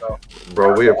 man. So,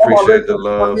 bro, we appreciate the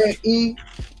love. Man, E,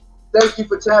 thank you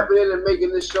for tapping in and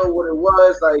making this show what it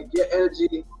was. Like your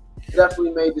energy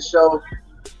definitely made the show.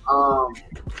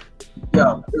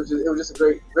 It was just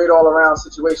a great all around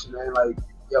situation, man. Like,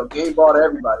 game ball to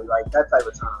everybody, like that type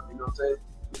of time. You know what I'm saying?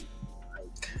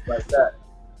 Like that.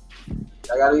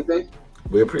 I got anything?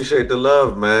 We appreciate the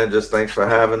love, man. Just thanks for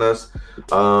having us.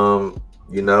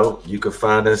 You can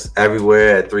find us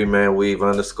everywhere at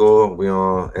 3manweave_. We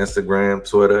on Instagram,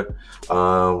 Twitter.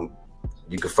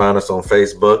 You can find us on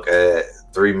Facebook at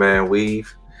 3manweave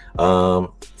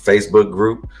Facebook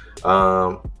group.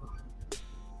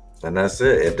 And that's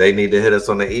it. If they need to hit us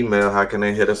on the email, how can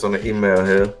they hit us on the email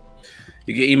here?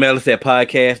 You can email us at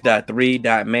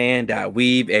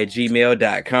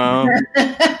podcast.3.man.weave@gmail.com.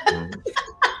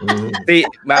 See,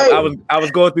 I was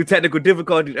going through technical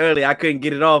difficulties earlier. I couldn't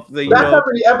get it off. So, that's how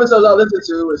many episodes I listened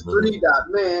to was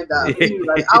 3.man.weave.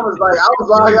 Like I was like,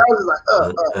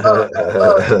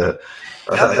 that's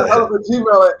a hell of a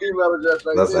email address.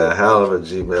 Right That's there. a hell of a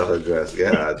Gmail address.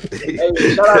 God. Hey,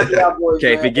 shout out to y'all boys.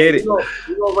 Can't forget it. We're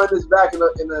gonna run this back in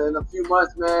a few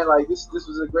months, man. Like this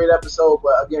was a great episode.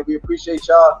 But again, we appreciate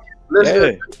y'all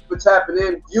listeners. Thank you for tapping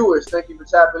in. Viewers, thank you for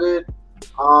tapping in.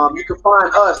 You can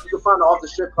find us. You can find the Off the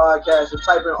Strip podcast. Just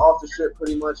type in Off the Strip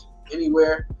pretty much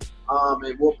anywhere.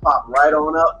 And we'll pop right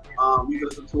on up. You can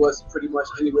listen to us pretty much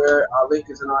anywhere. Our link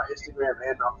is in our Instagram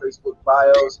and our Facebook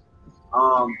bios.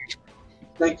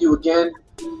 Thank you again.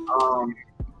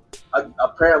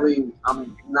 Apparently,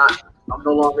 I'm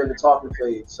no longer in the talking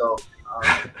phase, so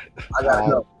I gotta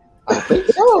go. I think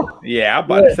so. Yeah, I'm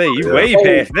about to say you way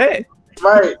past that.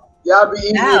 Right, y'all be easy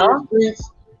in the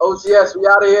streets. OTS, we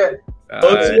out of here.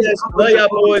 OTS, love y'all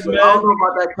boys, man. I don't know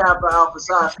about that Kappa Alpha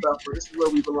Psi stuff, but this is where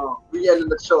we belong. We ending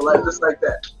the show just like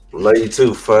that. Love you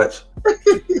too, Futch.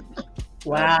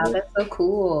 Wow, that's so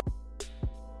cool.